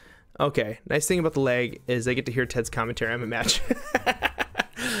 Okay, nice thing about the lag is I get to hear Ted's commentary on a match.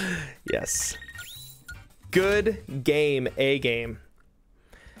 Yes. Good game, A game.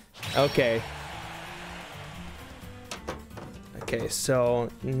 Okay. Okay, so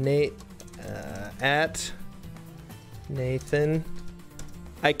at Nathan.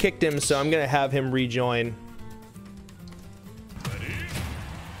 I kicked him, so I'm gonna have him rejoin.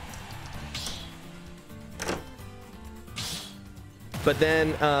 But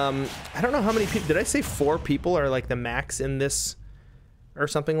then, I don't know how many people, did I say 4 people are like the max in this or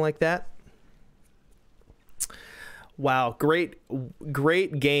something like that? Wow, great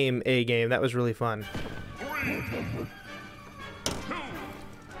game, A game. That was really fun. 3, 2,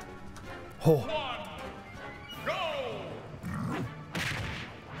 Oh. 1, go!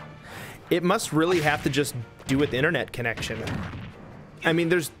 It must really have to just do with internet connection. I mean,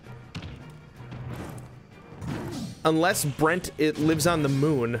 there's... Unless Brent lives on the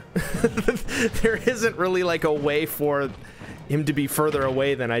moon, there isn't really like a way for him to be further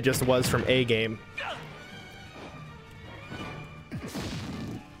away than I just was from A game.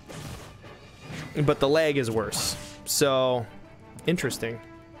 But the lag is worse. So, interesting.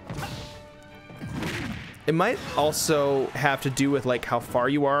 It might also have to do with like how far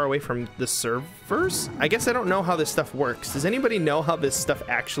you are away from the servers. I guess I don't know how this stuff works. Does anybody know how this stuff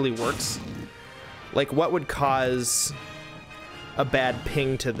actually works? Like, what would cause a bad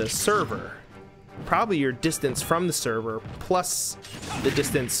ping to the server? Probably your distance from the server plus the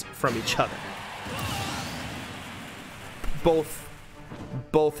distance from each other.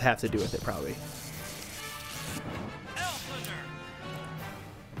 Both have to do with it, probably.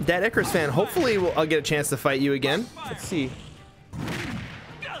 Dad Icarus fan, hopefully I'll get a chance to fight you again. Let's see.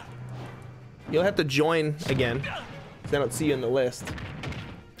 You'll have to join again, because I don't see you in the list.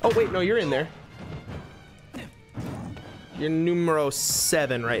 Oh, wait, no, you're in there. You're numero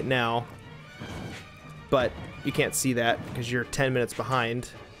 7 right now, but you can't see that because you're 10 minutes behind.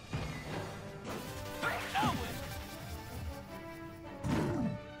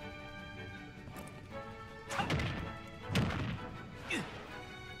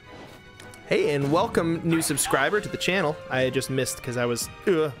 Hey, and welcome, new subscriber, to the channel. I just missed because I was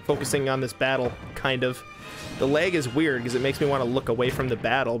focusing on this battle, kind of. The lag is weird because it makes me want to look away from the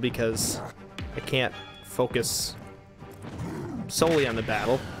battle because I can't focus solely on the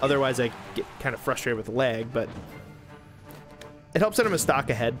battle. Otherwise, I get kind of frustrated with the lag, but it helps that I'm a stock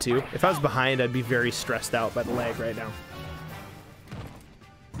ahead, too. If I was behind, I'd be very stressed out by the lag right now.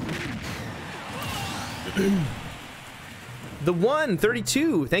 The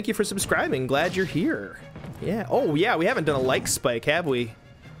 132, thank you for subscribing. Glad you're here. Yeah. Oh, yeah, we haven't done a like spike, have we?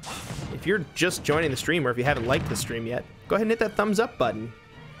 if you're just joining the stream or if you haven't liked the stream yet, go ahead and hit that thumbs up button,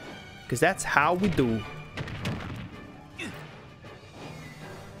 because that's how we do.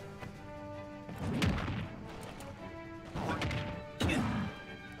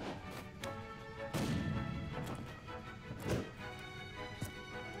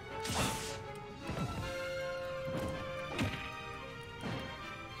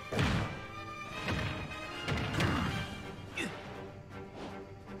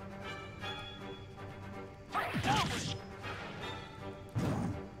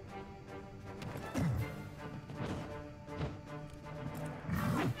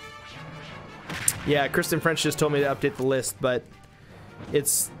 Yeah, Kristen French just told me to update the list, but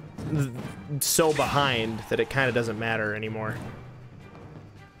it's so behind that it kind of doesn't matter anymore.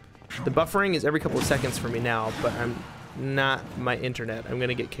 The buffering is every couple of seconds for me now, but I'm not my internet. I'm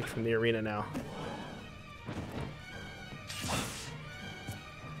gonna get kicked from the arena now.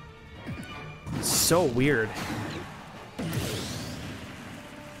 So weird.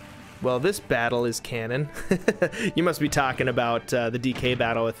 Well, this battle is canon. You must be talking about the DK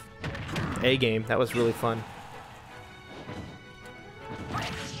battle with A game. That was really fun.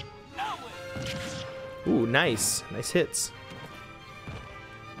 Ooh, nice. Nice hits.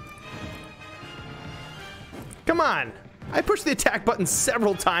 Come on! I pushed the attack button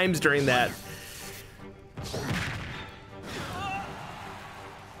several times during that.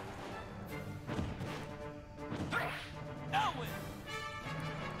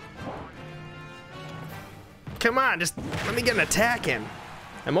 Come on, just let me get an attack in.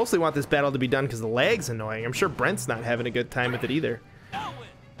 I mostly want this battle to be done because the lag's annoying. I'm sure Brent's not having a good time with it either.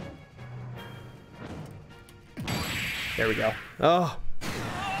 There we go. Oh,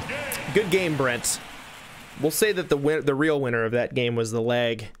 good game, Brent. We'll say that the real winner of that game was the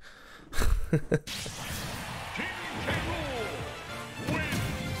lag.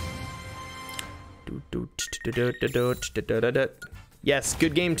 Yes,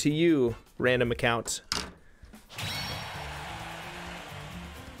 good game to you, random account.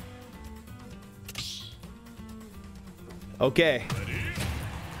 Okay.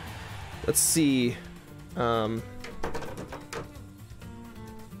 Let's see.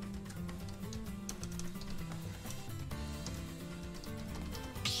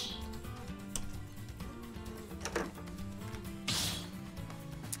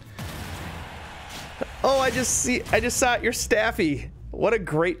 Oh, I just saw it. You're Staffy. What a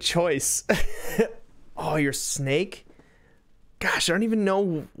great choice. Oh, you're Snake? Gosh, I don't even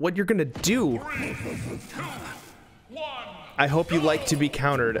know what you're gonna do. 3, 2, 1. I hope you like to be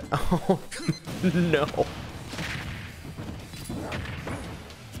countered. Oh, no.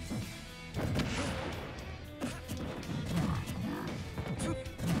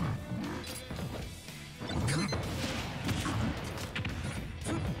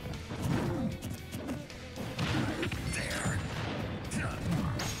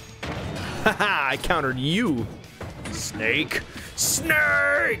 Haha, I countered you, Snake.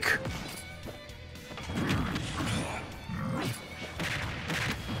 Snake!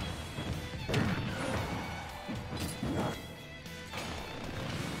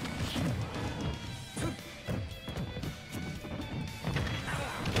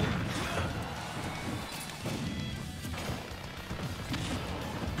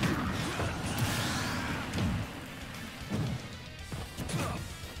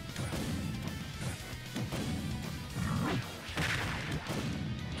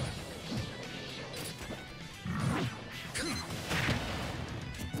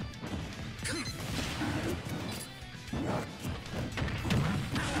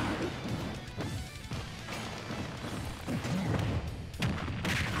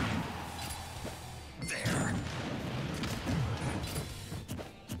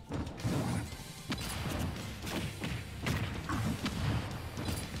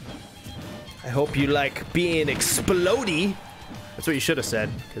 I hope you like being explodey. That's what you should have said,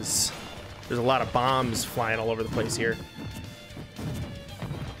 because there's a lot of bombs flying all over the place here.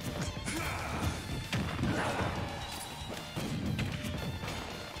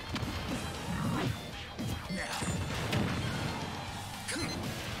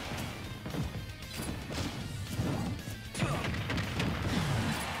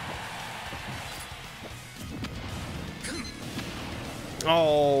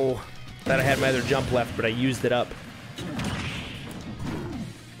 Oh, thought I had my other jump left, but I used it up.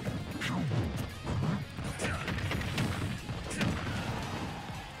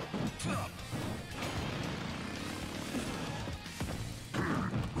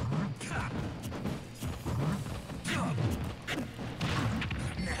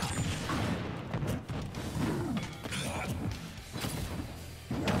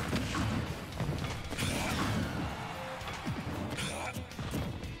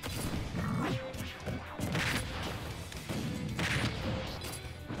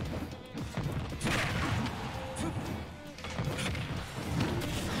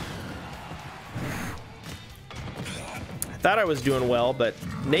 Thought I was doing well, but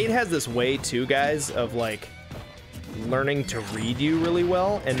Nate has this way too, guys, of like learning to read you really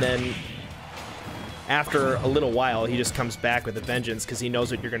well, and then after a little while he just comes back with a vengeance because he knows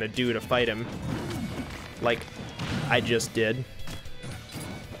what you're gonna do to fight him, like I just did.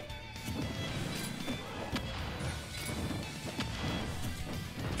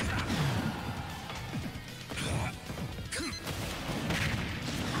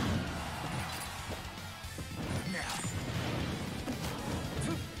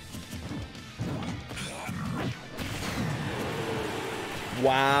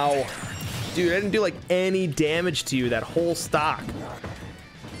 Wow. Dude, I didn't do like any damage to you that whole stock.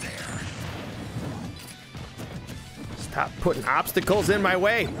 Stop putting obstacles in my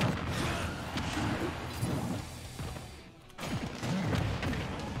way.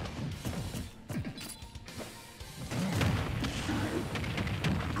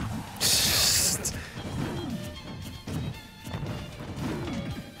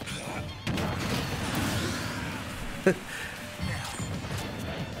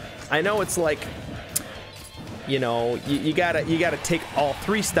 I know it's like, you know, you gotta take all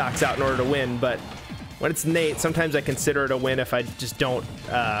 3 stocks out in order to win, but when it's Nate, sometimes I consider it a win if I just don't,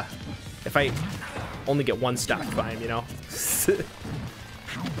 if I only get 1 stock by him, you know?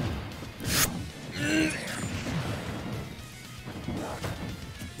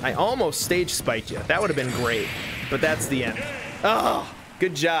 I almost stage spiked you. That would have been great, but that's the end. Oh,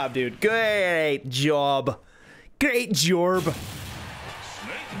 good job, dude. Great job. Great job.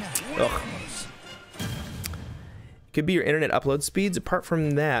 Ugh. Could be your internet upload speeds. Apart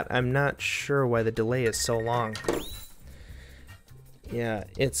from that, I'm not sure why the delay is so long. Yeah,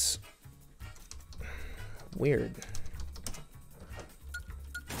 it's weird.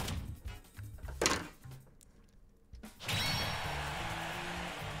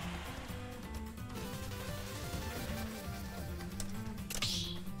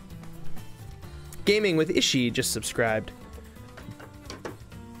 Gaming with Ishii just subscribed.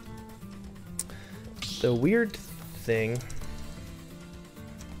 The weird thing.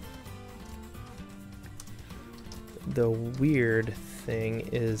 The weird thing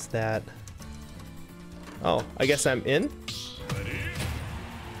is that. Oh, I guess I'm in?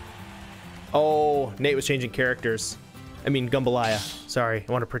 Oh, Nate was changing characters. I mean, Gumbalaya. Sorry,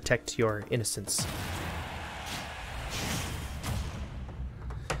 I want to protect your innocence.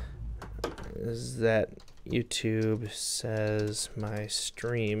 Is that YouTube says my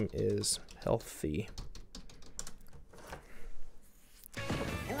stream is healthy. 3,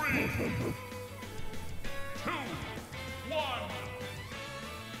 2, 1.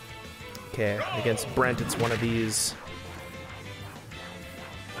 Okay, against Brent, it's one of these.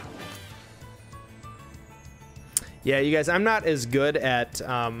 Yeah, you guys, I'm not as good at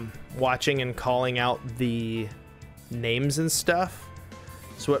watching and calling out the names and stuff.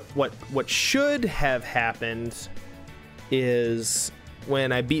 So what should have happened is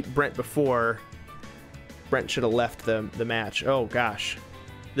when I beat Brent before, Brent should have left the match. Oh gosh,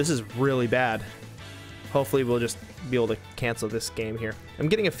 this is really bad. Hopefully we'll just be able to cancel this game here. I'm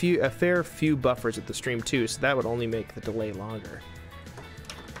getting a fair few buffers at the stream too, so that would only make the delay longer.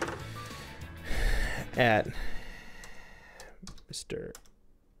 At Mr.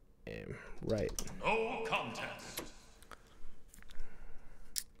 Right. No contest.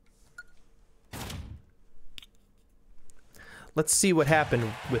 Let's see what happened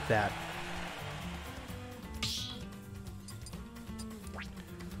with that.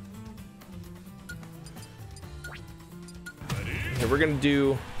 Okay, we're gonna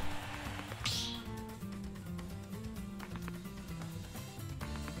do.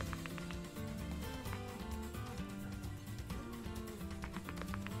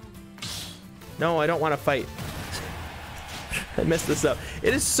 No, I don't want to fight. I messed this up.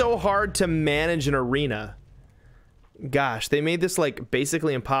 It is so hard to manage an arena. Gosh, they made this like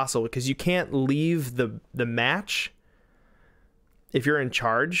basically impossible because you can't leave the match if you're in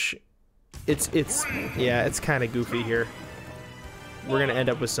charge. It's yeah, it's kind of goofy here. We're gonna end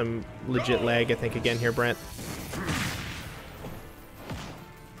up with some legit lag, I think, again here, Brent.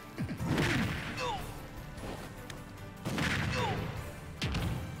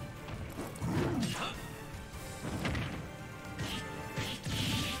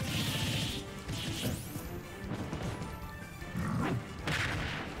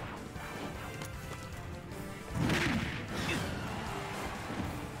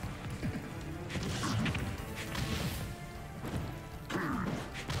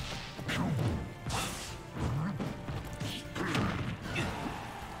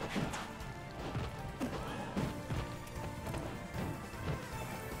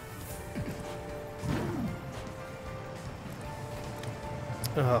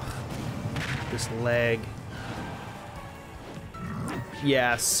 Ugh. This lag.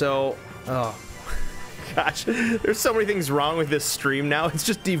 Yeah, so... Oh. Gosh. There's so many things wrong with this stream now. It's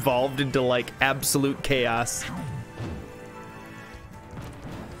just devolved into, like, absolute chaos.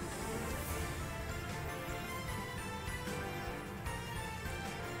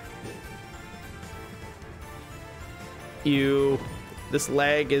 This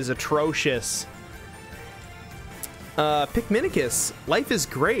lag is atrocious. Picminicus, life is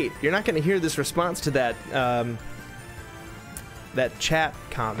great. You're not going to hear this response to that that chat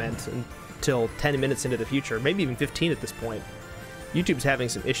comment until 10 minutes into the future, maybe even 15 at this point. YouTube's having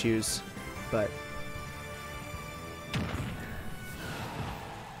some issues, but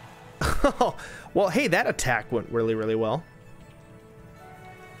oh, well, hey, that attack went really, really well.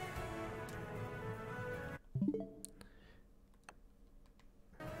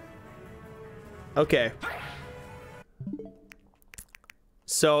 Okay.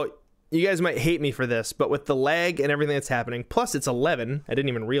 So, you guys might hate me for this, but with the lag and everything that's happening, plus it's 11, I didn't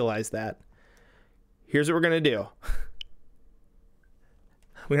even realize that. Here's what we're going to do.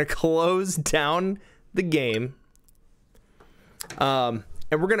 We're going to close down the game. And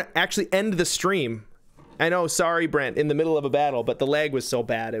we're going to actually end the stream. I know, sorry, Brent, in the middle of a battle, but the lag was so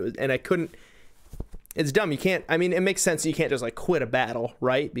bad. And I couldn't... It's dumb. You can't... I mean, it makes sense you can't just, like, quit a battle,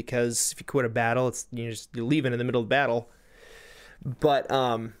 right? Because if you quit a battle, you're leaving in the middle of the battle. But,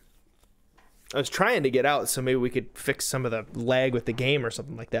 I was trying to get out so maybe we could fix some of the lag with the game or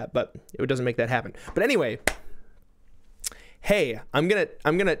something like that, but it doesn't make that happen. But anyway, hey, I'm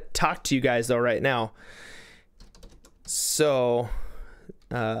gonna talk to you guys though right now. So,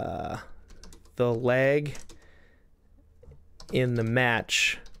 the lag in the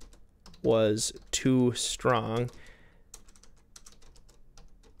match was too strong.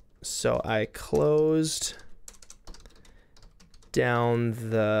 So I closed down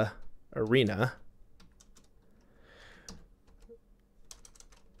the arena,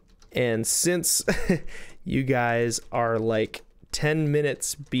 and since you guys are like 10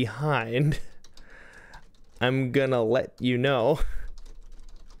 minutes behind, I'm gonna let you know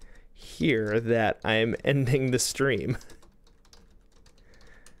here that I'm ending the stream.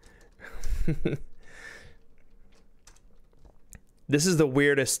 This is the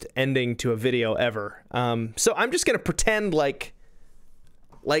weirdest ending to a video ever. So I'm just gonna pretend like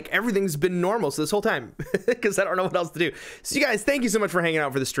everything's been normal so this whole time, because I don't know what else to do. So you guys, thank you so much for hanging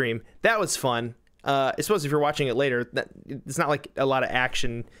out for the stream. That was fun. I suppose if you're watching it later, it's not like a lot of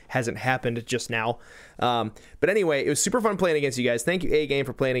action hasn't happened just now. But anyway, it was super fun playing against you guys. Thank you, A-Game,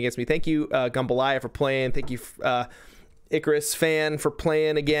 for playing against me. Thank you, Gumbalaya, for playing. Thank you, Icarus fan, for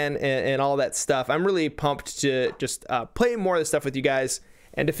playing again, and all that stuff. I'm really pumped to just play more of this stuff with you guys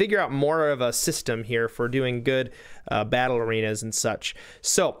and to figure out more of a system here for doing good battle arenas and such.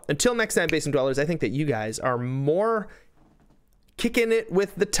 So until next time, Basement Dwellers, I think that you guys are more kicking it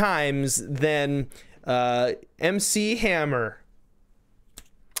with the times than MC Hammer.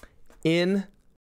 In